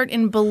his start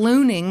in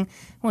ballooning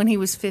when he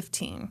was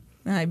 15.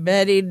 I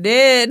bet he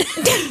did.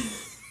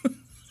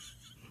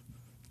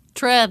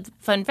 Trev,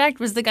 fun fact,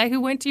 was the guy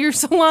who went to your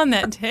salon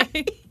that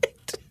day.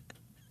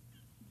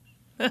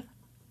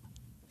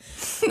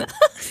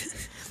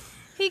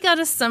 He got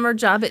a summer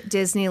job at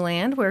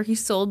Disneyland where he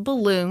sold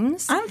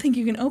balloons. I don't think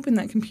you can open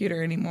that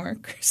computer anymore,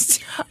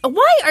 Christy.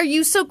 Why are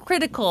you so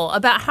critical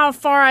about how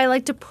far I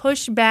like to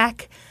push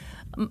back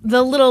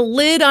the little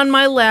lid on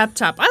my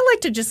laptop? I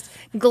like to just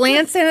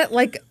glance at it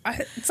like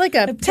it's like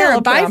a pair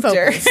of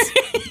bifocals.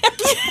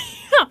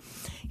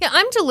 Yeah,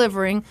 I'm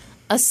delivering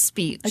a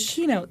speech. A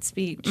keynote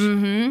speech.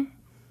 Mm-hmm.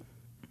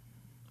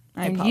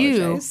 I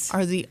apologize. You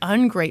are the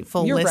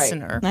ungrateful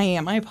listener. Right. I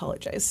am. I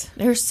apologize.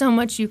 There's so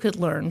much you could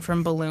learn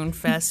from Balloon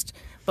Fest,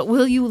 but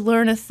will you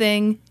learn a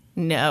thing?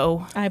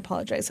 No. I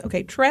apologize.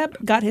 Okay, Treb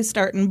got his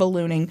start in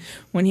ballooning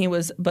when he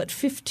was but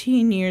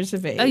 15 years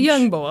of age. A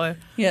young boy.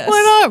 Yes.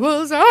 When I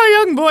was a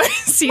young boy.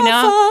 See My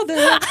now?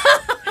 father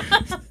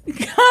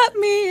got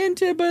me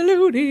into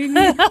ballooning.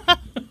 Now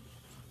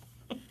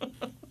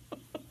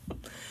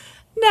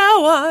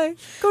I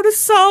go to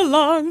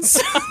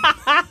salons.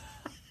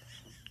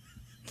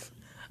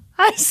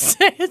 I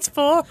say it's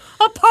for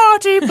a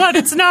party, but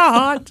it's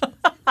not.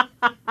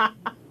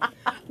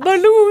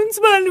 Balloons,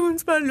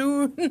 balloons,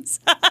 balloons.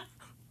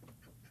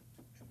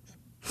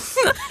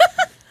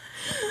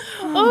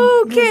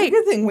 Okay. It's a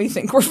good thing we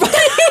think we're funny.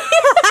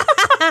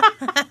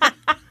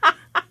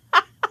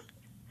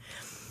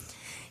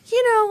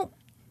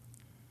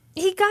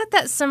 He got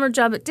that summer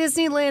job at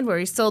Disneyland where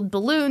he sold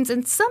balloons,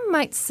 and some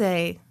might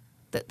say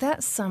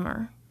that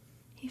summer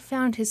he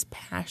found his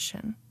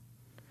passion.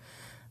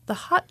 The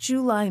hot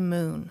July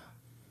moon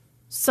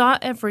saw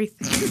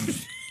everything.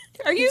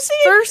 Are you seeing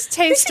First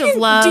taste of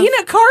love.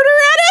 Dina Carter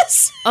at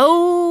us?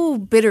 Oh,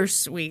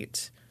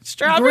 bittersweet.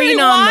 Strawberry Green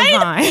wine? on the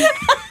vine.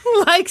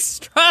 Like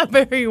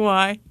strawberry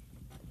wine.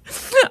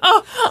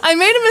 Oh, I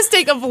made a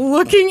mistake of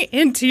looking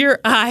into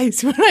your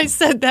eyes when I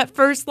said that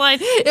first line.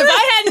 If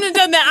I hadn't have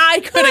done that, I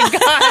could have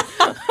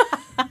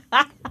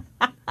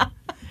got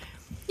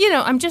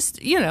I'm just,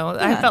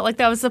 I felt like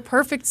that was the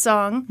perfect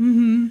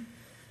song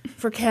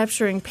for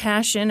capturing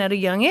passion at a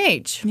young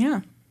age.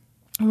 Yeah.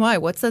 Why?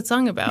 What's that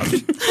song about?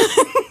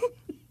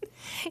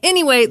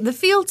 Anyway, the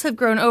fields have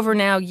grown over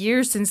now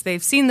years since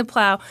they've seen the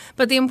plow,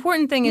 but the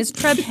important thing is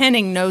Treb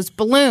Henning knows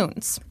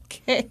balloons.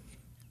 Okay.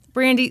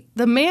 Brandy,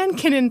 the man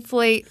can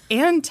inflate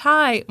and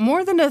tie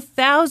more than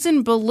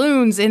 1,000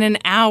 balloons in an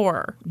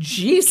hour.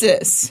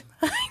 Jesus.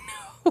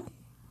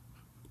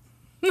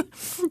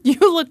 You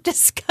look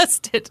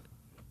disgusted.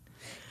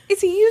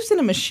 Is he using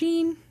a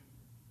machine?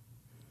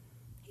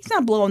 He's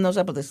not blowing those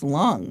up with his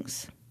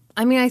lungs.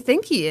 I mean, I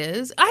think he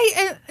is.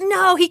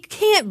 No, he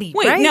can't be.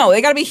 Wait, right? no,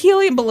 they got to be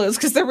helium balloons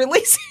because they're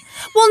releasing.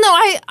 Well, no,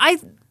 I.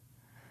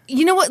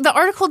 You know what? The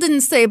article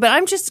didn't say, but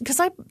I'm just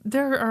because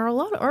there are a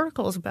lot of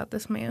articles about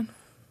this man.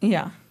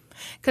 Yeah.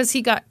 Because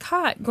he got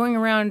caught going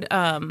around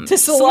to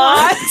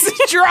salons,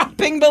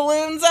 dropping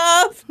balloons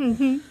off.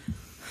 Mm-hmm.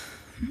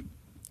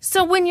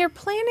 So when you're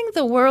planning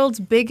the world's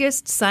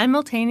biggest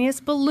simultaneous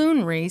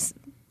balloon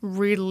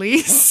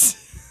release,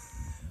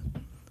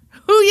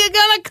 who you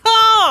gonna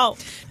call?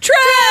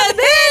 Treb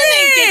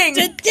Henning!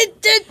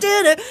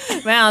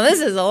 Wow,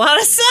 this is a lot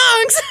of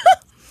songs.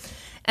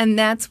 And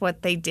that's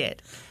what they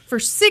did. For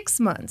 6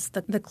 months,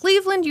 the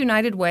Cleveland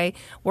United Way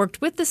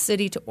worked with the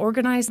city to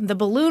organize the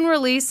balloon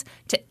release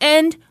to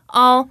end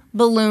all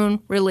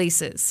balloon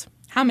releases.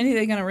 How many are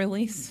they going to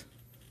release?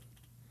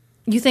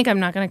 You think I'm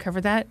not going to cover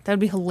that? That would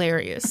be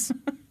hilarious.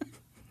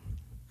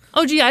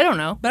 Oh, gee, I don't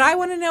know. But I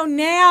want to know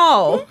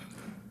now.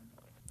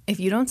 If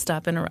you don't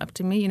stop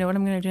interrupting me, you know what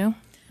I'm going to do?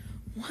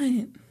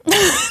 What?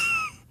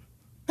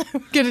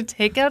 I'm going to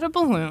take out a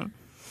balloon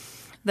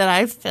that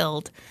I've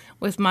filled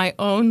with my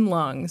own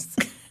lungs.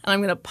 And I'm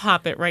going to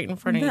pop it right in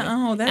front of you.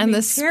 Oh, that'd and be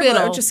the terrible. It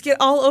spittle would just get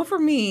all over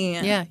me.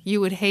 Yeah,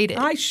 you would hate it.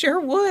 I sure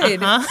would.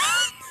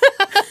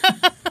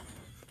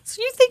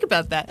 So you think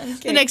about that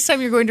the next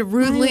time you're going to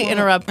rudely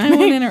interrupt me. I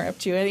won't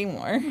interrupt you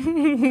anymore.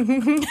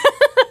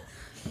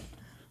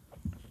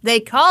 They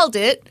called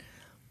it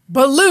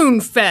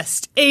Balloon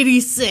Fest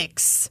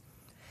 86.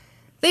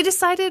 They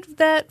decided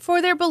that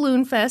for their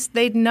Balloon Fest,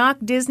 they'd knock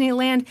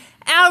Disneyland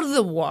out of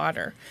the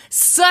water.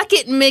 Suck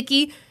it,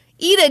 Mickey.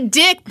 Eat a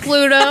dick,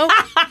 Pluto.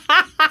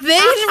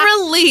 They'd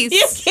release.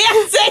 You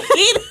can't say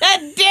eat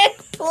a dick,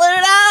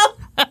 Pluto.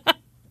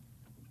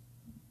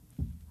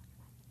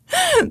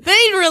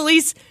 They'd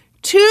release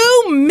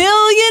 2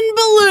 million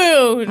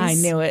balloons. I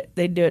knew it.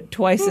 They'd do it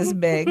twice as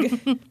big.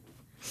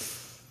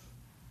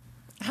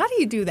 How do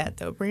you do that,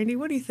 though, Brandy?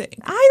 What do you think?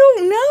 I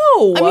don't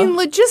know. I mean,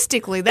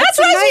 logistically, that's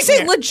what I was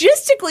saying. going to say.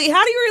 Logistically,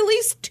 how do you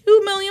release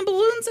 2 million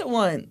balloons at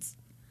once?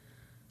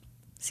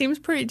 Seems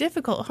pretty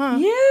difficult, huh?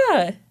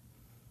 Yeah.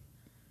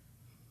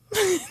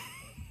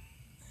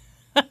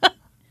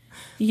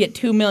 You get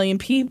 2 million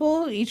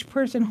people. Each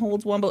person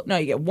holds one balloon. No,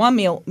 you get 1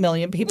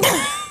 million people.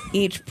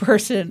 Each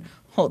person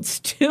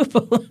holds 2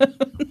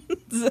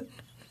 balloons.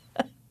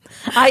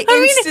 I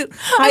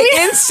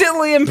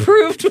instantly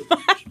improved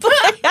my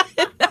plan.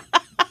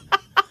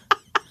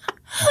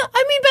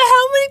 I mean, but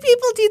how many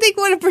people do you think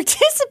want to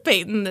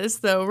participate in this,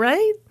 though,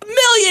 right? 1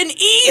 million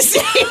easy.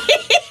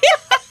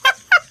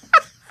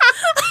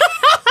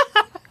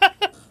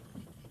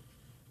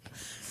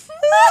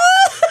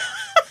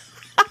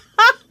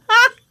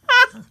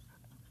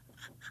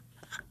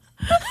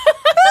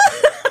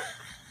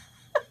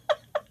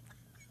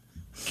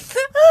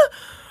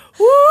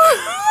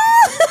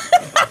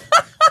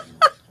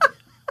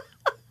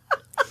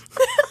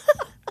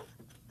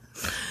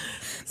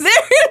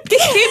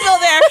 People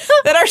there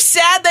that are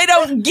sad they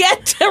don't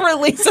get to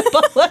release a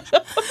balloon.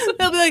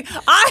 They'll be like,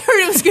 I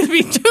heard it was going to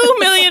be 2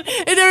 million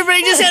and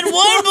everybody just had 1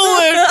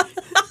 balloon.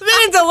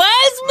 Then at the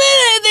last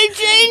minute, they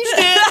changed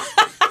it.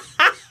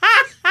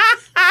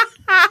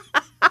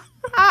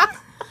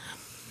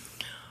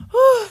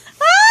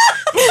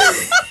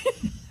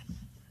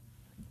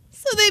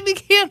 So they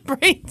began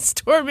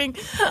brainstorming.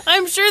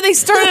 I'm sure they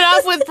started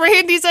off with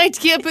Brandy's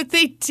idea, but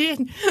they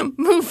did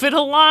move it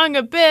along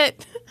a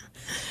bit.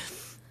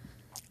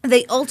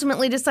 They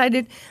ultimately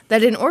decided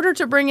that in order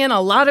to bring in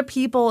a lot of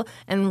people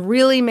and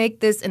really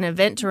make this an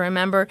event to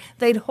remember,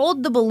 they'd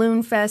hold the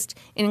Balloon Fest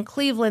in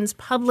Cleveland's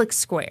public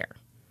square.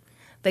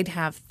 They'd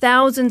have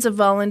thousands of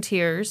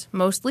volunteers,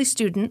 mostly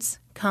students,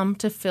 come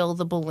to fill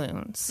the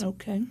balloons.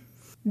 Okay.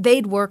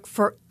 They'd work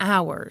for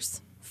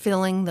hours,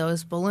 filling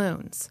those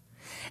balloons.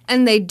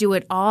 And they'd do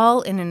it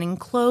all in an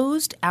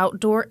enclosed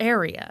outdoor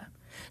area,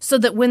 so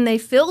that when they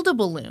filled a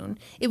balloon,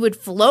 it would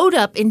float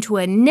up into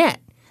a net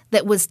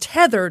that was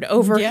tethered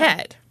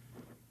overhead.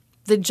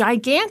 The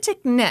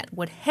gigantic net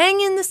would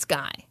hang in the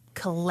sky,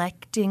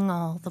 collecting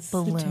all the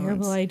balloons. That's a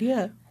terrible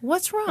idea.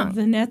 What's wrong?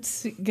 The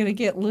net's going to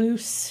get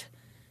loose.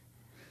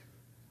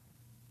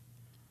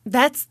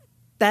 That's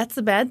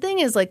the bad thing,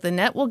 is like the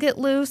net will get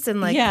loose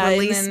and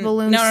release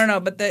balloons. No.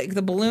 But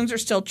the balloons are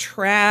still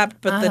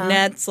trapped, but the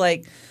net's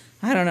I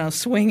don't know,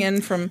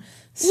 swinging from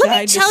side to side.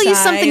 Let me tell you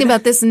something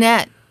about this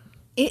net.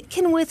 It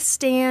can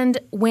withstand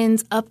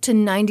winds up to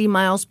 90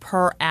 miles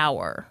per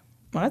hour.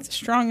 Well, that's a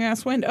strong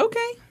ass wind.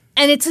 Okay.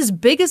 And it's as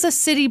big as a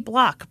city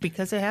block,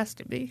 because it has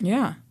to be.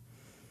 Yeah.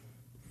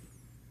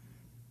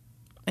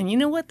 And you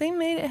know what? They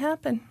made it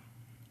happen,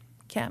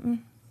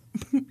 Captain.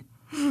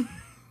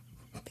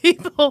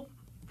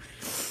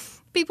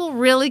 People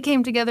really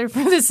came together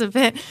for this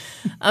event.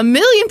 1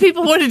 million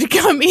people wanted to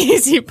come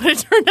easy, but it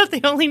turned out they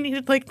only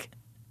needed 100,000.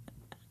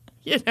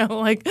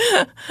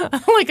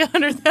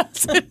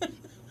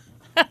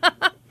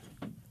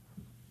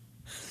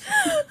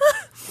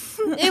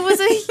 It was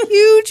a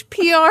huge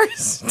PR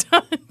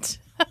stunt.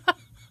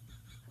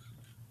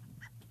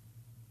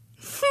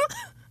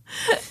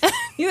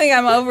 You think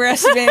I'm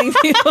overestimating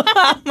people?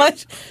 How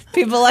much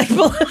people like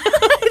balloons?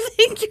 I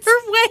think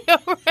you're way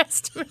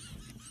overestimating.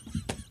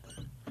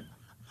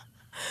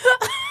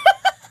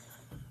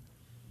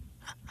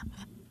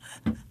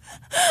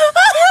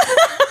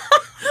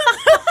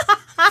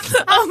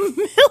 $1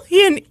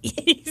 million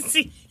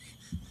easy.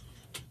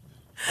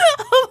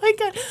 Oh my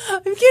God,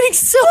 I'm getting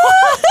so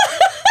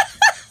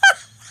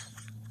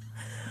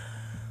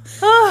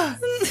hot.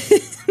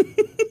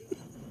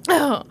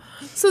 Oh.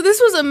 So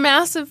this was a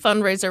massive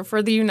fundraiser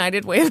for the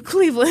United Way of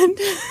Cleveland.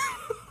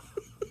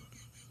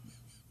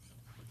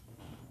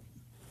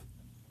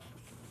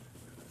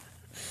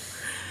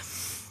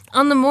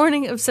 On the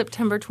morning of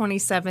September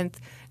 27th,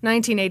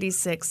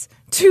 1986,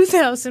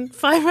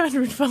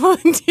 2,500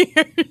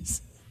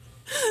 volunteers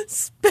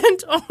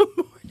spent all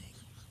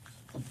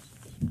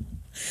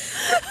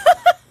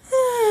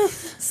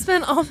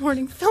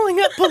morning filling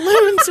up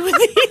balloons with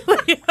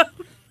helium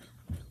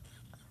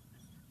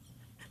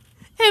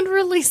and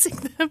releasing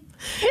them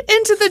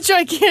into the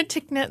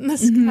gigantic net in the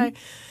sky.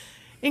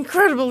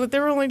 Incredible that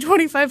there were only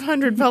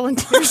 2,500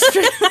 volunteers.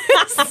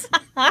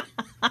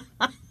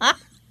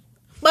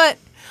 But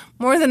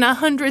more than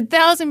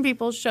 100,000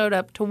 people showed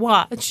up to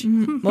watch.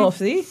 Well,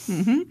 see?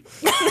 Mm-hmm.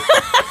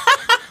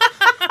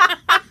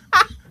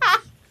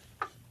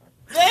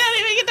 They don't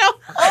even get to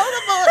hold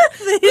the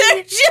balloon.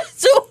 They're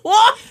just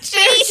watching.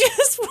 They're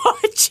just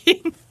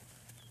watching.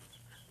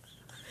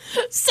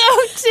 So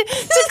to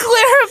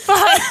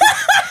clarify,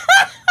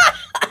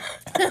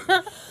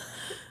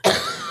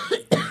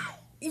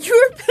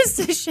 your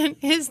position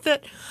is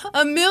that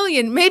 1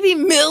 million, maybe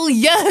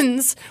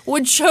millions,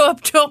 would show up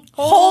to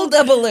Hold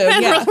a balloon,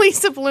 and yeah.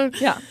 release a balloon.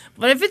 Yeah.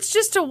 But if it's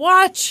just to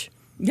watch,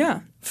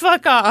 Yeah.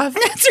 fuck off.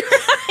 That's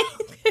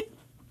right.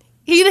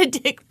 Eat a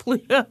dick,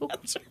 Pluto.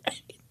 That's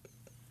right.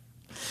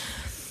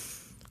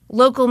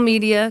 Local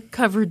media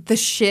covered the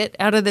shit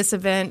out of this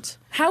event.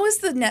 How is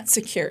the net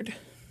secured?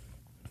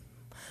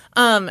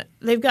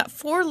 They've got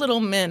 4 little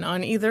men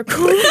on either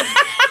corner.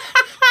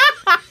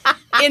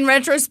 In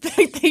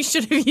retrospect, they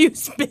should have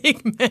used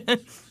big men.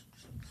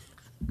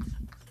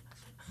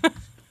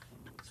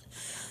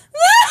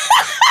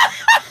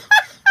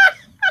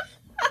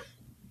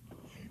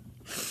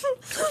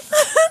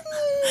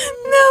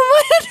 No,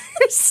 my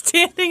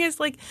understanding is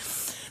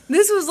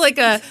this was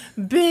a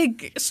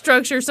big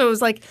structure, so it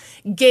was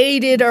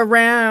gated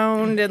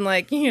around and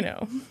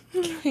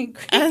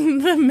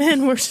and the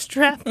men were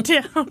strapped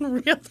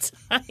down real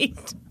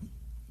tight.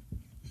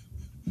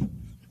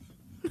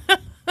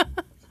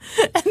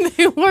 And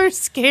they were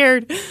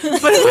scared, but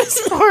it was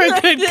for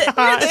a good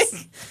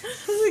cause.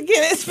 The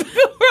Guinness Book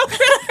of World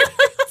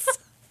Records.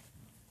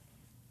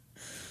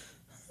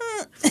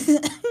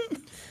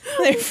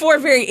 They're 4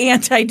 very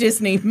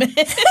anti-Disney men.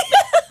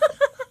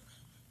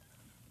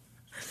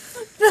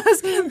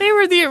 They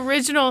were the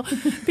original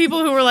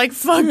people who were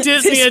fuck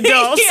Disney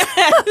adults.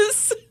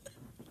 Yes.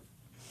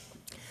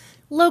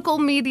 Local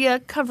media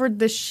covered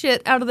the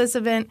shit out of this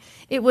event.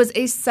 It was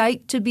a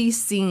sight to be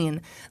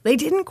seen. They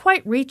didn't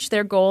quite reach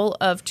their goal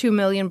of 2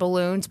 million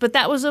balloons, but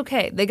that was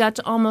okay. They got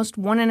to almost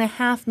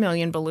 1.5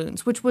 million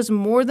balloons, which was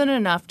more than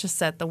enough to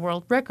set the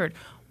world record.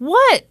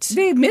 What?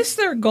 They missed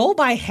their goal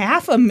by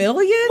 500,000?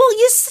 Well,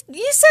 you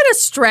set a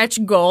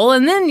stretch goal,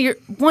 and then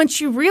once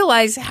you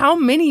realize how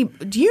many,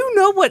 do you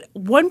know what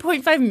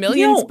 1.5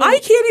 million? No, I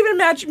can't even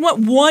imagine what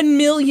 1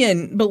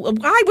 million.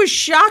 I was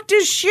shocked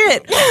as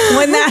shit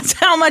when that's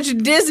how much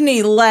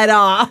Disney let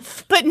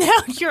off. But now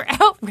you're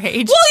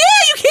outraged. Well,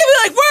 yeah, you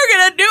can't be we're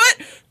going to do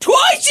it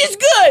twice as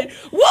good.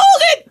 We'll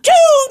get 2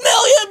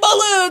 million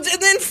balloons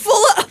and then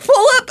pull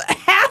up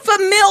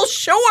 500,000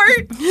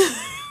 short.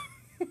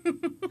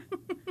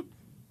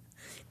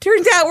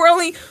 Turns out we're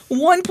only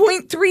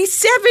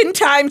 1.37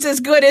 times as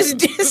good as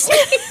Disney.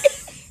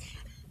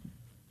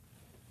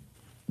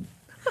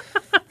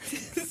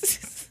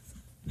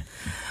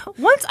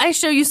 Once I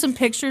show you some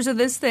pictures of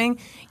this thing,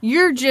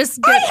 you're just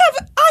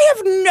I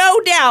have no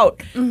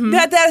doubt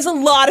that is a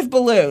lot of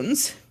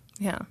balloons.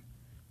 Yeah.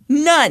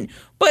 None.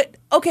 But,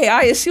 okay,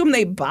 I assume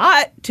they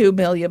bought 2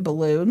 million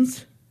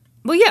balloons.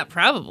 Well, yeah,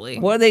 probably.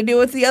 What do they do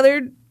with the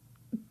other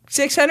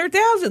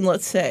 600,000,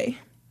 let's say?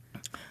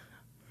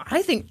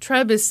 I think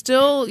Treb is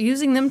still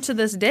using them to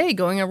this day,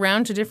 going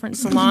around to different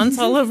salons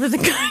all over the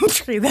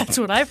country. That's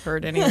what I've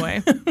heard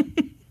anyway.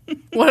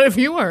 What have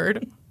you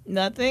heard?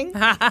 Nothing.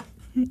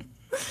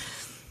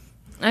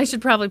 I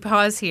should probably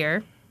pause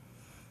here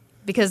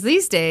because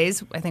these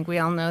days, I think we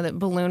all know that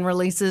balloon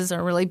releases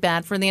are really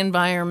bad for the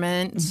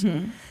environment.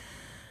 Mm-hmm.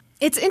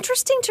 It's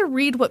interesting to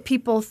read what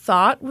people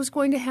thought was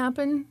going to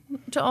happen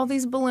to all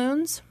these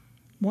balloons.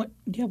 What?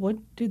 Yeah, what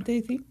did they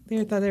think?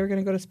 They thought they were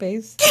going to go to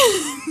space?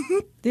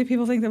 Did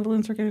people think the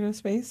balloons were going to go to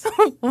space?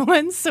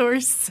 One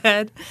source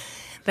said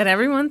that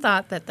everyone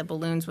thought that the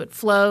balloons would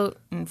float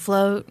and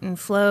float and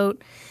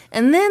float,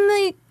 and then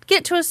they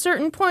get to a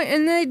certain point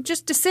and they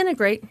just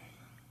disintegrate.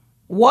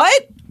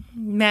 What?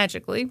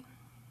 Magically.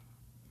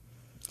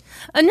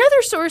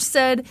 Another source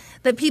said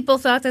that people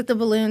thought that the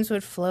balloons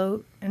would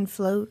float and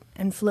float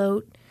and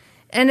float,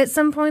 and at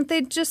some point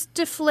they'd just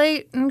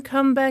deflate and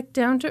come back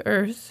down to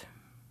Earth.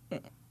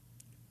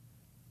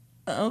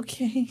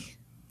 Okay.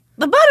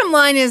 The bottom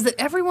line is that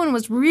everyone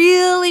was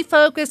really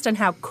focused on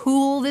how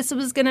cool this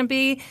was going to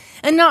be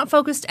and not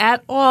focused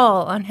at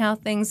all on how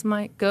things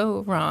might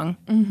go wrong.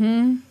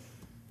 Mm-hmm.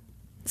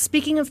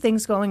 Speaking of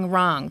things going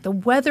wrong, the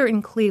weather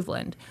in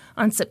Cleveland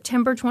on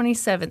September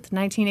 27th,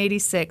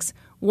 1986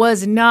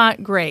 was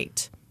not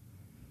great.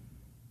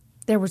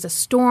 There was a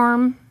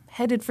storm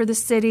headed for the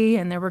city,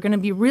 and there were going to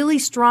be really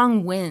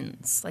strong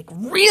winds, like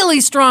really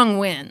strong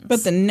winds.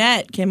 But the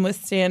net can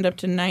withstand up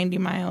to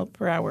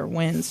 90-mile-per-hour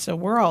winds, so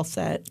we're all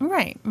set.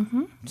 Right.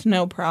 Mm-hmm. It's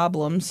no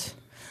problems.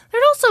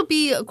 There'd also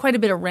be quite a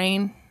bit of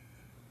rain.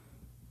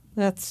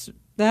 That's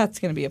going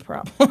to be a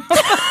problem.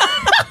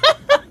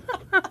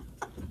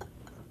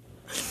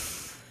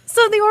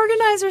 So the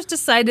organizers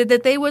decided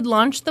that they would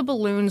launch the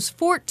balloons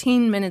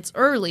 14 minutes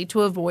early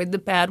to avoid the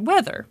bad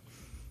weather.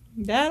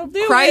 That'll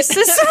do Crisis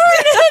it.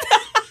 averted.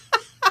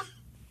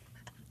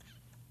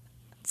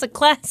 It's a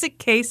classic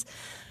case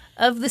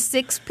of the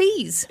 6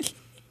 Ps.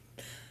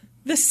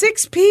 The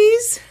 6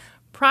 Ps?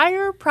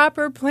 Prior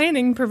proper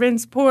planning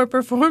prevents poor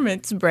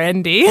performance,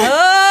 Brandy.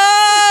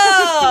 Oh!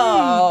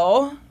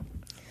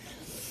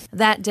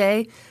 That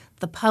day,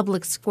 the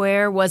public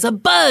square was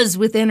abuzz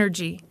with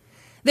energy.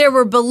 There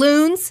were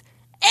balloons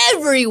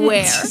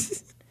everywhere.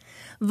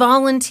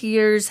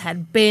 Volunteers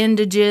had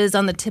bandages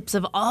on the tips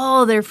of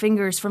all their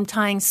fingers from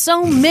tying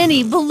so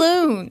many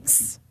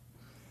balloons.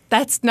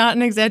 That's not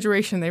an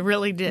exaggeration. They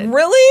really did.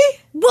 Really?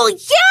 Well, yeah.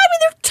 I mean,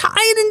 they're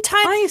tied and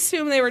tied. I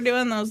assume they were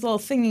doing those little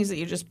thingies that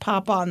you just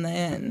pop on the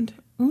end.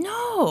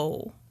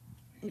 No.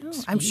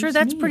 I'm sure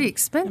that's pretty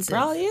expensive. It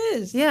probably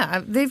is.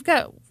 Yeah, they've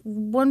got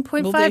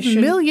 1.5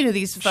 million of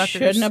these fuckers.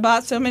 Shouldn't have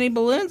bought so many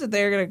balloons if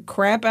they were going to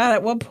crap out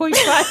at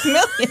 1.5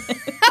 million.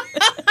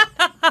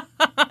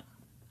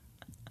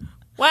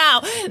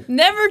 Wow.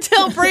 Never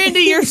tell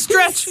Brandy your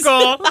stretch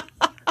goal.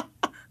 I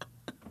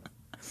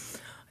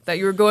thought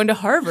you were going to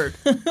Harvard.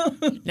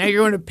 Now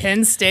you're going to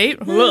Penn State?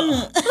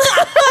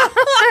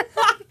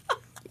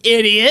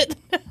 Idiot.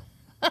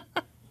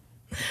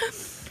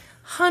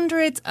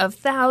 Hundreds of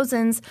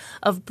thousands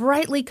of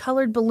brightly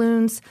colored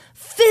balloons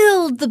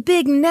filled the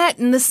big net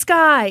in the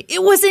sky.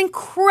 It was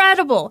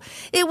incredible.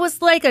 It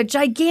was like a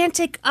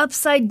gigantic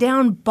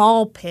upside-down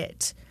ball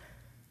pit.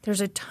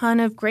 There's a ton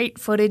of great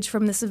footage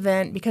from this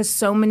event because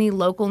so many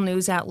local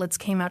news outlets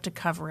came out to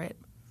cover it.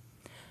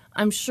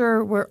 I'm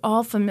sure we're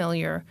all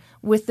familiar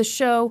with the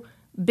show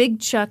Big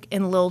Chuck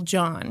and Lil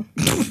Jon.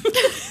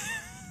 It's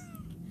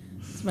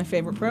my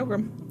favorite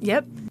program.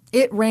 Yep.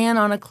 It ran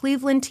on a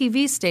Cleveland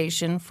TV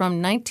station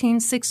from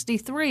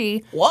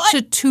 1963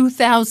 to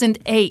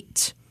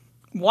 2008.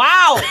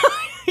 Wow.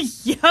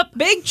 Yep.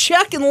 Big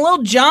Chuck and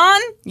Lil Jon?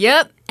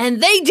 Yep.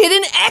 And they did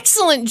an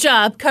excellent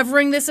job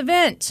covering this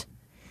event.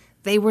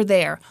 They were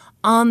there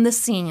on the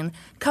scene,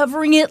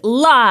 covering it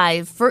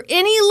live for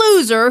any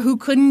loser who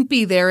couldn't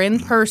be there in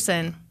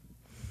person.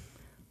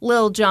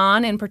 Lil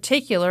Jon, in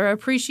particular,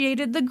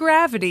 appreciated the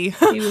gravity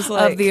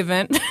of the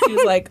event. He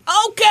was like,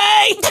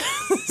 okay.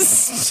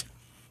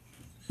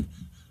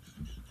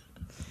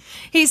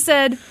 He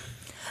said,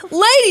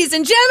 "Ladies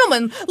and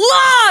gentlemen,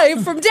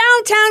 live from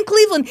downtown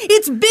Cleveland,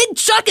 it's Big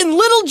Chuck and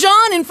Little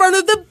John in front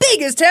of the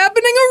biggest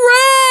happening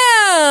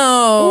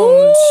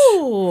around."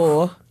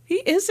 Ooh, he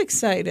is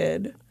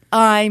excited.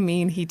 I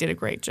mean, he did a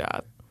great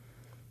job.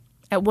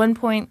 At one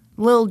point,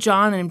 Lil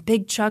Jon and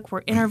Big Chuck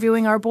were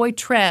interviewing our boy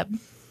Treb.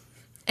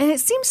 And it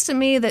seems to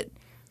me that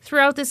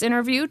throughout this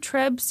interview,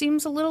 Treb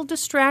seems a little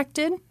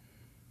distracted.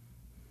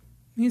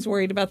 He's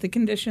worried about the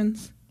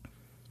conditions.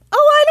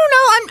 Oh, I don't know.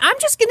 I'm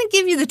just going to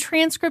give you the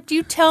transcript.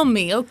 You tell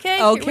me,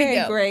 okay?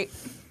 Okay, great.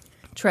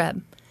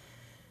 Treb.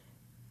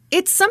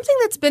 It's something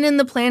that's been in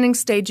the planning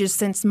stages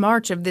since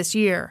March of this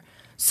year.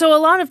 So a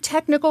lot of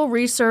technical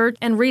research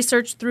and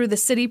research through the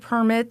city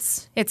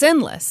permits, it's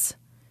endless.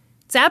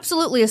 It's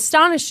absolutely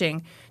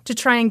astonishing to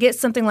try and get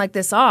something like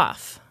this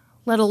off,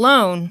 let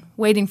alone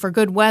waiting for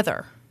good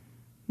weather.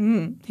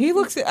 He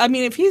looks, I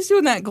mean, if he's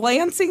doing that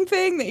glancing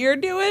thing that you're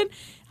doing,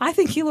 I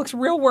think he looks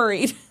real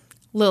worried.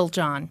 Lil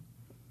Jon.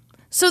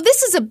 So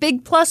this is a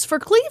big plus for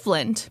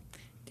Cleveland.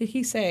 Did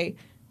he say,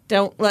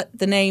 don't let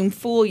the name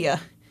fool you?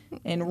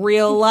 In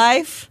real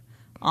life,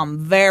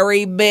 I'm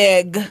very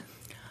big.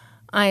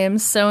 I am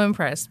so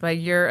impressed by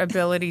your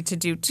ability to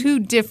do 2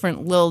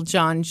 different Lil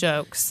Jon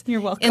jokes. You're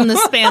welcome. In the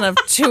span of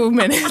 2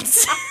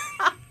 minutes.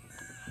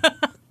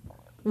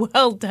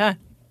 Well done.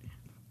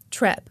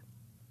 Treb.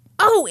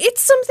 Oh,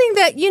 it's something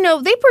that,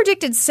 they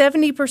predicted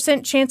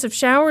 70% chance of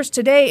showers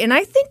today, and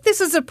I think this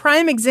is a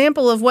prime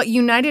example of what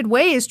United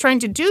Way is trying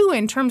to do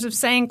in terms of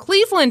saying,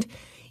 Cleveland,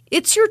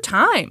 it's your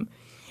time.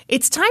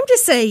 It's time to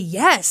say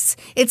yes.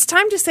 It's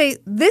time to say,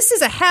 this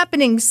is a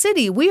happening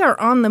city. We are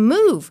on the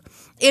move.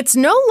 It's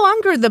no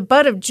longer the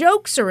butt of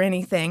jokes or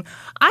anything.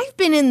 I've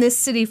been in this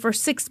city for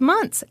 6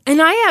 months,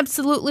 and I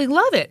absolutely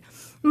love it.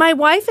 My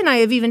wife and I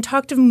have even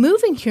talked of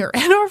moving here,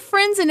 and our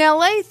friends in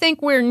LA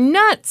think we're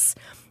nuts.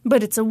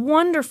 But it's a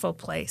wonderful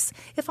place.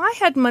 If I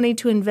had money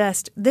to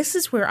invest, this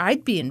is where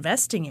I'd be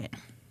investing it.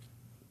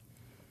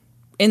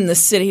 In the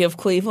city of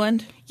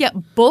Cleveland? Yeah,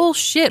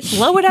 bullshit.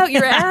 Blow it out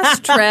your ass,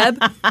 Treb.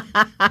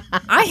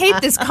 I hate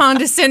this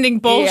condescending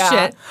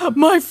bullshit. Yeah.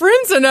 My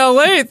friends in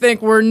LA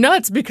think we're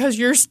nuts because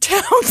your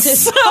town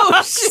so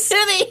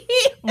shitty.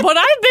 But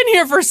I've been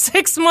here for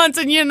 6 months,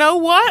 and you know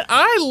what?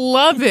 I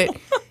love it.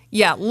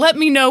 Yeah, let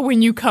me know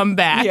when you come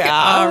back. Yeah.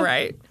 All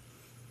right.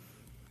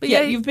 But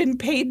yeah, you've been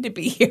paid to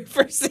be here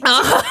for 6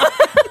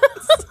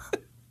 months.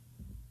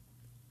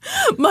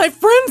 My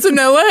friends in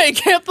LA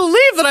can't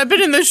believe that I've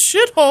been in this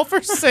shithole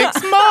for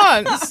 6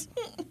 months.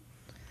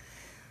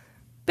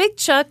 Big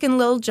Chuck and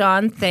Lil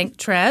Jon thanked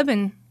Treb,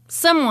 and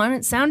someone,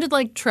 it sounded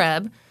like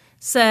Treb,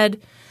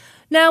 said,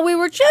 now we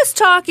were just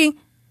talking,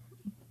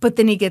 but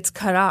then he gets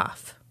cut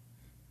off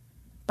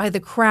by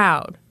the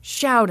crowd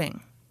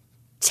shouting,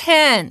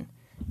 10,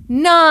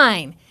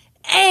 9,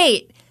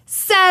 8,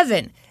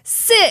 7,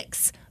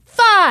 6,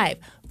 5,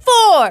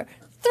 4,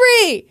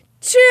 3,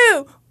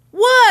 2,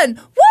 1.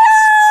 Woo!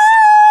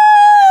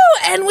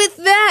 And with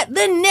that,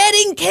 the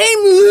netting came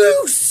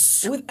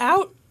loose.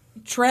 Without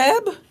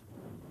Treb?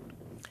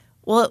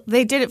 Well,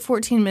 they did it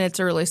 14 minutes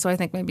early, so I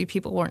think maybe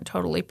people weren't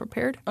totally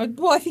prepared.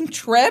 Well, I think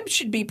Treb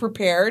should be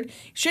prepared.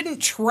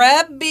 Shouldn't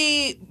Treb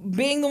be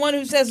being the one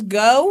who says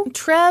go?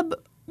 Treb...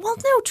 Well,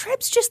 no,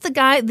 Treb's just the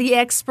guy, the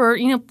expert.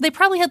 They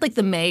probably had like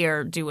the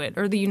mayor do it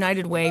or the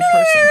United Way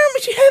person.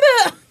 But you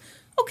had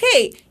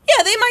okay,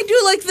 yeah, they might do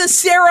like the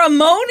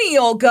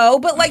ceremonial go,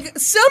 but like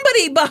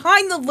somebody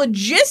behind the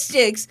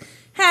logistics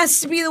has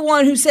to be the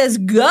one who says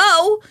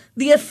go,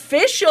 the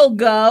official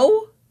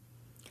go.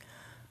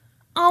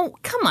 Oh,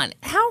 come on.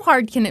 How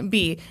hard can it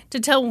be to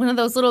tell one of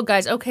those little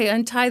guys, okay,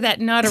 untie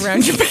that knot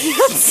around your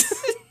pants?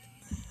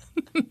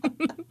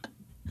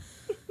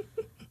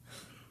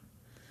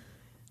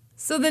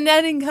 So the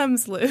netting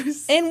comes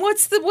loose. And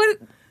what's the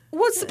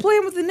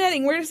plan with the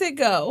netting? Where does it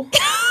go?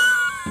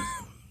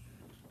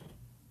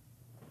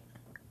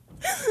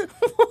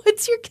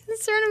 What's your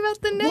concern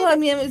about the netting? Well, I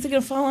mean, is it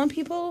going to fall on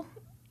people?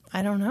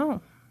 I don't know.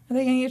 Are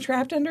they going to get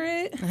trapped under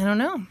it? I don't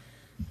know.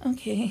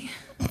 Okay.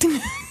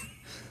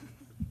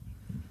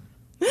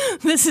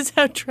 This is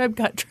how Treb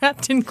got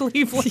trapped in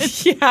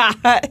Cleveland.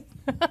 Yeah.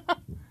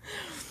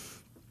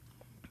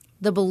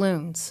 The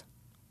balloons.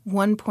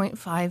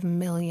 1.5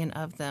 million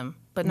of them,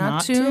 but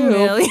not 2 2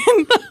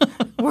 million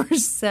were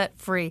set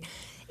free.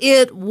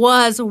 It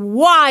was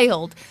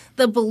wild.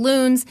 The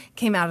balloons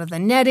came out of the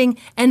netting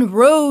and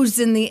rose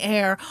in the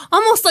air,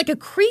 almost like a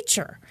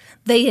creature.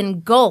 They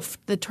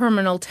engulfed the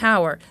terminal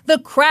tower. The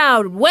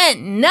crowd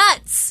went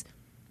nuts.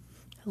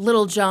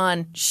 Little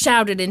Jon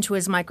shouted into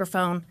his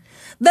microphone,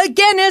 "The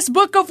Guinness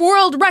Book of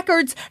World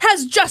Records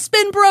has just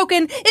been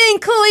broken in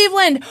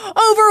Cleveland.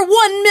 Over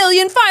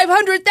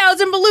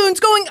 1,500,000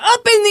 balloons going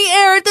up in the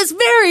air at this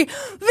very,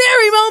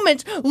 very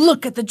moment.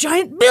 Look at the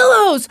giant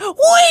billows.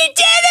 We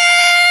did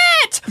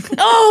it!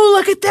 Oh,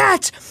 look at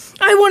that.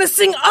 I want to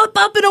sing Up,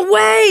 Up, and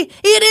Away.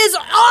 It is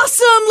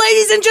awesome,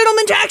 ladies and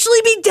gentlemen, to actually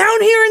be down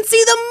here and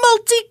see the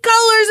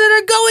multicolors that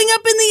are going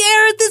up in the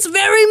air at this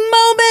very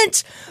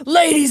moment.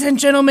 Ladies and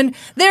gentlemen,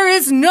 there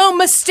is no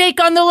mistake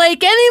on the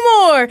lake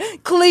anymore.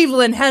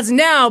 Cleveland has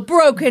now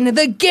broken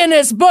the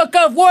Guinness Book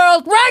of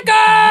World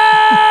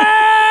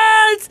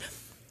Records."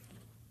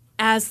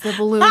 As the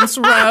balloons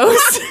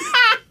rose,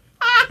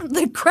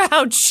 the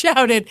crowd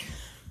shouted,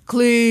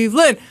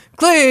 "Cleveland,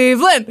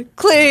 Cleveland,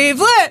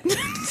 Cleveland."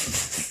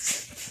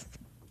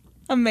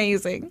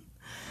 Amazing.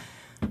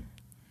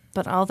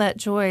 But all that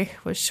joy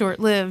was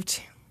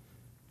short-lived.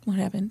 What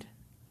happened?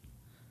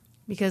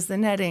 Because the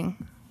netting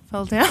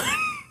fell down.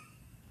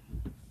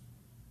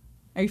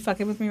 Are you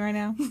fucking with me right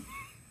now?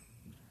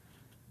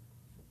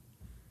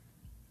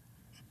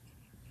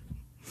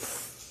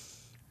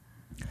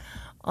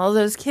 All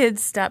those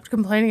kids stopped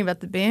complaining about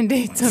the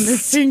Band-Aids on their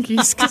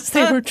pinkies because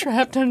they were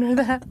trapped under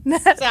that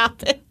net.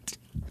 Stop it.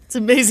 It's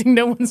amazing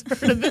no one's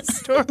heard of this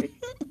story.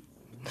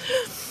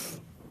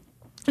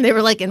 They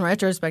were like, in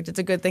retrospect, it's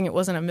a good thing it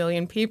wasn't 1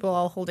 million people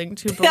all holding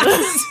 2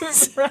 balloons.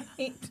 That's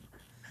right.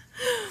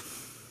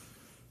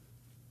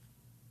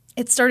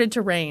 It started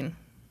to rain,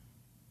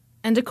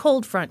 and a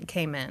cold front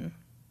came in.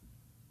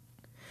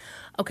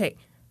 Okay,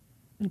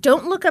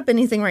 don't look up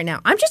anything right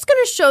now. I'm just going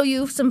to show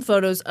you some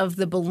photos of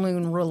the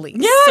balloon release.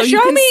 Yeah, so you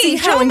show can me. see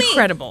how Show me.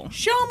 incredible.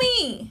 Show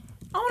me.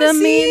 I want The to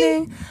see.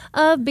 meaning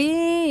of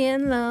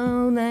being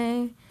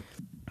lonely.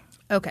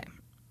 Okay.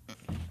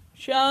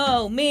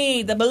 Show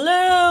me the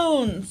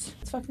balloons.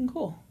 It's fucking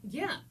cool.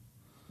 Yeah.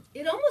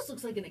 It almost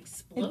looks like an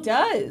explosion. It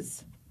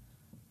does.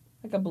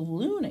 Like a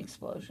balloon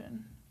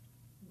explosion.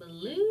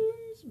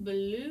 Balloons,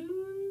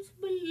 balloons,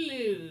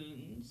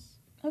 balloons.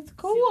 That's See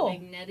the cool.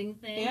 big netting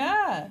thing?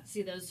 Yeah.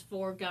 See those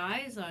 4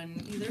 guys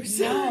on either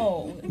side?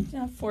 No, there's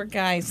not 4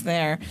 guys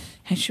there.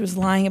 And she was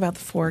lying about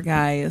the 4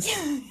 guys.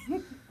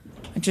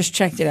 I just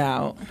checked it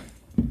out.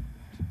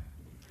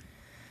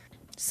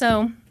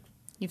 So,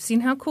 you've seen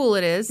how cool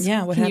it is.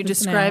 Yeah, what Can you happens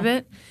describe now?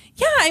 it?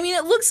 Yeah, I mean,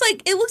 it looks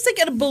like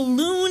a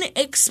balloon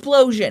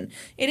explosion.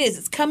 It is.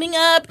 It's coming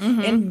up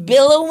and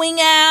billowing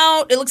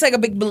out. It looks like a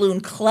big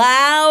balloon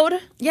cloud.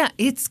 Yeah,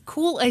 it's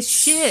cool as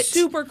shit.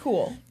 Super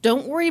cool.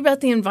 Don't worry about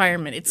the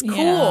environment. It's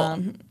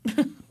cool.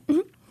 Yeah.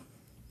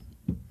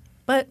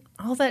 But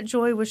all that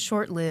joy was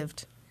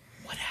short-lived.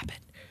 What happened?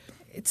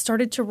 It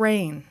started to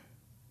rain.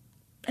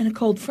 And a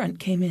cold front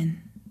came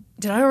in.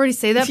 Did I already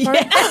say that part?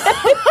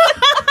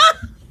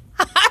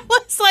 I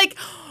was like,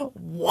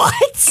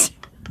 what?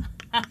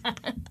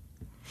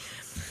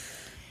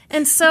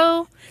 And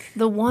so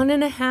the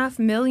 1.5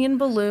 million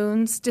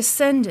balloons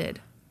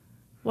descended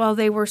while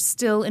they were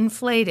still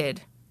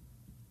inflated.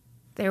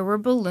 There were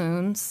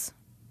balloons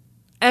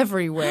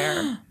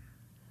everywhere.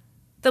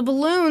 The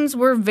balloons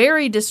were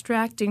very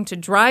distracting to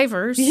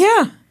drivers.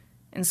 Yeah.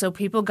 And so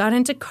people got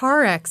into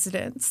car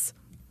accidents.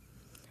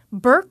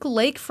 Burke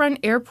Lakefront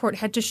Airport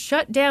had to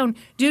shut down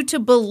due to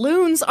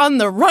balloons on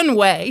the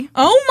runway.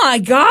 Oh my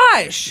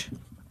gosh.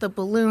 The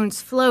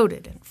balloons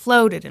floated and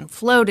floated and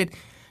floated,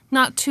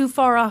 not too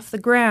far off the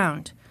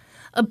ground.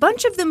 A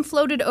bunch of them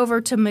floated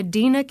over to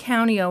Medina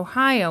County,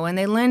 Ohio, and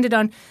they landed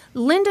on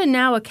Linda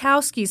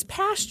Nowakowski's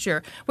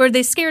pasture, where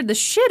they scared the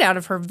shit out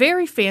of her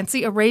very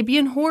fancy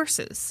Arabian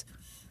horses.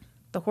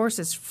 The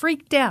horses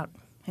freaked out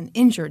and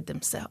injured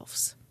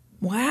themselves.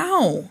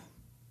 Wow.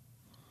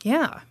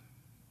 Yeah.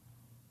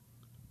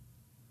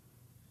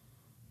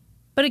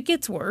 But it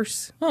gets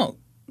worse. Oh,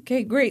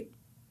 okay, great.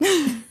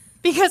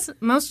 Because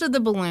most of the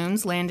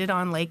balloons landed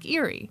on Lake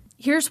Erie.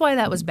 Here's why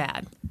that was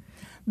bad.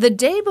 The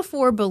day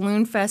before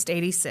Balloon Fest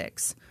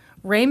 86,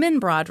 Raymond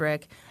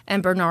Broderick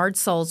and Bernard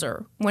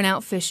Sulzer went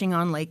out fishing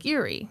on Lake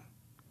Erie.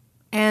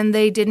 And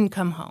they didn't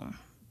come home.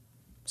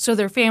 So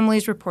their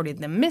families reported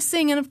them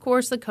missing, and of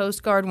course the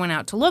Coast Guard went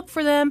out to look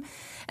for them.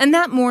 And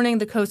that morning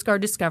the Coast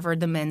Guard discovered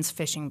the men's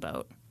fishing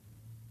boat.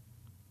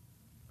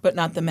 But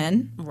not the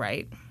men?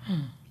 Right.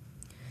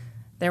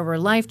 There were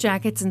life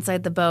jackets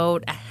inside the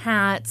boat, a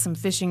hat, some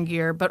fishing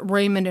gear, but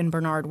Raymond and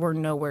Bernard were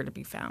nowhere to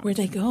be found. Where'd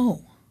they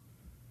go?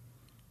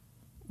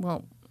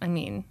 Well, I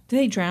mean, Did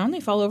they drown? They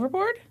fall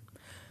overboard?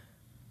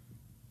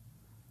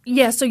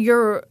 yeah, so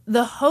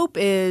the hope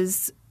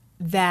is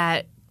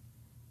that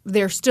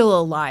they're still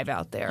alive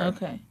out there.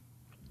 Okay.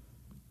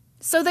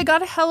 So they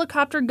got a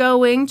helicopter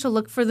going to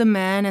look for the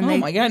men, and Oh they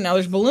my God, now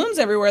there's balloons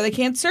everywhere. They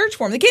can't search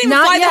for them. They can't even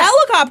Not fly yet. the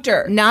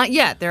helicopter. Not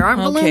yet. There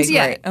aren't balloons Okay,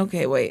 yet. great.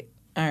 Okay, wait.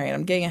 All right,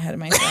 I'm getting ahead of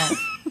myself.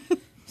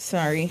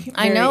 Sorry.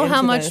 I Very know how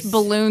into much this.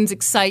 balloons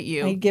excite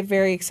you. I get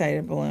very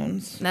excited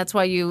balloons. That's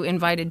why you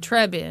invited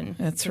Treb in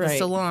That's to the right.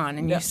 salon,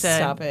 and Yeah, you said,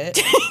 stop it.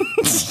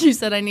 you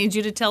said, I need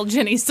you to tell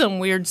Jenny some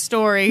weird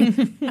story.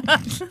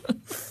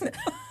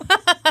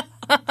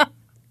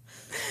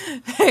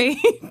 Hey,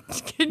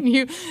 can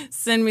you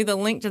send me the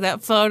link to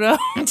that photo?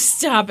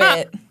 Stop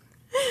it.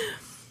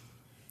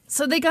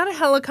 So they got a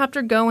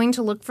helicopter going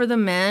to look for the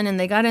men, and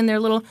they got in their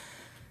little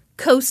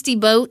coasty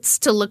boats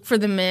to look for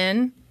the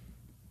men.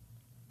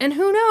 And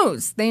who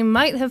knows, they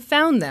might have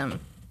found them.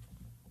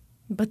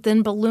 But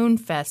then Balloon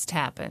Fest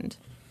happened.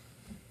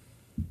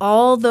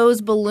 All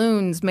those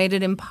balloons made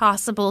it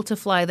impossible to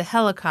fly the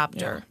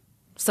helicopter,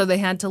 so they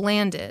had to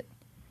land it.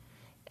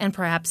 And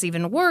perhaps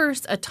even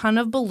worse, a ton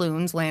of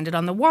balloons landed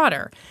on the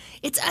water.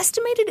 It's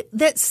estimated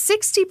that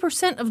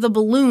 60% of the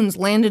balloons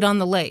landed on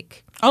the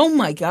lake. Oh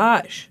my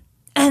gosh.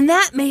 And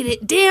that made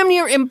it damn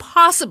near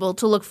impossible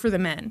to look for the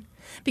men.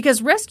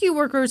 Because rescue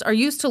workers are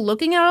used to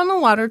looking out on the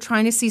water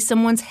trying to see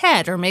someone's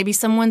head or maybe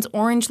someone's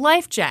orange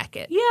life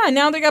jacket. Yeah,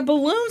 now they got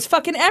balloons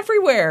fucking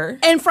everywhere.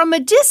 And from a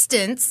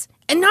distance,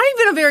 and not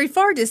even a very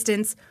far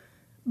distance,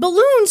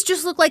 balloons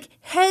just look like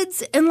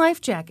heads and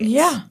life jackets.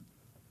 Yeah.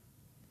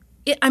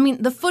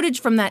 The footage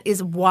from that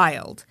is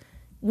wild.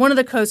 One of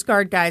the Coast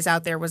Guard guys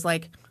out there was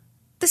like,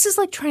 this is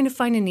like trying to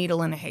find a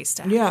needle in a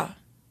haystack. Yeah.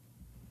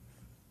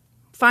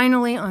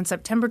 Finally, on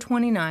September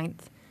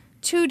 29th,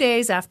 2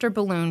 days after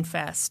Balloon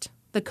Fest,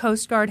 the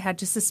Coast Guard had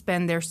to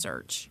suspend their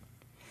search.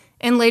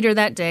 And later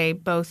that day,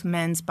 both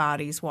men's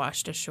bodies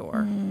washed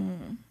ashore.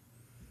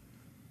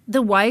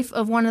 The wife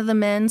of one of the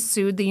men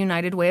sued the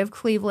United Way of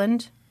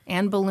Cleveland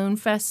and Balloon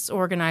Fest's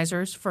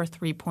organizers for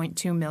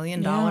 $3.2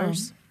 million. Yeah.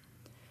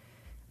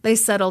 They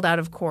settled out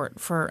of court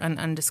for an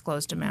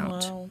undisclosed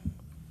amount. Wow.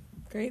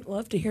 Great.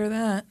 Love to hear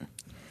that.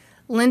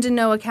 Linda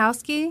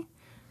Nowakowski.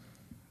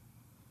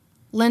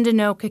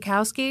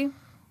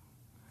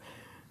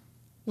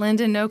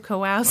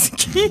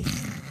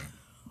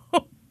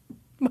 Oh,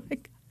 my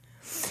God.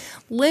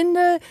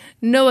 Linda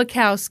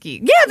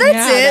Nowakowski. Yeah,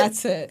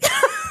 that's it.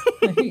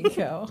 There you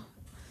go.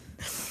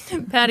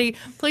 Patty,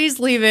 please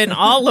leave in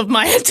all of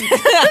my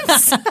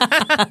attempts.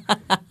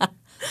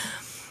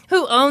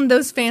 Who owned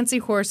those fancy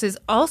horses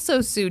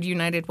also sued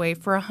United Way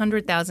for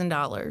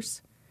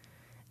 $100,000.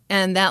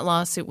 And that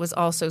lawsuit was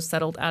also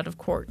settled out of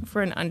court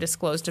for an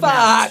undisclosed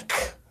amount.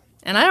 Fuck.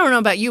 And I don't know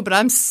about you, but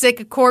I'm sick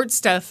of court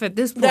stuff at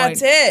this point.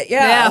 That's it.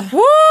 Yeah.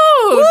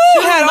 Woo!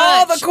 Had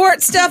all the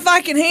court stuff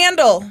I can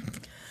handle.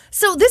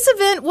 So this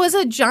event was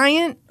a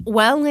giant,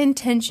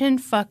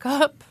 well-intentioned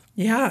fuck-up.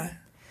 Yeah.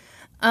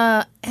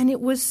 And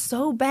it was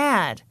so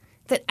bad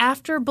that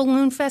after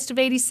Balloon Fest of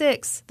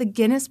 86, the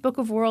Guinness Book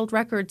of World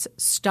Records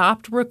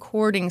stopped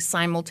recording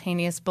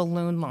simultaneous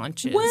balloon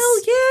launches. Well,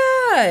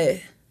 yeah.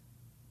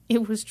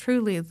 It was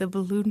truly the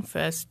Balloon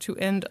Fest to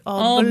end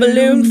All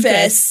balloon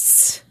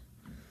fests.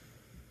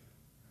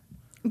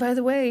 By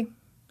the way,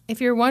 if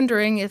you're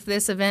wondering if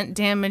this event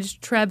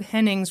damaged Treb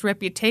Henning's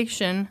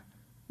reputation,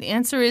 the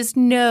answer is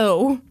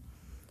no.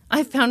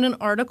 I found an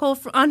article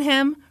on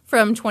him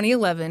from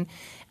 2011,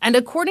 and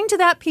according to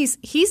that piece,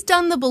 he's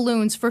done the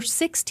balloons for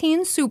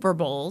 16 Super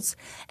Bowls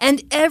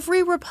and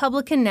every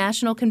Republican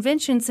National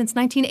Convention since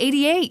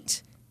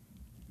 1988.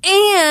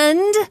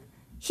 And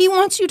he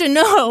wants you to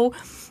know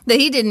that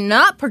he did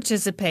not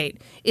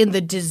participate in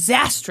the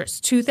disastrous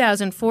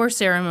 2004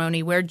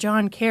 ceremony where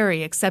John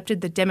Kerry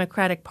accepted the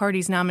Democratic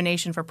Party's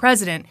nomination for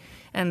president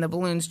and the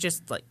balloons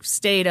just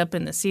stayed up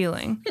in the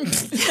ceiling.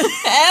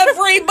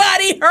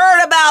 Everybody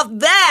heard about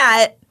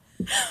that.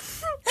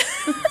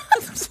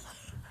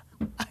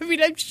 I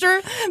mean, I'm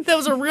sure that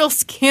was a real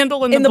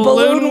scandal in the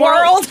balloon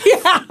world.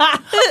 Yeah.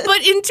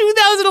 But in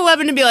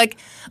 2011 to be like,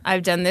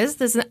 I've done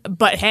this,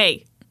 but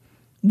hey.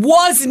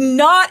 Was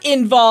not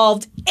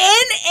involved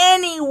in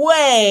any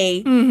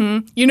way.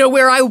 Mm-hmm. You know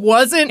where I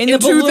wasn't in the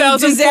balloon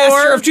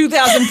disaster of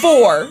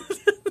 2004.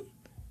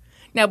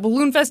 Now,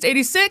 Balloon Fest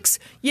 86,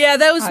 yeah,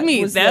 that was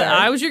me.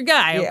 I was your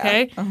guy,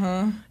 okay? Yeah.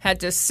 Uh-huh.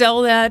 Had to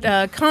sell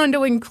that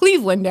condo in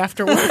Cleveland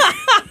afterward.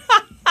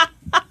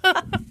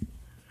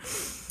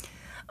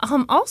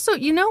 Also,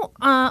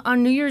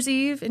 on New Year's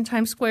Eve in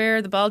Times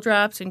Square, the ball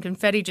drops and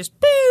confetti just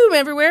boom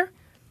everywhere.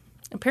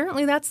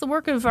 Apparently, that's the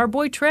work of our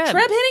boy Treb.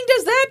 Treb Henning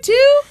does that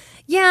too?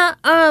 Yeah.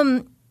 I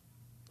found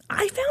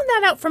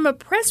that out from a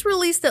press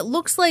release that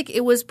looks like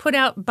it was put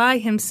out by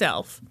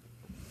himself.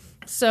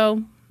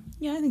 So,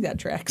 yeah, I think that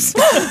tracks.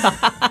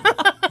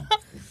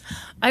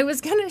 I was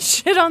going to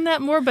shit on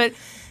that more, but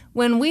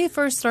when we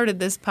first started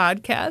this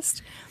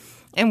podcast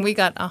and we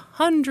got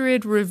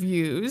 100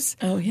 reviews,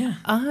 oh yeah,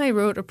 I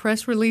wrote a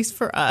press release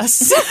for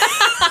us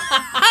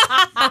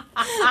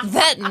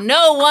that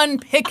no one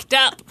picked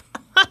up.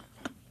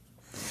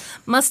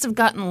 Must have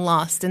gotten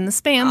lost in the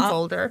spam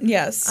folder.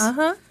 Yes.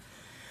 Uh-huh.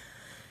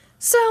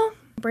 So,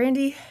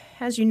 Brandy,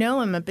 as you know,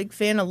 I'm a big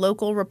fan of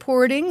local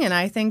reporting, and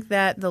I think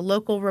that the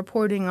local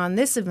reporting on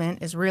this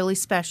event is really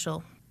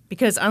special.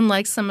 Because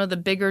unlike some of the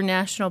bigger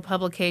national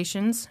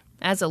publications,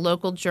 as a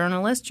local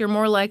journalist, you're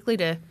more likely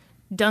to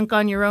dunk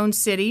on your own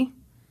city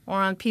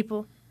or on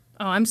people.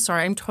 Oh, I'm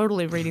sorry. I'm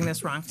totally reading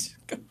this wrong.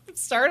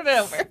 Start it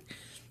over.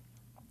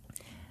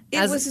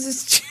 It was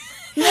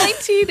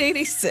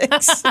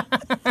 1986.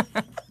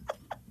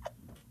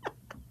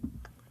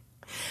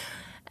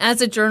 As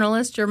a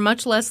journalist, you're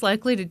much less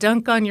likely to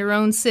dunk on your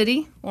own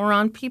city or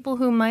on people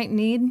who might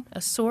need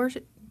a source,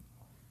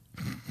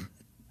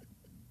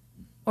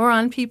 or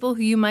on people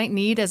who you might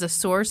need as a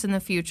source in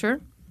the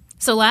future.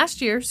 So last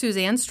year,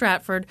 Suzanne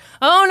Stratford.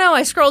 Oh no,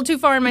 I scrolled too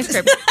far in my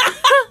script.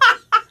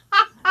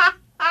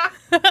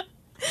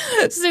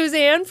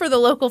 Suzanne, for the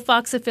local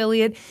Fox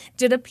affiliate,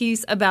 did a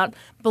piece about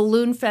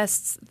Balloon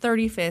Fest's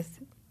 35th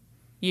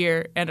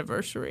year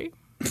anniversary.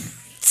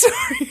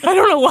 Sorry, I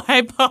don't know why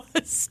I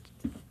paused.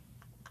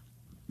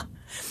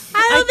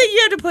 I don't think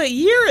you have to put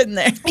year in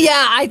there.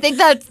 Yeah, I think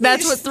that's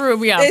what threw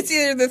me off. It's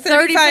either the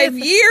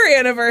 35-year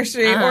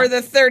anniversary or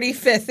the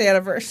 35th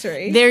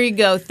anniversary. There you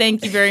go.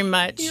 Thank you very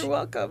much. You're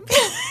welcome.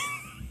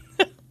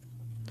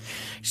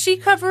 She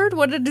covered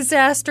what a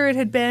disaster it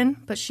had been,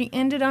 but she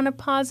ended on a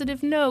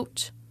positive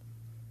note.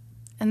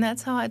 And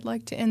that's how I'd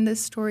like to end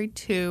this story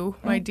too,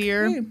 my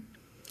dear.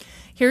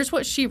 Here's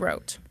what she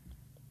wrote.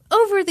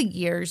 Over the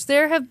years,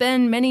 there have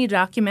been many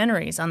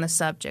documentaries on the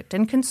subject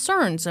and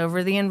concerns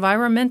over the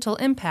environmental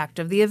impact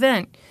of the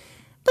event.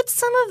 But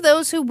some of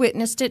those who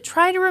witnessed it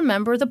try to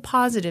remember the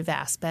positive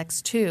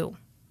aspects, too.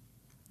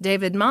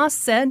 David Moss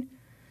said,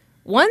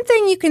 "One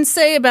thing you can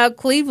say about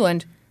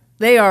Cleveland,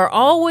 they are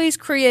always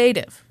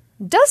creative.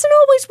 Doesn't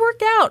always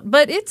work out,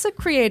 but it's a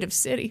creative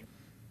city."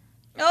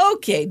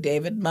 Okay,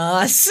 David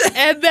Moss.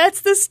 And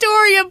that's the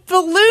story of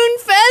Balloon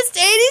Fest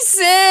 86.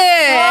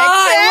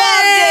 Oh,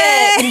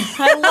 I loved it.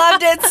 I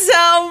loved it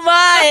so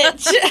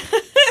much.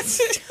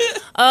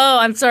 Oh,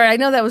 I'm sorry. I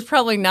know that was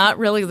probably not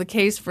really the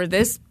case for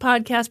this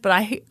podcast, but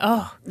I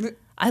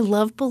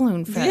love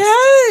Balloon Fest.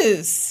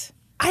 Yes.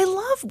 I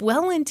love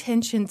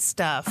well-intentioned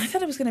stuff. I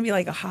thought it was going to be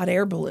like a hot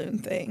air balloon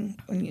thing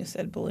when you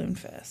said Balloon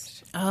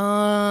Fest.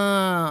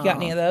 Oh. You got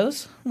any of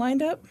those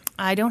lined up?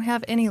 I don't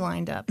have any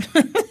lined up.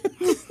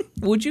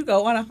 Would you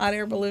go on a hot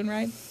air balloon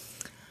ride?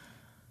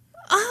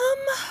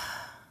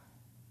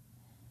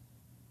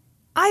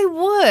 I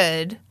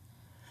would.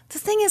 The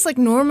thing is, like,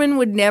 Norman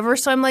would never,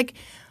 so I'm like,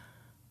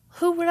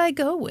 who would I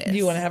go with? Do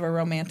you want to have a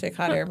romantic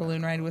hot air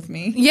balloon ride with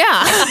me?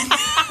 Yeah.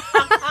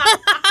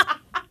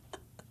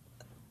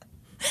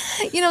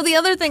 You know, the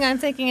other thing I'm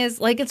thinking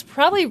is, like, it's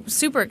probably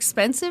super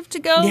expensive to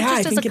go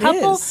just as a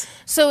couple.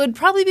 So it'd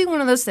probably be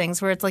one of those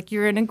things where it's like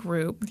you're in a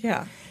group.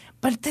 Yeah.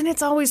 But then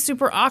it's always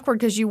super awkward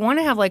because you want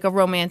to have, like, a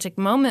romantic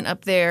moment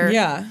up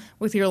there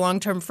with your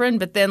long-term friend.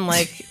 But then,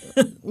 like,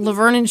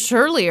 Laverne and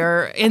Shirley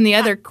are in the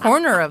other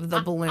corner of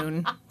the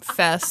Balloon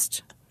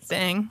Fest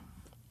thing.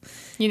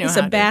 You know, it's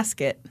a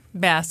basket.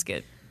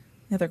 Basket.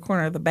 The other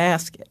corner of the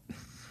basket.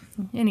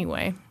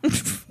 Anyway.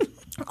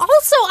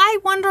 Also, I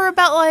wonder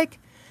about, like,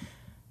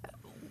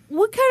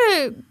 what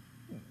kind of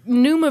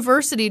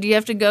Numiversity do you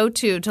have to go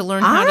to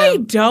learn how to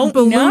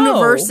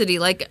Ballooniversity?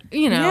 Like,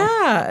 you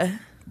know,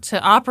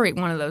 to operate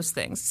one of those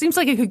things. Seems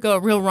like it could go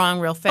real wrong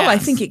real fast. Oh, I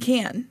think it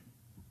can.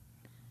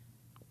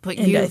 But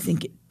I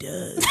think it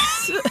does.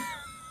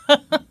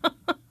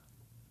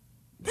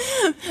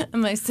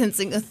 Am I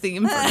sensing a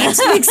theme for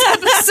next week's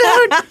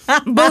episode?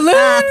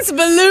 Balloons,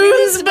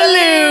 balloons,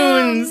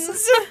 balloons.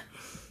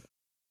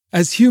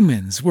 As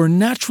humans, we're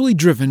naturally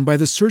driven by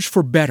the search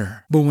for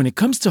better. But when it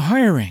comes to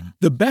hiring,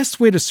 the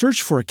best way to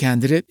search for a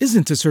candidate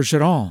isn't to search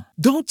at all.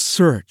 Don't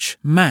search,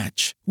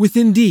 match with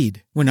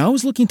Indeed. When I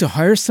was looking to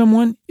hire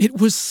someone, it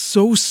was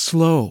so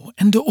slow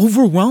and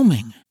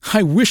overwhelming.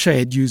 I wish I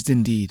had used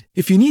Indeed.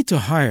 If you need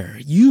to hire,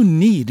 you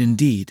need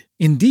Indeed.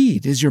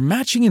 Indeed is your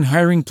matching and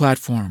hiring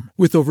platform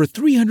with over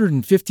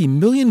 350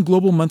 million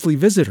global monthly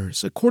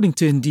visitors, according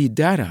to Indeed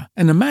data,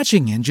 and a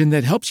matching engine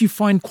that helps you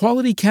find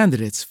quality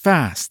candidates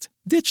fast.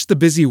 Ditch the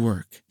busy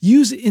work.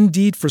 Use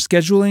Indeed for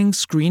scheduling,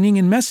 screening,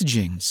 and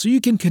messaging so you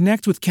can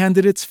connect with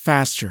candidates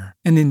faster.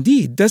 And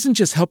Indeed doesn't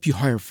just help you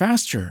hire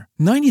faster.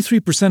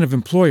 93% of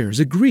employers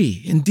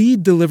agree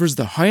Indeed delivers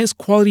the highest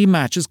quality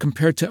matches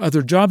compared to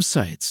other job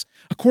sites,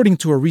 according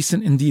to a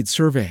recent Indeed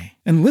survey.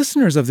 And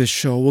listeners of this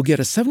show will get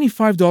a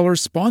 $75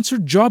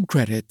 sponsored job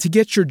credit to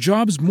get your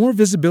jobs more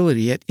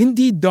visibility at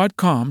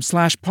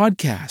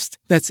Indeed.com/podcast.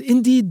 That's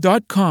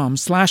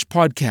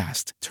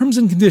Indeed.com/podcast. Terms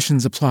and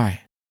conditions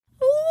apply.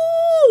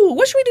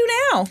 What should we do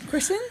now,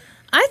 Kristen?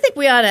 I think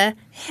we ought to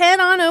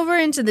head on over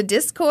into the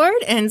Discord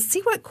and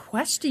see what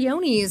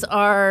questiones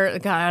are.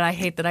 God, I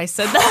hate that I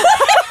said that.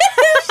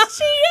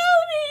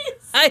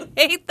 Questiones. I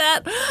hate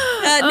that.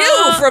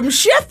 New from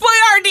Chef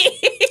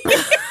Boyardee.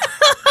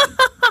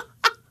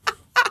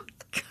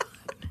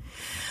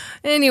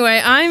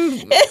 Anyway,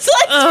 it's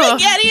like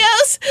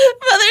SpaghettiOs,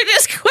 but they're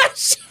just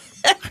question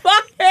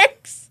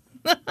marks.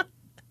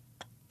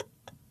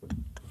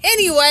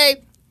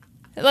 Anyway,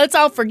 let's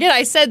all forget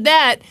I said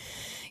that.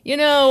 You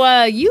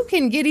know, you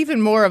can get even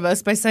more of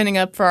us by signing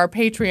up for our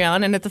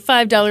Patreon. And at the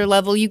 $5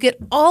 level, you get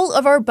all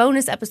of our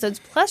bonus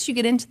episodes. Plus, you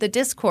get into the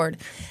Discord.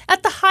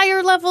 At the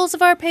higher levels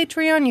of our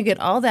Patreon, you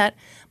get all that.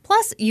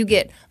 Plus, you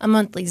get a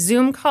monthly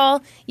Zoom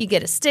call. You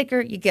get a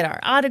sticker. You get our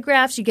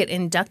autographs. You get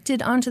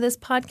inducted onto this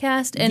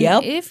podcast. And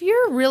if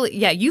you're really,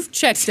 you've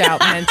checked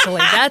out mentally.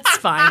 That's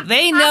fine.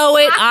 They know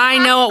it. I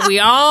know it. We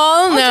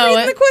all know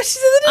it. The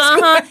questions of the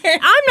Discord.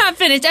 I'm not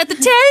finished. At the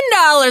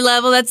 $10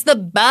 level, that's the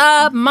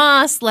Bob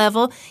Moss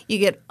level, you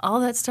get all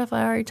that stuff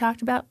I already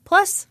talked about.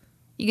 Plus,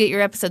 you get your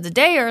episodes a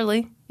day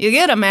early. You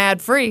get them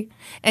ad-free.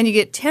 And you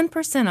get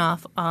 10%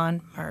 off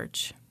on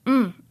merch.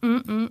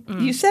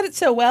 You said it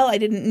so well, I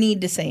didn't need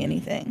to say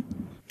anything.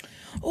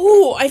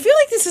 Ooh, I feel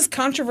like this is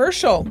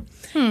controversial.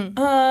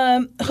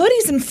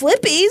 Hoodies and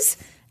Flippies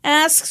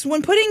asks,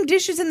 when putting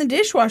dishes in the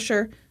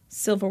dishwasher,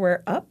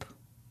 silverware up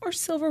or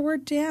silverware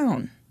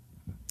down?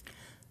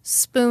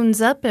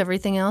 Spoons up,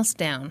 everything else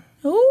down.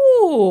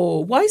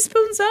 Ooh, why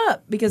spoons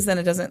up? Because then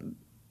it doesn't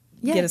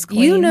get as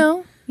clean. You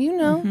know.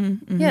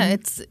 Yeah,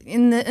 it's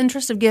in the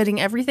interest of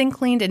getting everything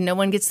cleaned and no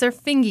one gets their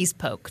fingies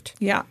poked.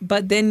 Yeah,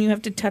 but then you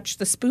have to touch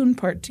the spoon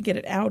part to get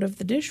it out of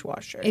the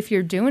dishwasher. If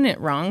you're doing it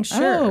wrong,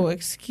 sure. Oh,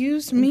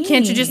 excuse me.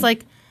 Can't you just,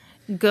 like,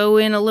 go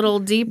in a little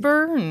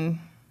deeper and...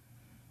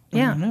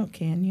 Yeah. I don't know,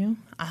 can you?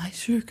 I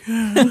sure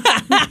can.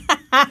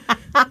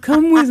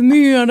 Come with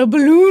me on a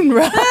balloon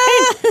ride.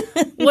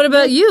 What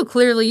about you?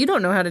 Clearly, you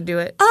don't know how to do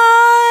it.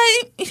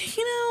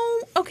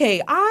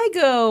 Okay, I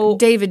go...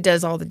 David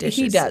does all the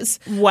dishes. He does.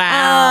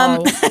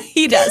 Wow.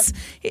 He does.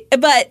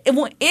 But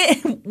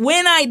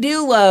when I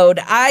do load,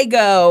 I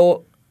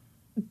go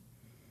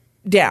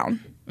down.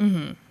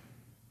 Mm-hmm.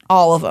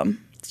 All of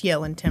them. It's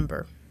yelling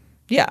timber.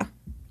 Yeah.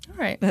 All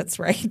right. That's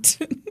right.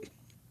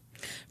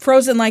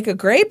 Frozen Like a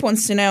Grape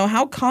wants to know,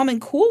 how calm and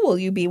cool will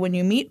you be when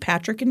you meet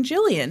Patrick and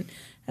Jillian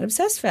at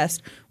Obsessed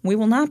Fest? We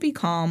will not be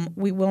calm.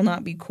 We will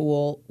not be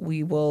cool.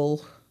 We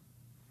will...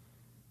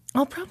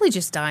 I'll probably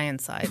just die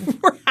inside.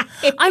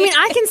 Right. I mean,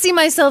 I can see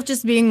myself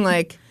just being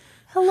like,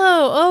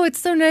 hello, oh, it's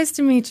so nice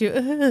to meet you.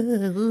 Yeah.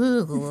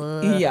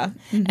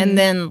 Mm-hmm. And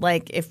then,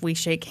 like, if we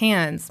shake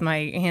hands, my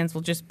hands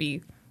will just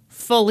be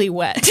fully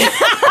wet.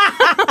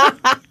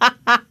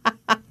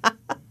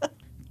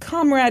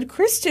 Comrade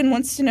Kristen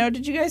wants to know,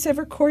 did you guys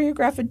ever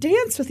choreograph a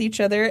dance with each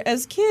other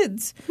as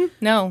kids?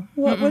 No.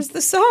 What was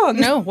the song?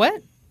 No,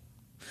 what?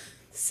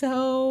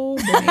 So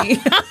many.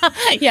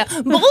 Yeah,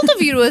 bold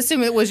of you to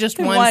assume it was just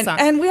one song.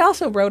 And we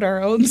also wrote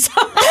our own songs.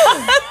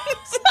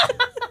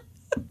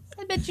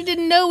 I bet you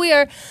didn't know we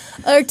are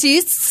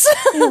artists.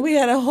 We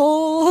had a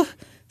whole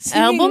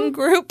album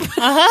group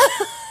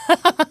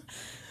that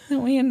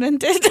we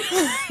invented.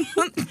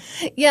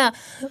 Yeah,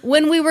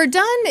 when we were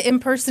done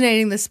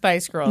impersonating the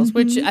Spice Girls,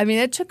 which, I mean,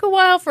 it took a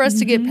while for us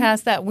to get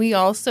past that, we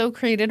also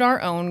created our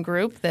own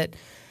group that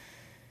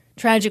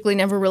tragically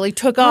never really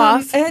took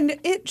off. And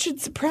it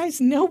should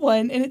surprise no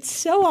one, and it's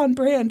so on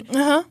brand,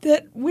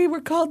 that we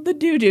were called the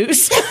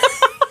Doo-Doos.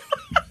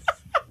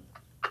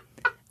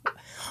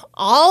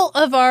 All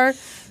of our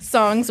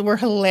songs were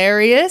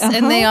hilarious,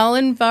 and they all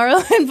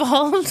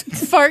involved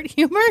fart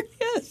humor.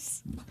 Yes.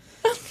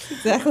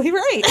 Exactly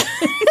right.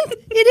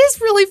 It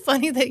is really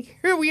funny that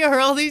here we are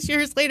all these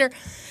years later.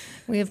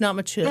 We have not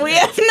matured. We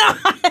have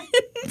not.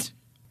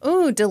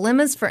 Ooh,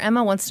 Dilemmas for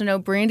Emma wants to know,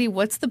 Brandy,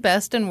 what's the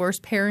best and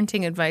worst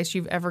parenting advice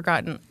you've ever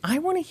gotten? I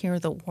want to hear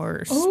the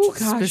worst. Oh,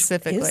 gosh.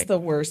 Specifically. What is the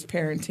worst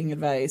parenting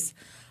advice?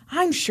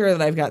 I'm sure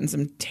that I've gotten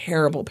some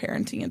terrible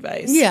parenting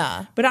advice.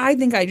 Yeah. But I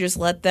think I just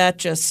let that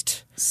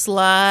just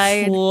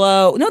slide.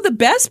 Flow. No, the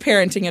best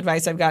parenting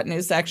advice I've gotten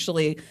is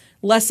actually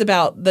less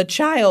about the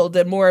child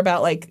and more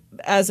about, like,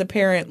 as a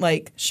parent,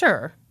 like,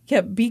 sure. Yeah,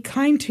 be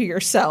kind to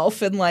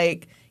yourself and,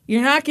 like,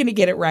 you're not going to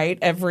get it right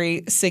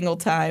every single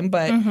time,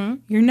 but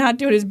you're not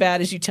doing as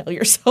bad as you tell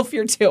yourself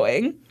you're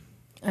doing.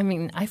 I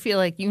mean, I feel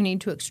like you need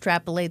to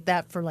extrapolate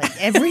that for, like,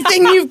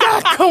 everything you've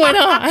got going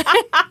on.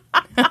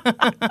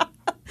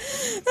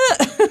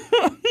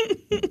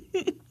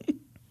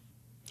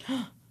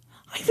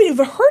 I haven't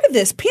even heard of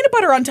this. Peanut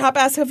Butter on Top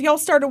asks, have y'all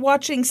started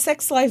watching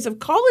Sex Lives of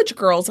College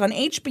Girls on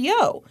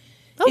HBO?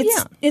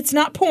 Oh, It's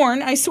not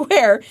porn, I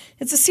swear.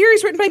 It's a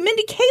series written by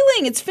Mindy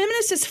Kaling. It's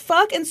feminist as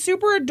fuck and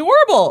super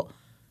adorable.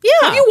 Yeah.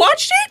 Have you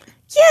watched it?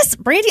 Yes,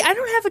 Brandy, I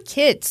don't have a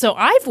kid, so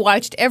I've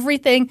watched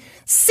everything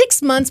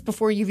 6 months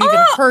before you've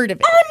even heard of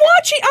it. I'm going to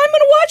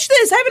watch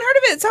this. I haven't heard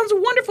of it. It sounds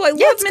wonderful. I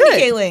love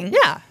Mindy Kaling.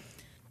 Yeah.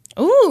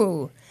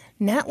 Ooh.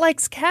 Nat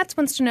Likes Cats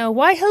wants to know,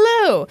 why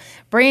hello?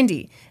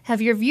 Brandy,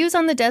 have your views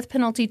on the death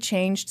penalty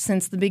changed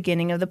since the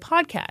beginning of the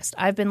podcast?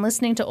 I've been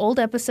listening to old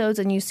episodes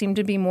and you seem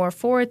to be more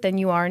for it than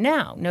you are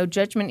now. No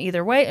judgment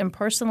either way. I'm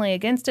personally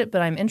against it,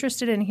 but I'm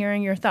interested in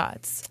hearing your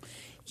thoughts.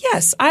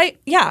 Yes, I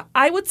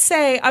would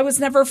say I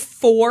was never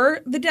for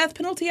the death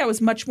penalty. I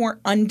was much more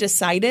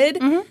undecided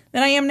than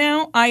I am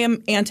now. I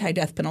am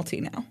anti-death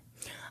penalty now.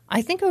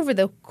 I think over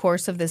the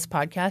course of this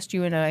podcast,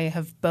 you and I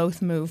have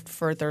both moved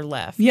further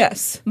left.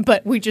 Yes.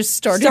 But we just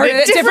started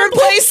at different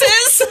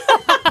places.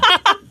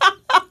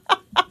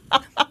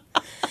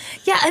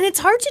 Yeah, and it's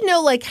hard to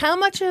know, like, how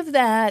much of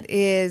that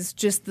is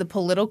just the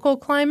political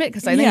climate,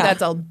 because I think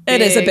that's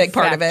it is a big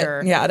part factor.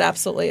 of it. Yeah, it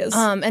absolutely is.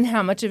 And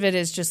how much of it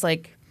is just,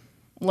 like,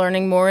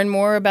 learning more and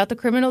more about the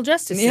criminal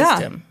justice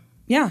system.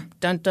 Yeah.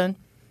 Dun, dun.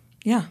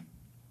 Yeah.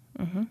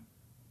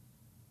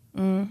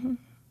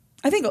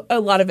 I think a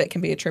lot of it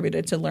can be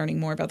attributed to learning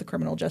more about the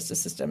criminal justice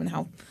system and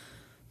how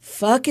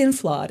fucking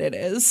flawed it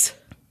is.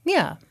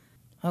 Yeah.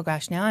 Oh,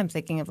 gosh, now I'm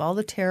thinking of all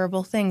the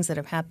terrible things that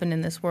have happened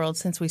in this world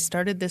since we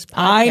started this podcast.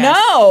 I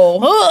know.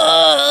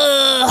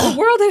 The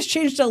world has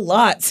changed a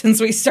lot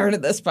since we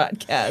started this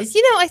podcast.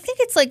 You know, I think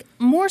it's like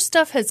more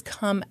stuff has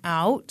come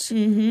out.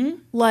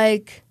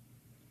 Like,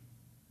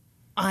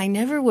 I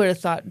never would have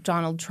thought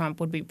Donald Trump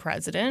would be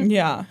president.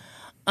 Yeah.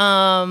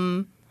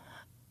 And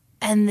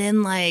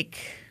then, like,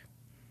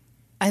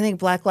 I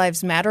think Black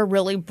Lives Matter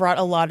really brought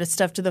a lot of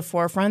stuff to the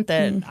forefront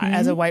that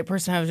as a white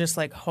person, I was just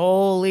like,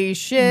 holy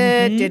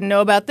shit, didn't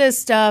know about this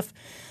stuff.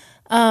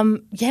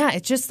 Yeah,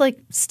 it's just like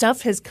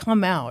stuff has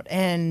come out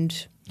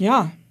and.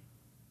 Yeah.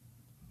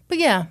 But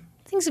yeah,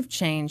 things have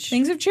changed.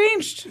 Things have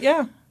changed.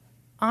 Yeah.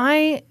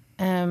 I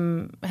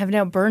have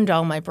now burned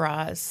all my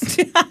bras.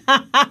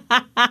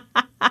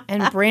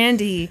 And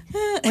Brandy,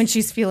 when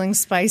she's feeling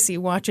spicy,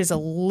 watches a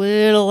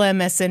little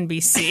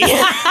MSNBC.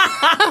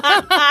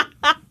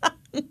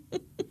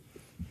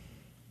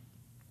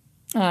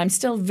 I'm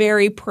still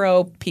very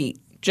pro Pete.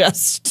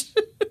 Just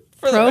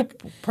pro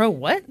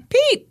what?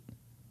 Pete.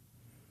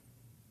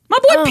 My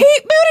boy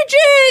Pete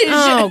Buttigieg.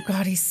 Oh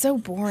God, he's so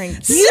boring.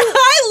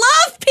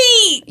 I love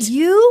Pete.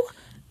 You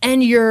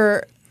and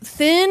your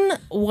thin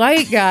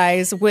white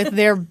guys with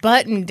their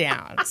button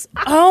downs.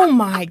 Oh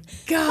my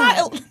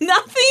God. Nothing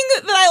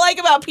that I like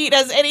about Pete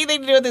has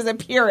anything to do with his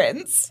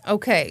appearance.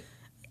 Okay.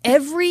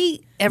 every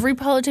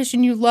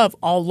politician you love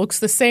all looks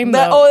the same,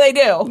 though. Oh, they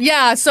do.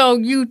 Yeah, so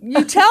you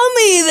tell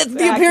me that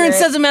the appearance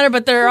doesn't matter,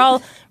 but they're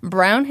all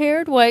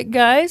brown-haired white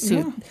guys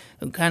who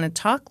kind of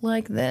talk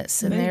like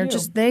this, and they're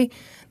just they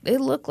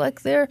look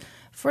like they're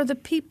for the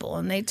people,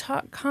 and they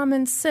talk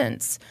common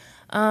sense.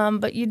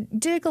 But you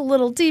dig a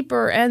little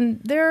deeper, and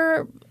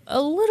they're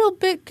a little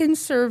bit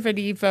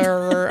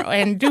conservative-er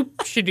and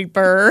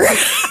doop-shitty-burr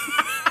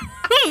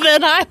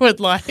than I would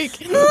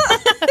like.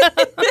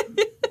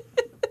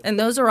 And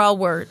those are all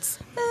words.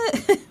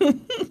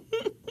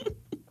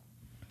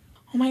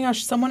 Oh my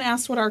gosh, someone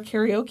asked what our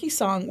karaoke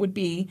song would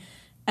be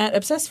at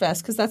Obsessed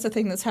Fest, because that's a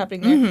thing that's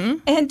happening there. Mm-hmm.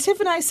 And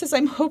Tiffany says,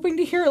 I'm hoping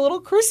to hear a little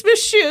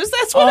Christmas Shoes.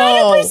 That's 100%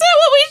 what we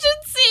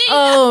should sing.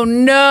 Oh,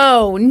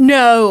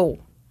 no.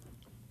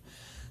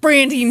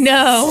 Brandy,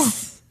 no.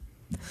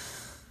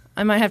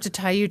 I might have to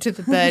tie you to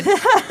the bed.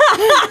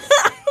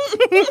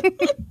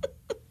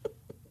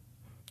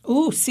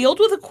 Ooh, Sealed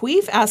with a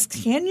Queef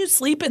asks, can you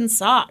sleep in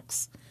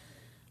socks?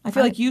 I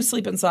feel like you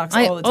sleep in socks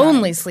all the time. I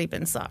only sleep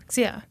in socks,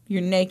 yeah.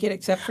 You're naked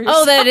except for your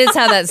socks. Oh, that is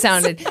how that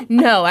sounded.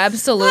 No,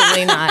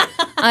 absolutely not.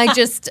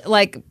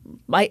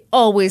 I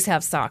always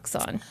have socks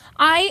on.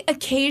 I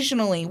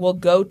occasionally will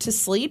go to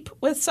sleep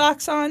with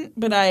socks on,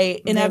 but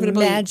I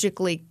inevitably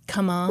magically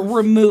come off.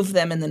 Remove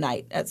them in the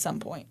night at some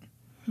point.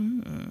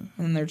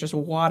 And they're just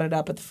wadded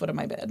up at the foot of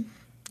my bed.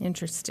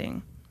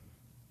 Interesting.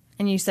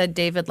 And you said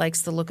David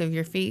likes the look of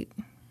your feet?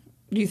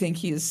 Do you think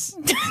he's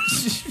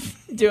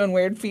doing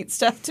weird feet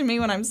stuff to me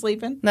when I'm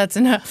sleeping? That's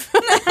enough.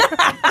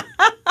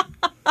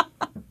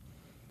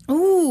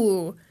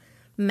 Ooh.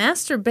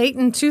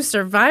 Masturbating to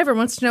Survivor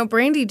wants to know,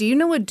 Brandy, do you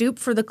know a dupe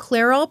for the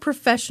Clairol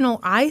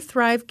Professional I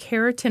Thrive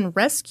Keratin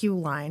Rescue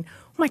line?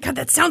 Oh my God,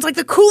 that sounds like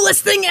the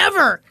coolest thing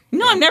ever.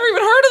 No, I've never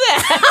even heard of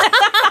that.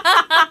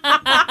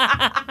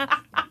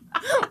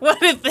 What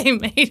if they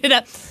made it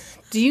up?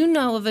 Do you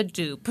know of a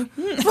dupe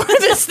for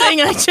this thing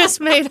I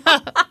just made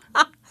up?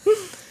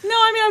 No,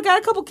 I mean, I've got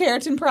a couple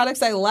keratin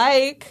products I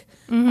like.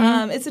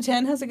 Mm-hmm. It's a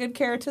 10 has a good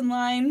keratin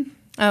line.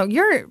 Oh,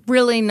 you're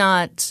really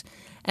not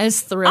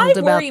as thrilled about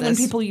this. I worry when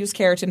people use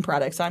keratin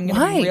products. I'm going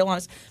to be real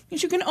honest.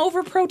 Because you can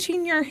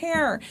over-protein your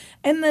hair.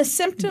 And the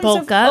symptoms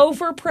of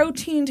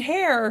over-proteined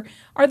hair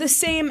are the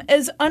same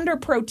as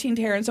under-proteined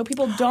hair. And so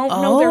people don't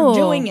know they're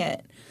doing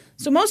it.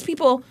 So most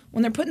people,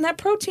 when they're putting that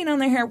protein on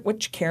their hair,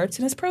 which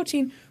keratin is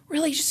protein,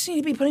 really just need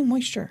to be putting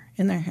moisture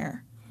in their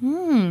hair.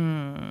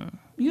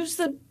 Use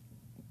the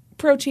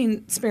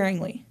protein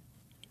sparingly.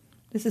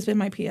 This has been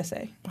my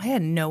PSA. I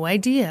had no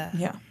idea.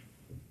 Yeah.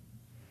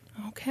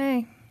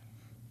 Okay.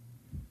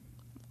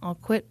 I'll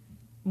quit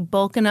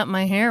bulking up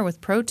my hair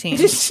with protein.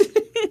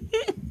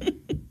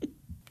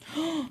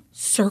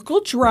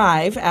 Circle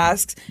Drive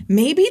asks,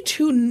 maybe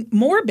too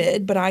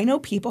morbid, but I know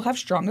people have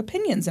strong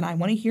opinions and I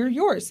want to hear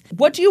yours.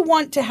 What do you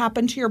want to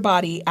happen to your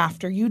body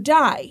after you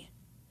die?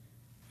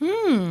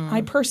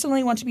 I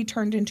personally want to be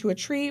turned into a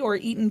tree or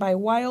eaten by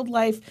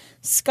wildlife,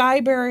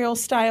 sky burial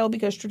style,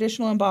 because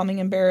traditional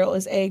embalming and burial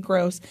is A,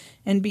 gross,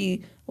 and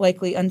B,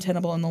 likely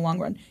untenable in the long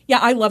run. Yeah,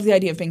 I love the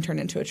idea of being turned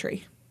into a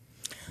tree.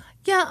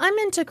 Yeah, I'm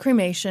into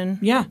cremation.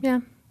 Yeah.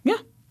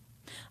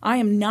 I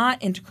am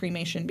not into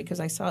cremation because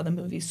I saw the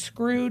movie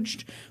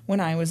Scrooged when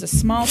I was a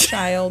small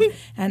child,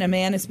 and a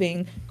man is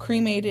being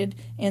cremated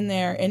in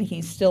there, and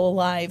he's still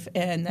alive,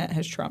 and that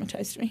has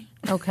traumatized me.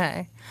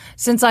 Okay.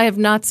 Since I have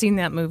not seen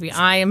that movie,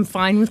 I am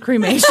fine with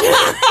cremation.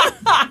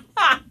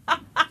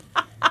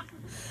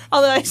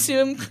 Although I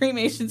assume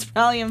cremation's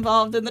probably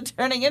involved in the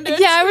turning into a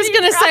tree. Yeah, I was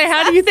going to say,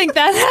 how do you think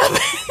that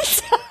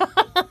happens?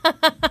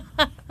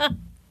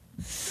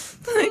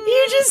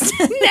 You just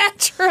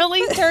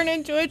naturally turn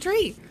into a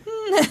tree.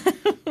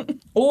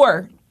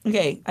 Or,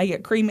 okay, I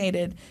get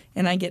cremated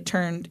and I get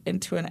turned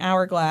into an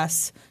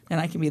hourglass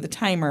and I can be the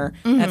timer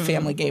at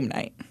family game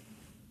night.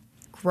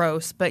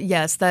 Gross, but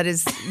yes, that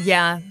is,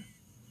 yeah.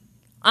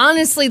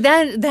 Honestly,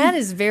 that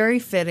is very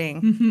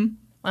fitting. Mm-hmm.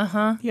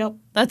 Uh-huh. Yep.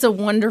 That's a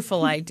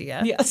wonderful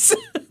idea. Yes.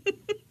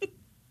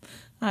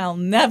 I'll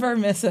never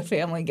miss a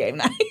family game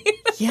night.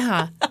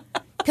 Yeah.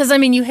 Because, I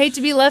mean, you hate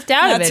to be left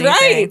out of anything. That's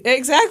right.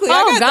 Exactly.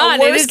 I got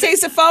the worst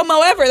case of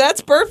FOMO ever.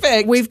 That's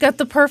perfect. We've got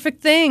the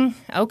perfect thing.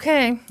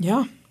 Okay.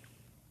 Yeah.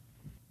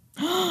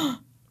 Oh,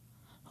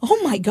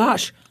 my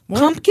gosh.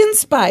 What? Pumpkin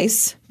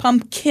Spice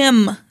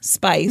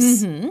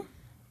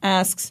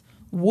asks,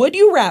 would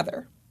you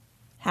rather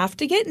have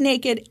to get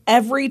naked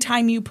every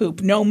time you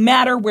poop, no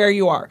matter where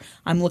you are?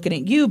 I'm looking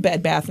at you,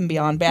 Bed Bath &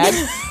 Beyond bag.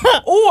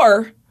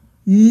 Or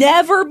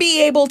never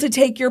be able to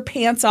take your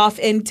pants off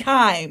in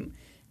time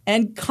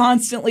and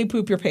constantly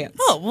poop your pants?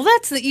 Oh, well,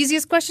 that's the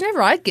easiest question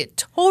ever. I'd get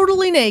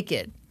totally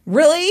naked.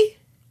 Really?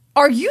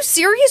 Are you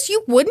serious?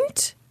 You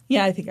wouldn't?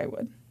 Yeah, I think I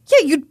would.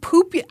 Yeah, you'd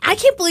poop. I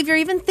can't believe you're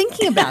even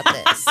thinking about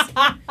this.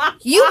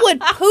 You would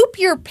poop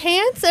your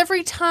pants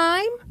every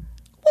time?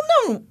 Well,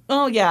 no.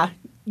 Oh, yeah.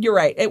 You're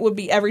right. It would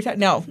be every time.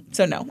 No.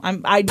 So, no.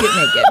 I'd get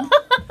naked.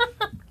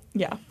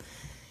 Yeah.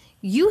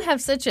 You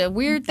have such a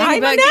weird thing I'm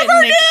about a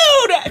never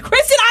nude!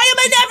 Kristen, I am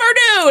a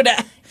never nude!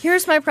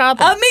 Here's my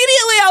problem.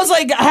 Immediately I was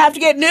like, I have to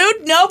get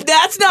nude? Nope,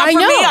 that's not for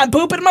me. I'm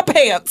pooping in my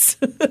pants.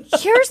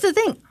 Here's the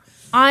thing.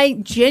 I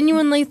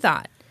genuinely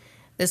thought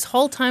this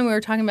whole time we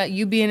were talking about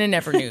you being a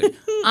never nude,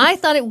 I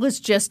thought it was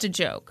just a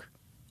joke.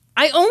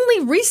 I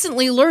only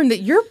recently learned that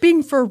you're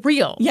being for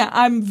real. Yeah,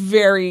 I'm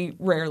very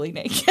rarely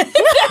naked.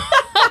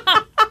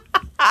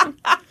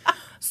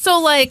 So,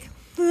 like,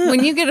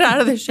 when you get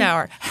out of the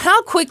shower,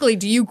 how quickly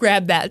do you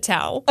grab that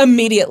towel?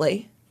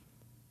 Immediately.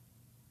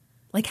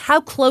 Like,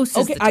 how close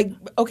is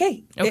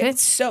Okay. It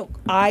is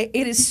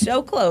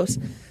so close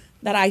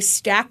that I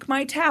stack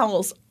my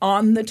towels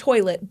on the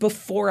toilet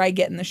before I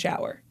get in the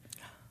shower.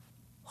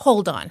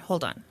 Hold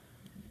on.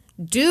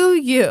 Do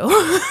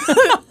you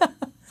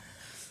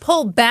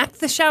pull back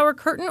the shower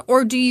curtain,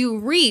 or do you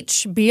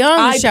reach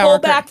beyond the shower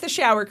curtain? I pull back the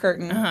shower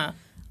curtain. Uh-huh.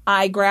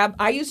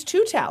 I use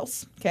 2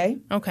 towels, okay?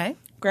 Okay.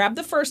 Grab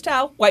the first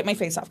towel, wipe my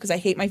face off because I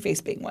hate my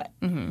face being wet.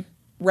 Mm-hmm.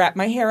 Wrap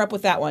my hair up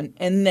with that one,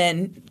 and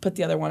then put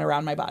the other one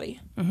around my body.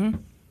 Mm-hmm.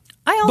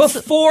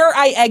 Before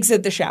I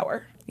exit the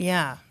shower.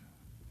 Yeah.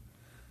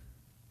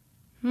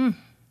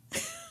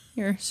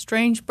 You're a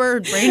strange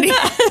bird, Brandy.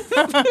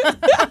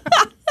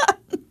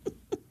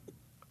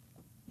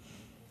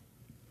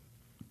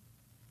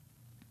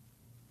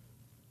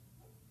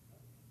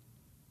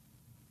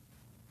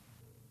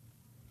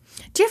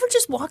 Do you ever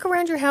just walk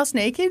around your house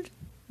naked?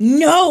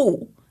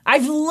 No.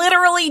 I've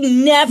literally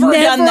never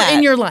done that.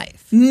 In your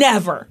life?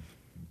 Never.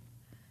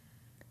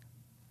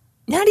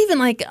 Not even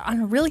like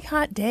on a really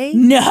hot day?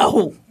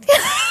 No.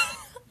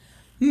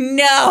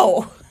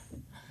 No.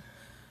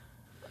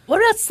 What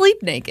about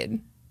sleep naked?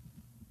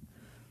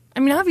 I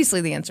mean, obviously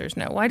the answer is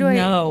no. Why do I?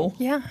 No.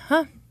 Yeah,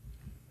 huh?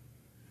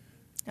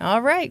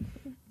 All right.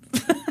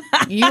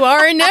 You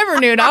are a never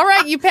nude. All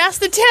right, you passed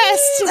the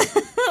test.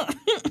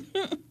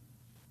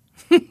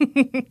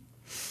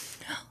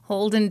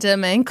 Holden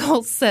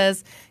Demankle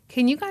says,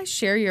 can you guys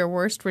share your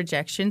worst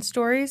rejection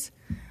stories?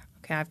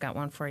 Okay, I've got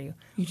one for you.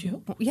 You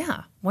do?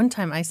 Yeah. One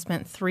time I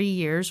spent 3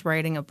 years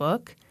writing a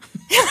book.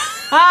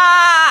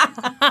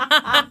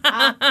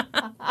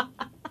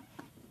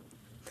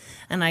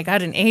 And I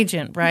got an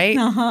agent, right?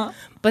 Uh-huh.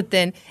 But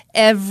then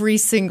every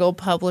single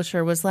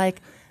publisher was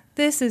like,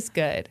 this is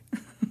good.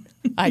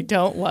 I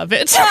don't love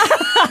it.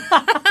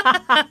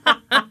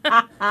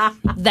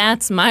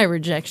 That's my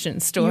rejection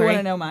story. You want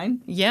to know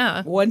mine?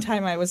 Yeah. One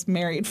time I was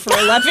married for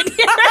 11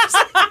 years.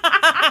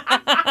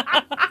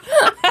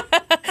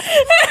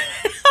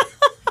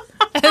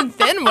 And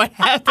then what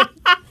happened?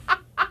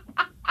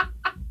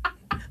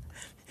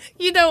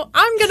 You know,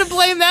 I'm going to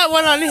blame that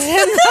one on him,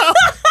 though.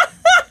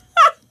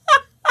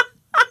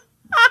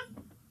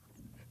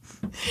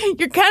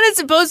 You're kind of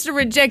supposed to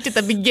reject at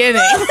the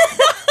beginning.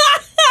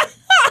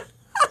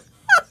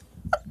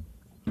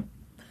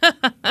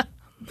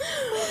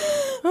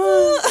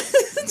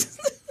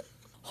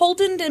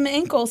 Holden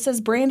Demankle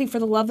says, Brandy, for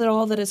the love of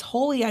all that is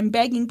holy, I'm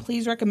begging,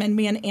 please recommend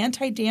me an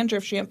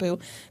anti-dandruff shampoo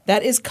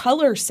that is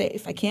color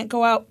safe. I can't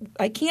go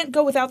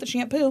without the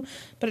shampoo,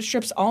 but it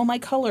strips all my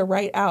color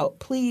right out.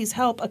 Please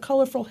help a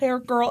colorful hair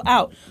girl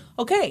out.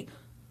 Okay.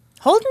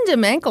 Holden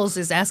Demankles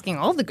is asking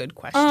all the good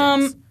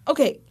questions.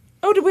 Okay.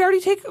 Oh, did we already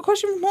take a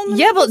question from Holden?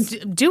 Yeah,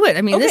 but do it.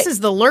 I mean, This is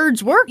the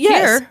Lord's work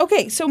here.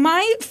 Okay, so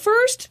my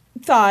first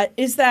thought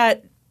is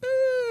that,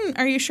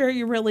 are you sure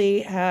you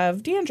really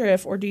have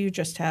dandruff, or do you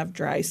just have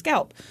dry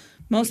scalp?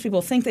 Most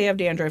people think they have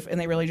dandruff, and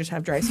they really just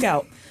have dry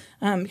scalp,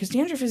 because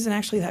dandruff isn't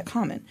actually that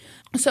common.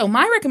 So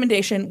my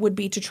recommendation would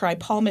be to try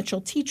Paul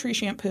Mitchell Tea Tree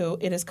Shampoo.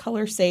 It is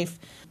color safe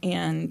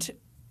and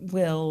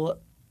will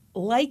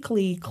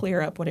likely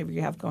clear up whatever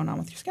you have going on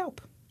with your scalp.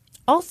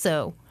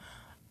 Also,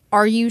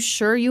 are you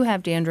sure you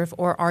have dandruff,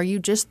 or are you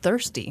just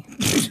thirsty?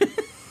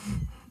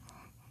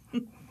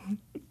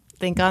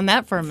 Think on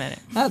that for a minute.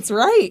 That's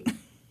right.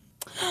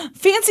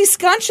 Fancy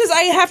Scunch says,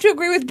 I have to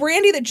agree with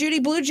Brandy that Judy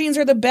blue jeans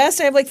are the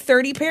best. I have like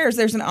 30 pairs.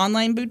 There's an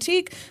online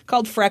boutique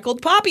called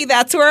Freckled Poppy.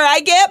 That's where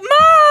I get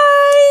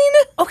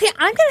mine. Okay,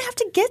 I'm going to have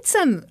to get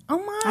some. Oh,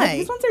 my.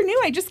 These ones are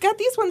new. I just got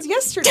these ones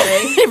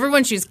yesterday.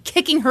 Everyone, she's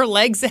kicking her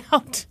legs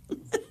out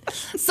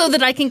so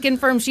that I can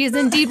confirm she is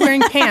indeed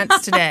wearing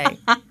pants today.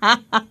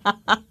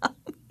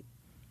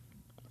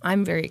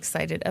 I'm very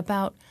excited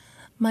about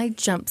my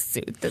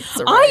jumpsuit that's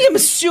arrived. I am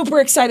super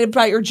excited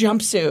about your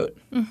jumpsuit.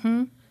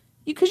 Mm-hmm.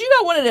 Because you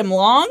got one of them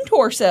long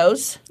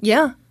torsos.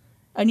 Yeah.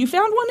 And you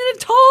found one in a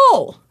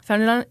tall.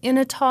 Found it in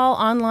a tall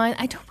online.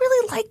 I don't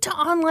really like to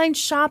online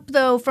shop,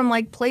 though, from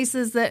like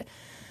places that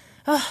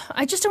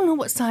I just don't know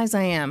what size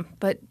I am.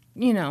 But,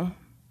 you know,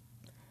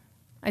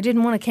 I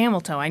didn't want a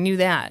camel toe. I knew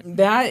that.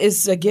 That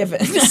is a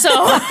given.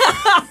 So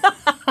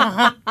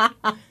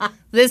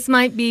this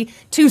might be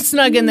too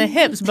snug in the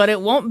hips, but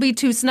it won't be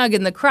too snug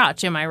in the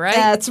crotch. Am I right?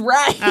 That's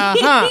right.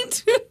 Uh-huh.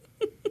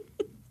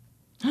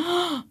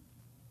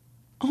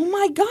 Oh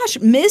my gosh.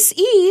 Miss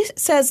E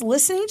says,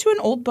 listening to an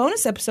old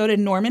bonus episode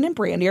and Norman and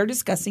Brandy are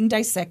discussing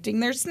dissecting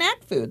their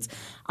snack foods.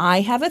 I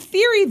have a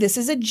theory this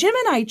is a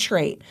Gemini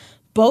trait.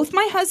 Both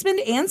my husband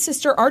and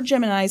sister are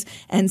Geminis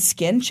and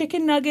skin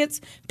chicken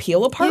nuggets,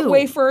 peel apart Ew.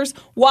 wafers.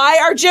 Why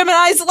are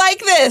Geminis like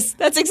this?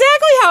 That's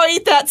exactly how I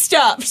eat that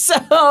stuff.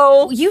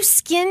 So, You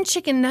skin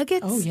chicken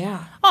nuggets? oh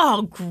yeah.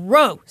 Oh,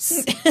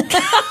 gross.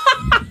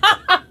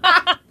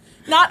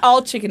 Not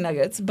all chicken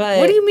nuggets, but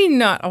What do you mean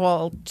not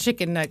all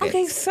chicken nuggets?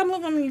 Okay, some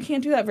of them you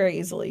can't do that very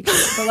easily.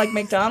 But like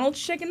McDonald's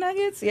chicken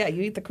nuggets, yeah,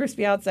 you eat the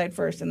crispy outside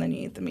first and then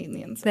you eat the meat in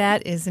the inside.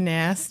 That is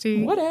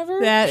nasty. Whatever.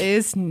 That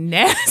is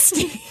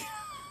nasty.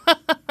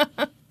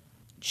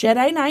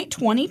 Jedi Knight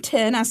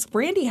 2010 asks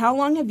Brandy, how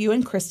long have you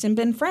and Kristen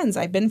been friends?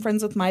 I've been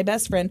friends with my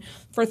best friend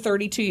for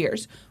 32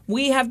 years.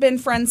 We have been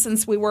friends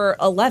since we were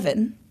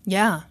 11.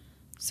 Yeah.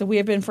 So we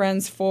have been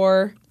friends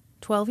for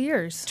 12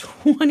 years.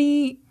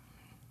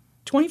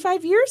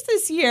 25 years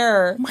this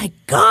year. My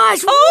gosh.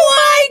 Oh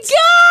my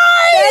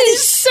God! That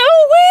is so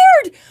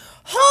weird.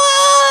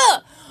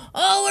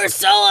 Oh, we're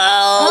so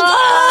old.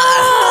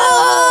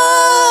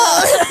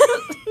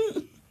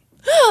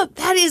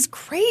 That is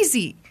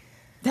crazy.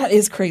 That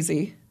is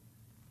crazy.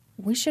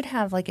 We should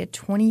have like a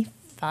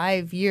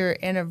 25-year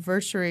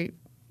anniversary.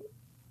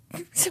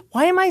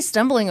 Why am I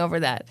stumbling over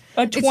that?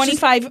 A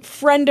 25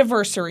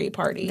 friend-iversary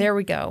party. There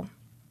we go.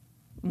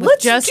 With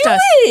Let's just do us.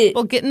 it.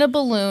 We'll get in a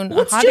balloon,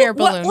 Let's a hot do, air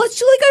balloon. Let's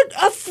do like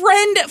a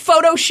friend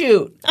photo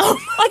shoot.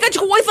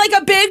 With like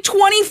a big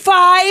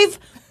 25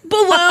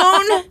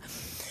 balloon.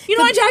 You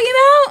know what I'm talking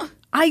about?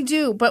 I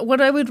do, but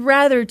what I would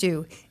rather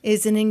do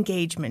is an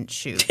engagement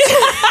shoot.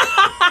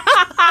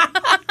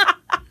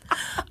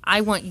 I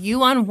want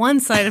you on one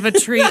side of a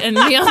tree and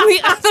me on the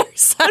other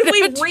side of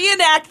We a tree.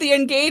 reenact the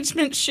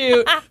engagement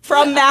shoot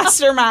from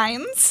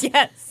Masterminds.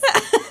 Yes.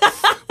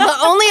 But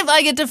only if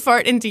I get to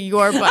fart into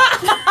your butt.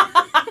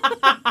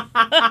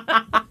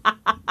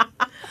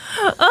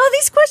 Oh,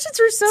 these questions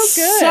are so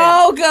good.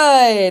 So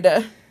good.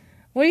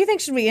 What do you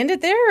think? Should we end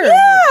it there?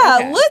 Yeah,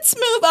 Okay. let's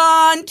move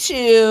on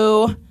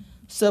to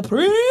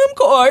Supreme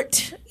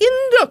Court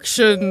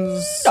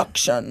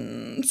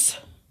Inductions.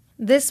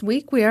 This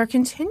week we are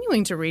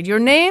continuing to read your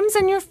names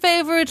and your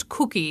favorite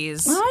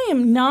cookies. I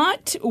am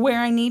not where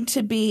I need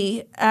to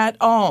be at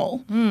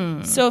all.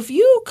 So if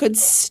you could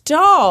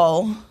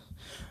stall,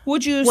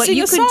 would you What sing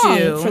you a could song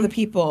do- for the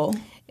people?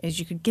 Is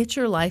you could get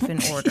your life in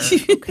order,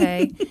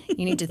 okay?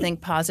 You need to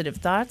think positive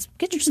thoughts.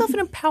 Get yourself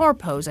in a power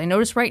pose. I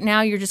notice right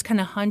now you're just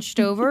kind of hunched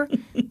over.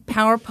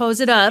 Power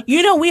pose it up.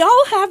 You know, we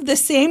all have the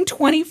same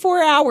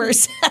 24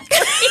 hours.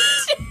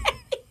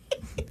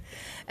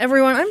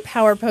 Everyone, I'm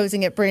power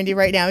posing at Brandy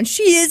right now, and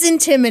she is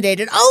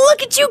intimidated. Oh,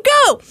 look at you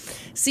go!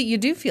 See, you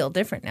do feel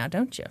different now,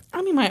 don't you?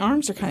 I mean, my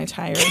arms are kind of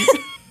tired.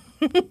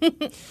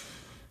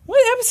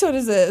 What episode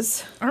is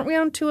this? Aren't we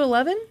on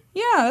 211?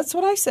 Yeah, that's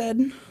what I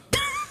said.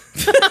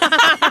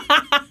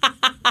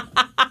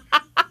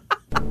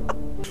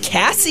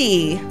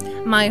 Cassie,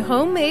 My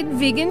homemade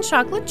vegan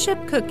chocolate chip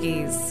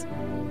cookies.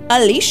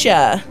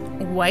 Alicia,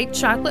 White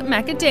chocolate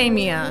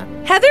macadamia.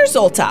 Heather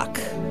Zoltak,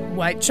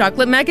 White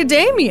chocolate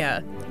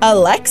macadamia.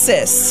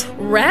 Alexis,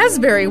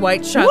 Raspberry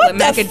white chocolate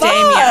What the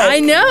macadamia. fuck? I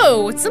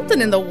know. It's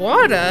something in the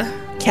water.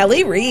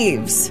 Kelly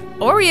Reeves,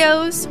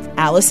 Oreos.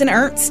 Allison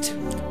Ernst,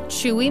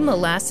 Chewy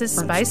molasses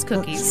spice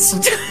cookies.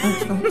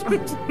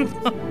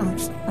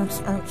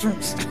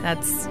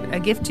 That's a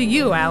gift to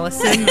you,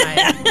 Allison.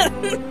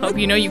 I hope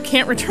you know you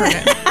can't return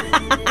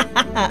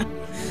it.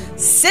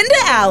 Cinda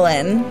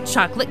Allen,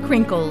 Chocolate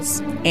crinkles.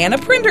 Anna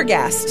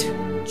Prendergast,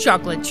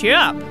 Chocolate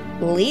chip.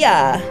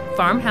 Leah.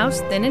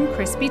 Farmhouse thin and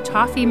crispy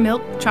toffee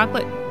milk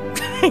chocolate.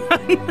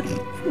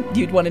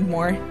 You wanted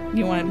more?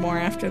 You wanted more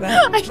after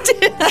that? I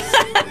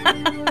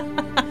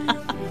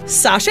did.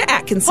 Sasha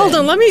Atkinson. Hold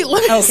on, let me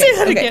Okay, say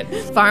that okay.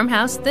 again.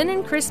 Farmhouse thin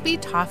and crispy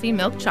toffee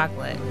milk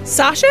chocolate.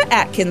 Sasha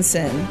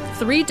Atkinson.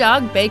 3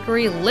 Dog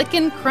Bakery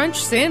Lickin'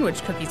 Crunch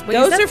sandwich cookies. Wait,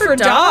 is Those that are for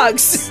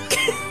dogs.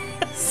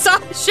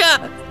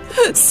 Sasha,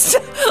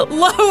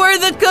 lower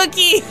the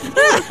cookie.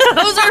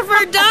 Those are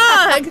for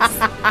dogs.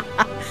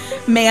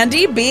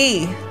 Mandy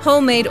B.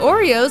 Homemade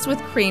Oreos with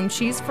cream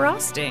cheese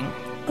frosting.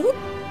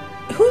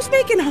 Who's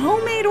making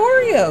homemade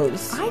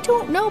Oreos? I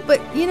don't know,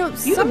 but you know,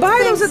 You can buy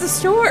those at the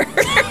store.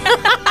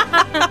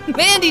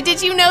 Mandy,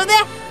 did you know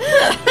that?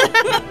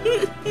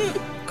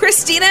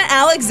 Christina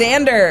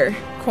Alexander.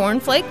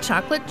 Cornflake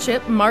chocolate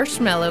chip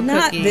marshmallow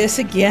Not cookie. this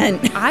again.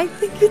 I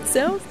think it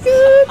sounds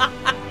good.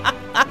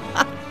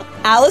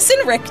 Allison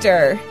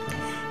Richter.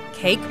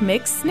 Cake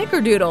mix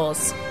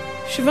snickerdoodles.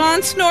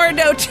 Siobhan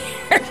Snordoter.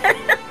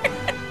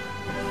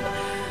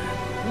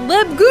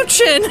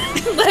 Lebkuchen.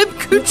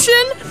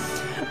 Lebkuchen.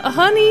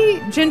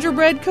 Honey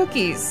gingerbread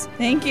cookies.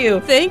 Thank you.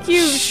 Thank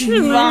you,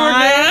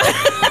 Siobhan.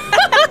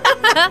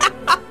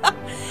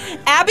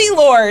 Abby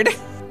Lord.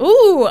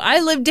 Ooh,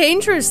 I live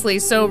dangerously,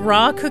 so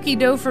raw cookie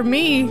dough for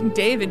me.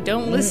 David,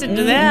 don't listen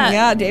to that.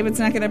 Yeah, David's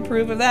not going to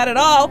approve of that at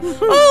all.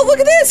 Oh, look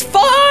at this.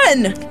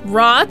 Fun.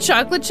 Raw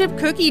chocolate chip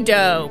cookie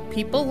dough.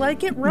 People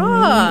like it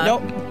raw.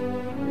 Nope.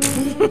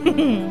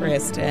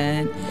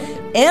 Kristen.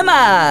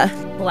 Emma.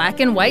 Black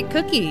and white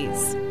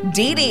cookies.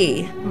 Dee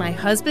Dee. My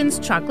husband's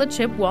chocolate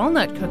chip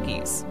walnut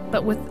cookies.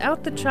 But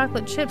without the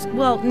chocolate chips,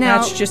 well, now...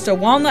 That's just a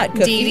walnut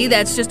cookie. Dee Dee,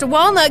 that's just a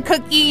walnut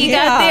cookie you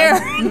got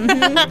there.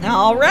 Mm-hmm.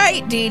 All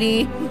right, Dee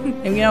Dee.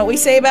 And you know what we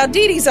say about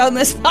Dee Dee's on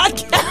this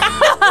podcast?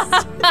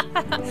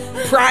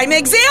 Prime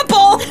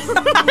example.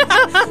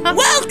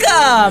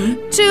 Welcome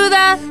to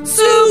the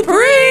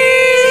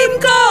Supreme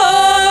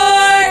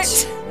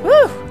Court.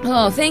 Woo.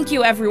 Oh, thank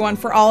you, everyone,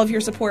 for all of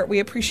your support. We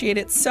appreciate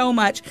it so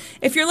much.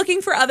 If you're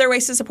looking for other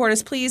ways to support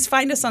us, please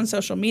find us on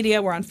social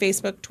media. We're on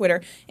Facebook,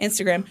 Twitter,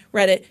 Instagram,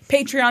 Reddit,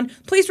 Patreon.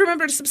 Please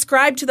remember to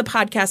subscribe to the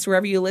podcast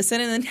wherever you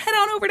listen, and then head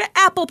on over to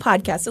Apple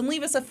Podcasts and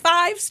leave us a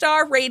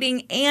 5-star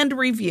rating and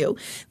review.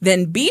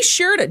 Then be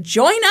sure to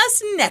join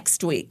us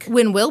next week,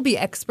 when we'll be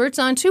experts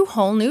on 2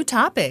 whole new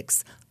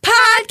topics.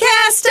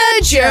 Podcast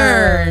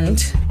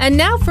adjourned. And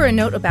now for a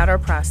note about our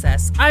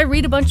process. I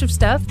read a bunch of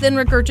stuff, then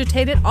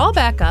regurgitate it all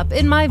back up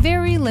in my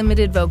very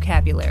limited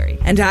vocabulary.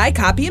 And I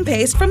copy and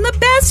paste from the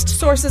best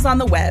sources on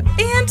the web,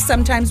 and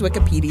sometimes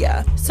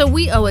Wikipedia. So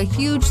we owe a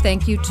huge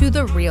thank you to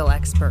the real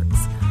experts.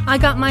 I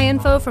got my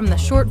info from the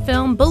short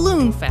film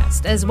Balloon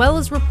Fest, as well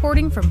as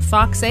reporting from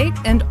Fox 8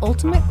 and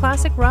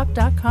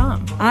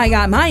UltimateClassicRock.com. I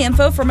got my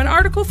info from an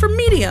article from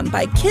Medium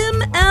by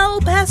Kim L.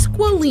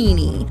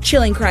 Pasqualini,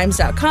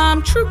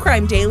 ChillingCrimes.com, True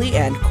Crime Daily,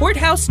 and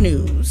Courthouse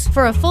News.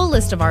 For a full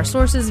list of our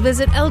sources,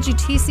 visit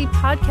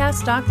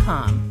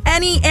LGTCpodcast.com.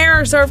 Any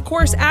errors are, of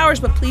course,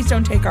 ours, but please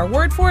don't take our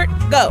word for it.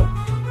 Go.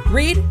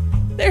 Read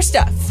their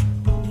stuff.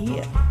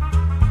 Yeah.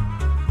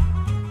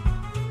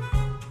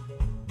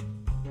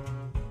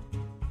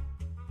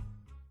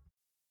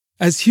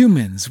 As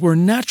humans, we're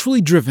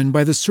naturally driven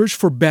by the search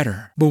for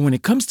better. But when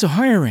it comes to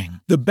hiring,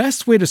 the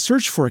best way to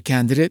search for a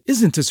candidate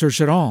isn't to search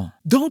at all.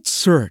 Don't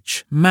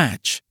search,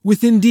 match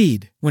with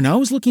Indeed. When I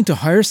was looking to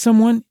hire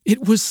someone,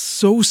 it was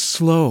so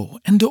slow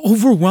and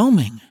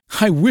overwhelming.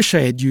 I wish I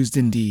had used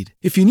Indeed.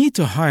 If you need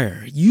to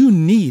hire, you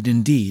need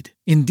Indeed.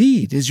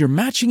 Indeed is your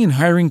matching and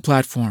hiring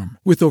platform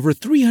with over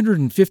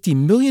 350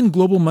 million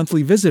global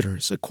monthly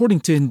visitors,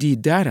 according to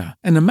Indeed data,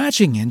 and a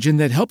matching engine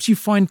that helps you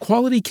find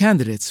quality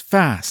candidates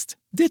fast.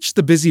 Ditch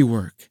the busy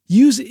work.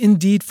 Use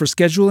Indeed for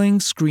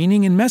scheduling,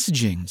 screening, and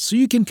messaging so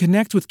you can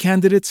connect with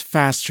candidates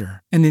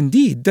faster. And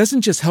Indeed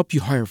doesn't just help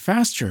you hire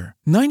faster.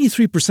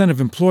 93%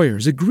 of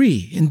employers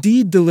agree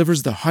Indeed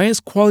delivers the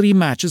highest quality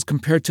matches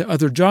compared to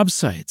other job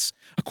sites,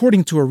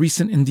 according to a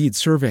recent Indeed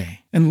survey.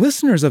 And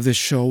listeners of this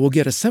show will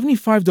get a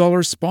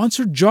 $75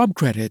 sponsored job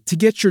credit to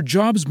get your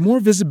jobs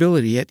more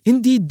visibility at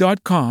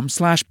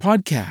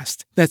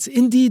Indeed.com/podcast. That's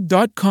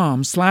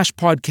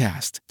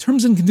Indeed.com/podcast.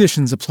 Terms and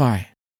conditions apply.